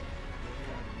ago.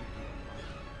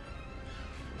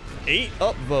 8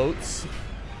 upvotes.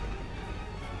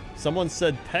 Someone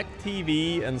said Tech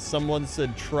TV and someone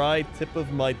said try tip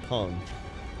of my tongue.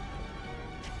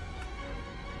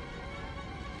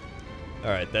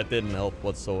 Alright, that didn't help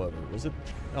whatsoever. Was it?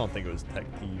 I don't think it was Tech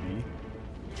TV.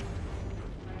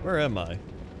 Where am I?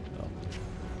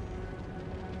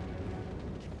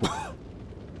 Oh.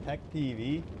 Tech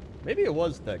TV? Maybe it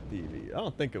was Tech TV. I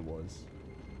don't think it was.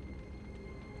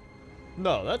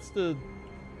 No, that's the...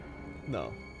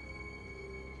 No.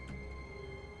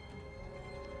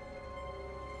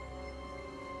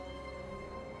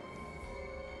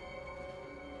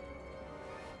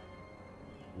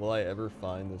 Will I ever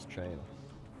find this channel?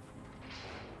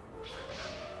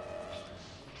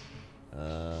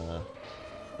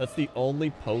 That's the only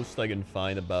post I can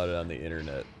find about it on the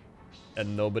internet.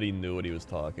 And nobody knew what he was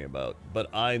talking about. But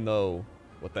I know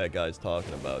what that guy's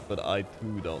talking about. But I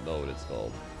too don't know what it's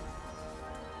called.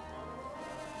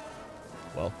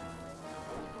 Well.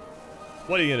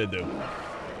 What are you gonna do?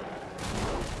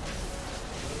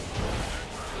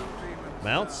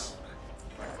 Mounts?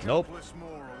 Nope.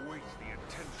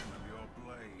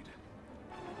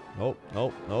 Nope,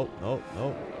 nope, nope, nope,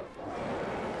 nope.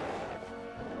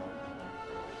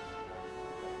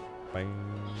 Bang,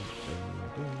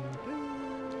 bang, bang,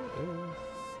 bang.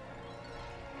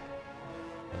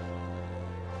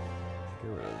 Get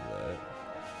rid of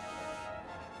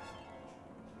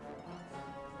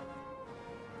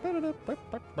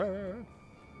that.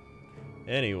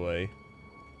 Anyway,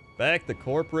 back to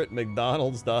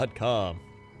corporatemcdonalds.com.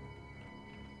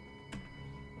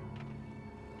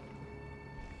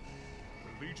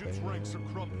 Legion's ranks are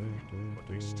crumbling, but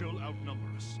they still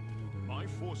outnumber us. My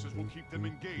forces will keep them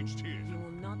engaged here. You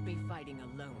will not be fighting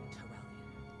alone,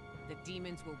 Terrellian. The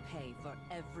demons will pay for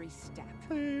every step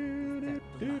with their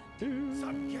blood.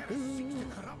 Zangeris seeks to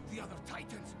corrupt the other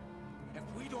titans. If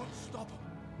we don't stop him,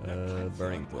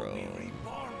 Burning Throw.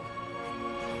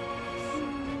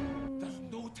 There's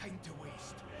no time to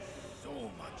waste. So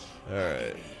much.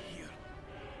 Alright. Here.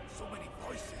 So many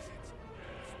voices. It's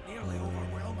Nearly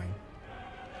overwhelming.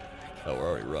 Oh, we're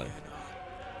already running.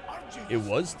 It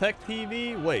was Tech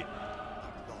TV? Wait.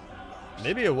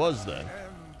 Maybe it was then.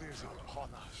 End is upon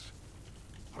us.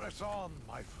 Press on,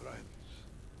 my friends.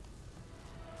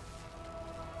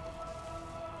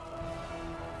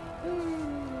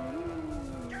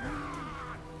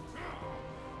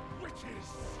 Witches!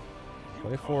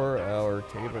 24-hour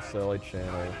table satellite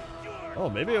channel. Oh,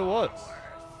 maybe it was.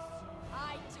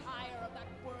 I tire of that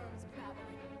worm's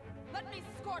babbling. Let me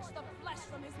scorch the flesh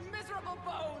from his miserable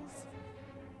bones.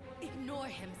 Ignore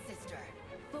him, sister.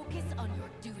 Focus on your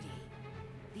duty.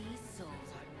 These souls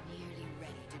are nearly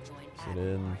ready to join Sit Adamar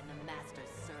in. in the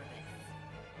Master's service.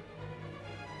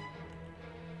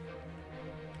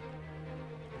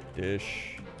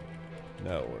 Dish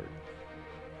Network.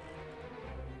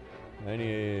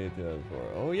 98, 2004.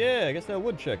 Oh yeah, I guess that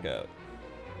would check out.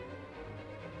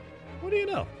 What do you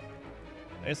know?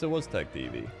 I guess it was Tech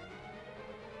TV.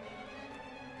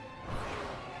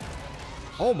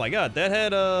 Oh my god, that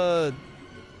had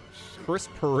Chris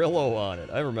Perillo on it.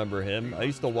 I remember him. I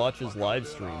used to watch his live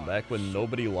stream back when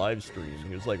nobody live streamed.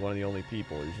 He was like one of the only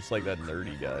people. He was just like that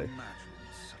nerdy guy.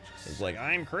 He was like,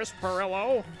 I'm Chris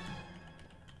Perillo.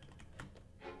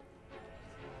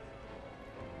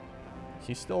 Is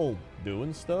he still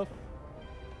doing stuff?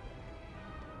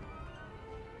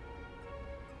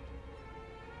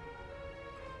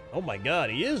 Oh my god,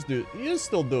 he is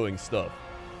still doing stuff.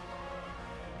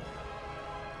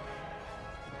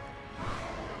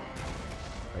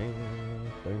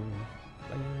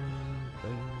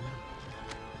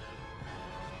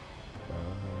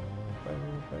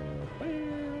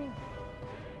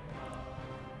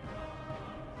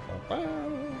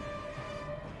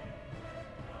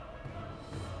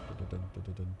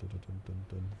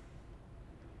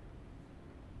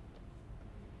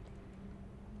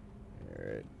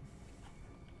 Alright.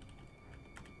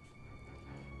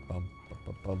 Bum,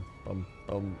 bum, bum, bum,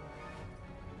 bum.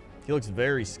 He looks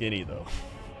very skinny though.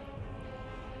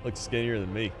 Looks skinnier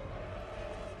than me.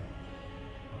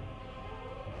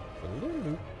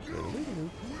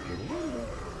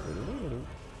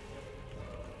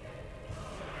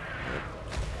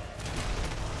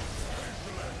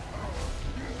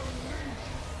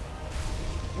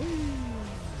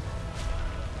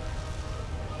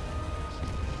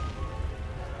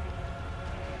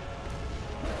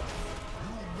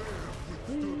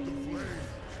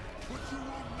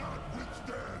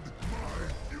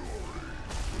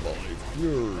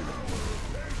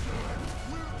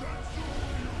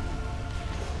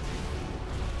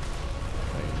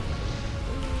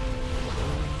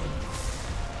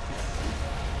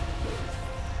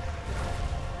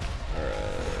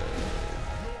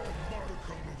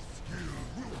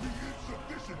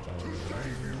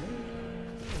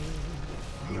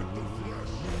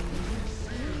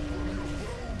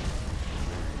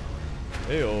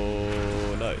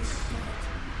 Heyo, nice.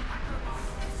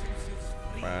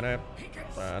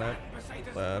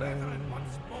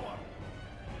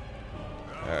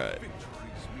 Alright.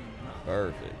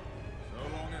 Perfect.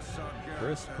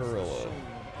 Chris Perillo.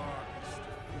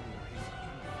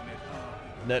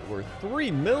 Net worth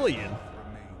 3 million.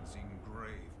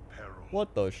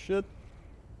 What the shit?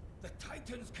 The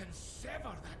Titans can sever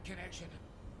that connection,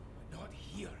 but not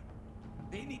here.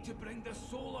 They need to bring the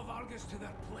soul of Argus to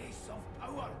their place of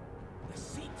power, the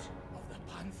seat of the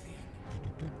Pantheon.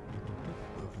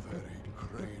 The very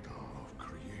cradle of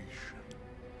creation.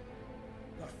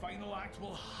 Their final act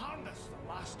will harness the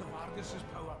last of Argus's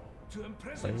power to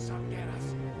imprison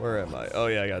Sargeras. Where am I? Oh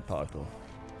yeah, I gotta talk to him.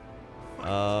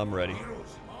 I'm ready.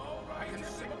 Heroes, I can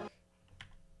sing.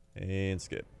 And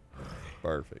skip.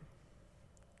 Perfect.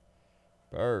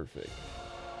 Perfect.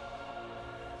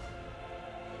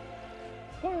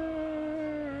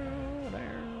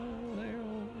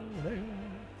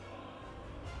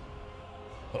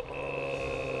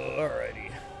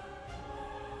 Alrighty.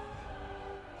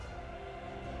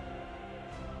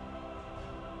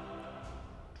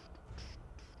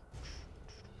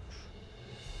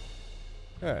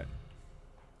 Alright.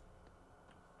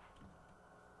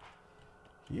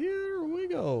 Here we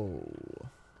go.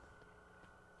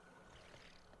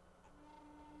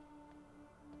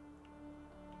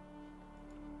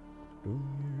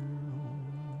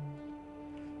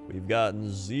 We've gotten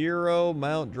 0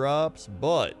 mount drops,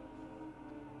 but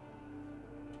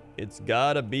it's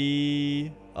gotta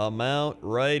be a mount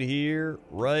right here,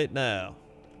 right now.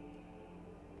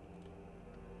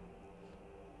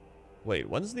 Wait,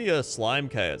 when's the slime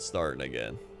cat starting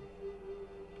again?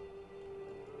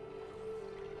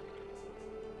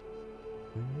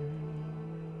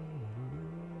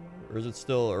 Or is it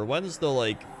still, or when's the,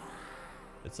 like,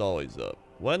 it's always up.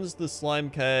 When's the slime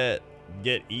cat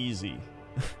get easy?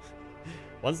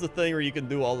 When's the thing where you can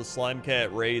do all the slime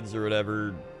cat raids or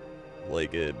whatever,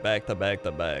 like back to back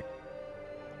to back?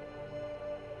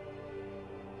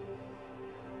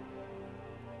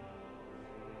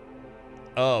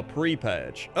 Oh,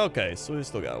 pre-patch. Okay, so we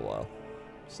still got a while.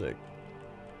 Sick.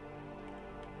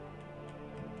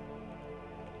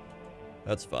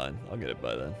 That's fine. I'll get it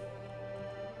by then.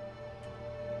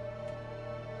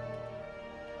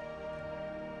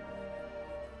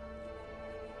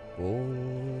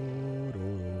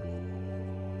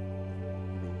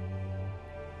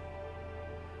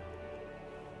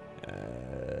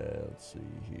 Let's see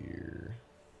here.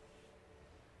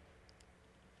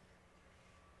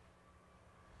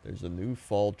 There's a new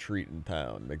fall treat in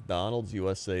town. McDonald's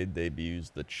USA debuts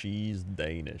the cheese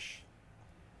Danish.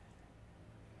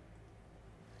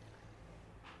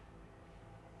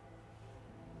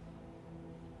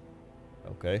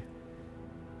 Okay.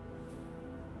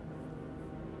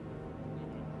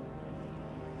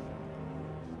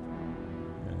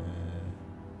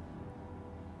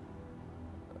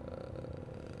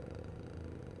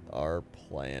 Our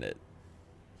planet.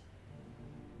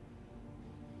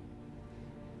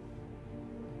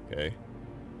 Okay.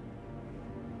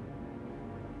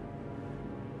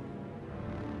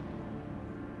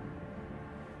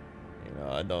 You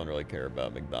know, I don't really care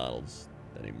about McDonald's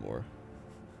anymore.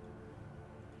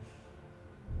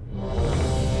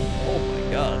 Oh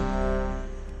my god.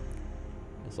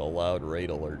 It's a loud raid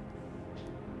alert.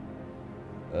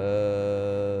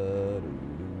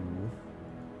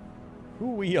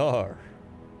 Who we are.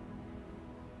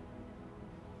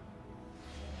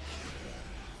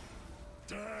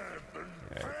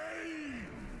 Right.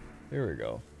 Here we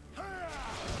go.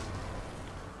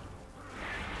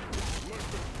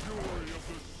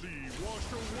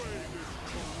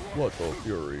 Let the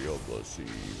fury of the sea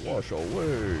wash away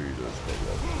this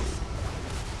corruption.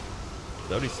 Is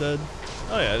that what he said?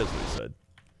 Oh yeah, that is what he said.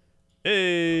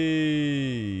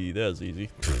 Hey, that was easy.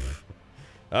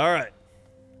 All right.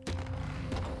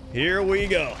 Here we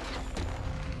go.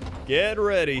 Get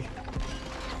ready.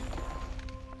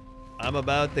 I'm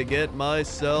about to get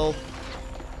myself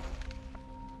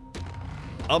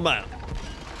a mount.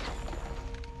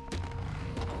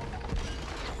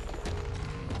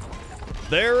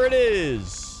 There it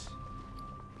is.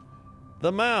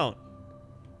 The mount.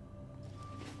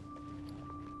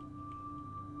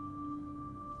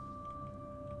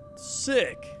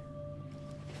 Sick.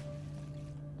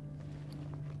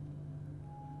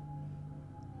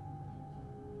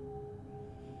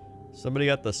 Somebody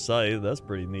got the scythe. That's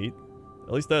pretty neat.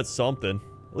 At least that's something.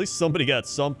 At least somebody got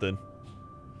something.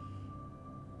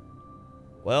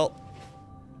 Well,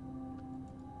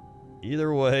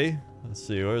 either way, let's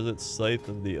see. Where is it? Scythe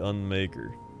of the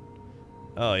Unmaker.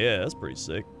 Oh yeah, that's pretty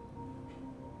sick.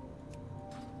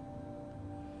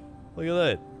 Look at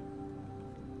that.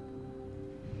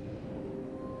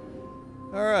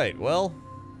 Alright, well,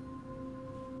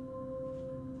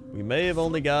 we may have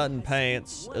only gotten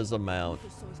pants as a mount,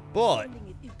 but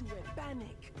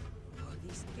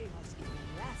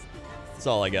that's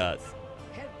all I got.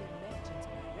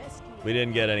 We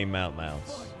didn't get any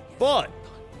mounts, but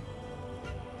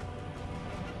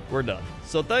we're done.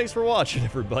 So thanks for watching,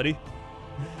 everybody.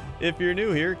 If you're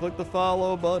new here, click the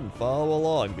follow button, follow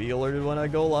along, be alerted when I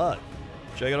go live.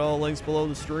 Check out all the links below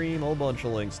the stream, a whole bunch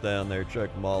of links down there,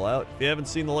 check them all out. If you haven't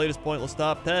seen the latest Pointless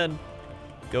Top 10,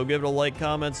 go give it a like,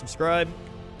 comment, subscribe,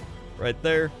 right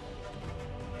there.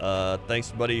 Thanks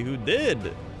to everybody who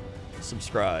did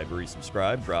subscribe,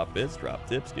 resubscribe, drop bits, drop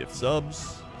tips, gift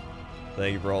subs.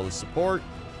 Thank you for all the support.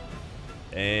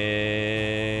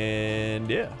 And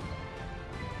yeah,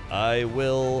 I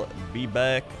will be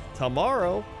back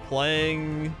tomorrow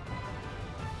playing,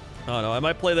 I don't know, I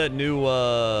might play that new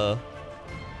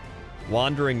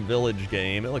Wandering Village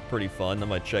game. It looked pretty fun. I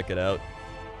might check it out.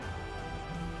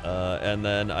 And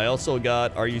then I also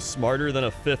got Are You Smarter Than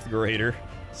a Fifth Grader?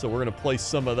 So we're going to play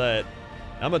some of that.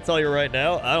 I'm going to tell you right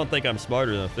now, I don't think I'm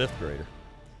smarter than a fifth grader.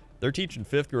 They're teaching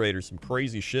fifth graders some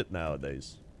crazy shit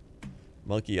nowadays.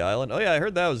 Monkey Island. Oh yeah, I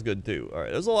heard that was good too.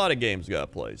 Alright, there's a lot of games we got to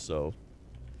play, so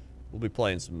we'll be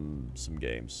playing some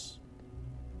games.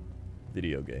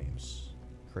 Video games.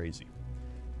 Crazy.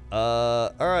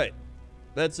 Alright.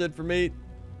 That's it for me.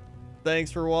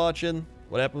 Thanks for watching.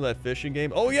 What happened with that fishing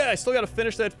game? Oh yeah, I still got to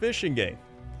finish that fishing game.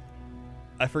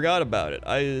 I forgot about it.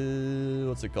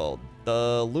 What's it called?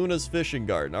 The Luna's Fishing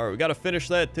Garden. All right, we got to finish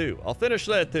that too. I'll finish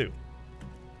that too.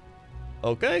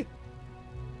 Okay?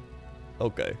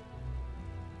 Okay.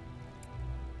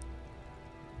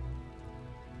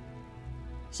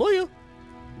 See ya.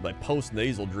 My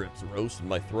post-nasal drips roasting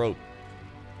my throat.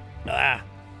 Ah.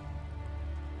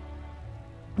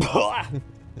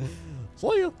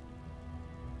 See ya.